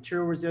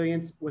material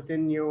resilience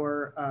within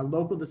your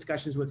local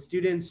discussions with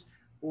students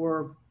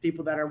or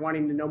people that are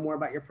wanting to know more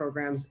about your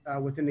programs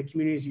within the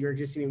communities you're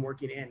existing and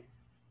working in?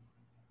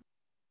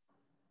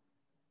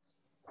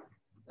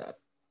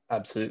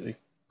 Absolutely.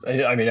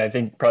 I mean, I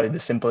think probably the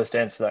simplest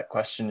answer to that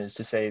question is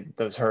to say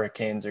those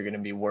hurricanes are going to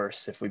be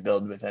worse if we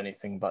build with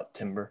anything but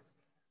timber.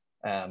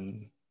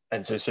 And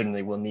so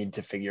certainly we'll need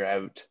to figure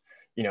out,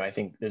 I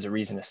think there's a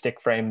reason a stick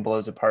frame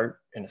blows apart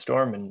in a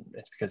storm, and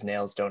it's because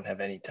nails don't have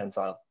any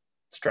tensile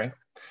strength.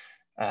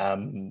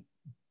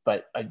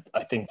 But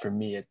I think for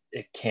me,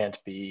 it can't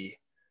be,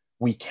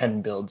 we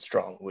can build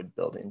strong wood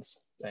buildings.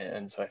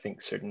 And so I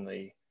think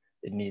certainly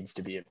it needs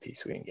to be a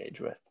piece we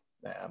engage with.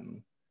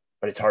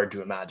 But it's hard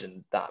to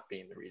imagine that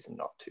being the reason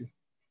not to.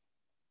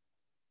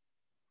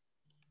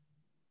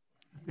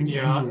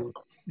 Yeah,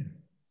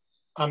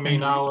 I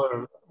mean,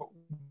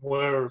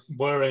 we're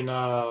in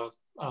I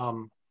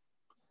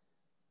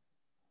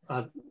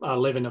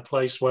live in a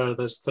place where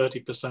there's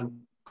 30%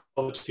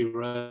 poverty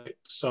rate.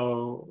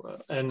 So,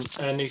 and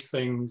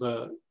anything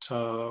that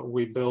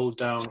we build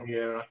down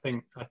here, I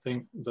think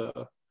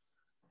the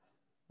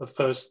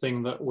first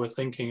thing that we're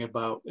thinking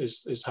about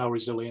is how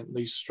resilient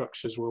these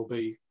structures will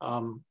be.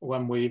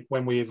 When we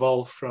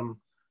evolved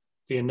from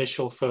the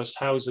initial first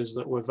houses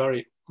that were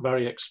very,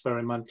 very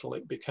experimental,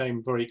 it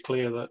became very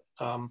clear that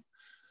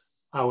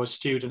our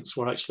students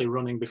were actually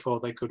running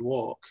before they could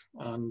walk.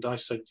 And I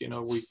said,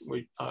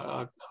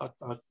 our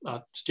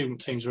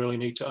student teams really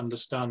need to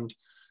understand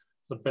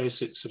the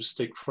basics of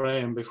stick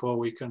frame before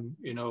we can,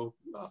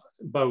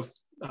 both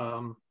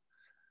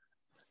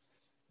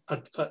I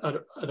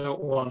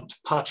don't want to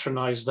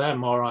patronize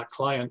them or our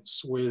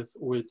clients with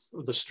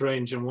the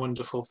strange and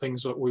wonderful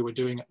things that we were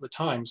doing at the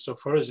time. So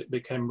for us, it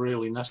became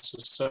really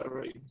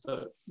necessary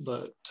that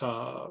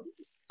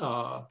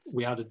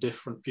we had a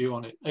different view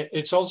on it.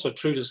 It's also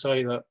true to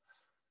say that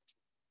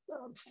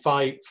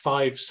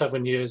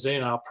 7 years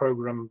in, our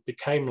program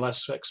became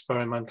less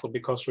experimental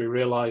because we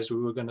realized we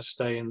were going to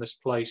stay in this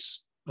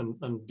place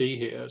and be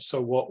here.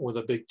 So what were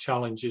the big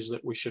challenges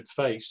that we should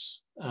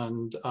face?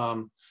 And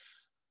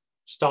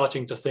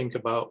starting to think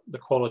about the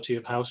quality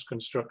of house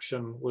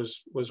construction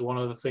was one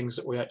of the things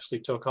that we actually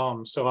took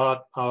on. So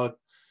our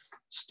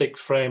stick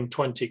frame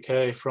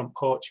 20K front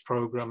porch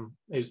program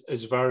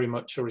is very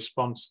much a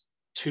response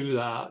to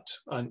that,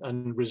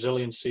 and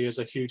resiliency is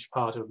a huge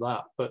part of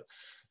that. But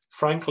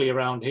frankly,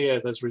 around here,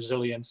 there's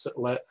resilience at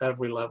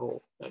every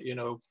level,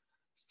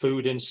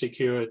 food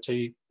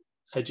insecurity,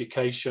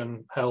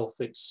 education,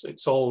 health,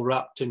 it's all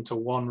wrapped into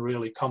one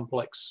really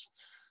complex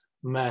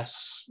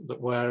mess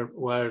that where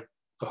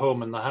the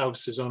home and the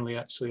house is only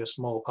actually a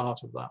small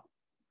part of that.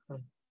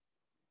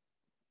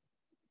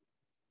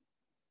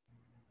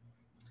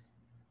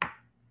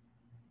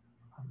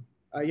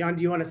 Jan,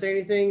 do you want to say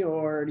anything,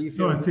 or do you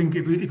feel? No, I think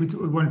if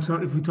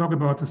we talk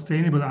about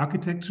sustainable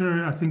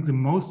architecture, I think the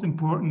most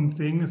important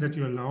thing is that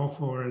you allow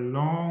for a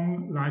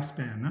long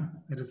lifespan. Huh?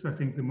 That is, I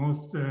think, the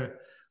most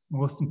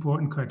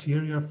important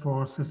criteria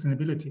for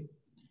sustainability,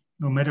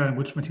 no matter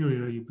which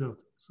material you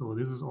build. So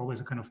this is always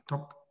a kind of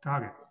top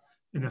target.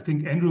 And I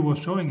think Andrew was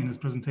showing in his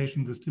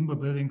presentation these timber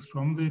buildings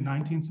from the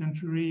 19th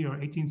century or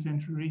 18th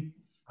century.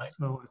 Right.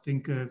 So I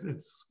think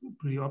it's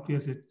pretty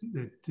obvious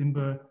that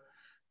timber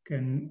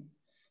can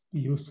be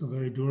used for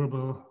very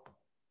durable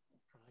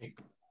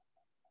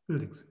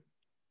buildings.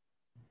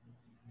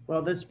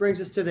 Well, this brings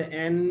us to the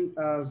end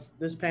of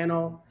this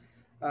panel.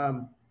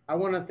 I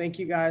want to thank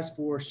you guys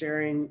for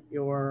sharing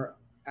your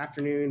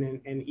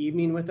afternoon and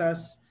evening with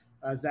us.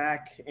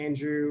 Zach,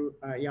 Andrew,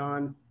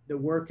 Jan, the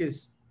work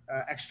is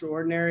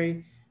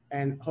extraordinary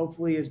and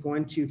hopefully is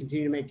going to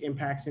continue to make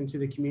impacts into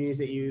the communities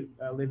that you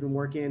live and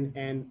work in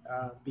and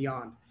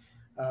beyond.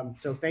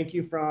 So thank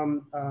you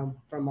from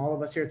all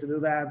of us here at the Blue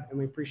Lab, and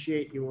we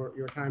appreciate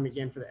your time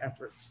again for the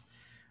efforts.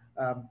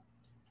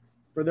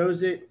 For those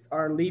that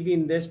are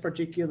leaving this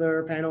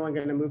particular panel, I'm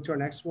going to move to our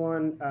next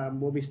one.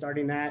 We'll be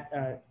starting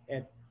that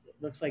at,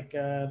 looks like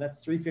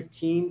that's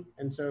 3:15.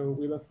 And so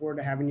we look forward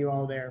to having you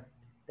all there.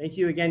 Thank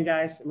you again,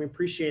 guys, and we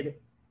appreciate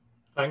it.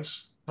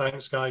 Thanks,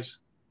 guys.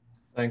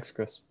 Thanks,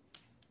 Chris.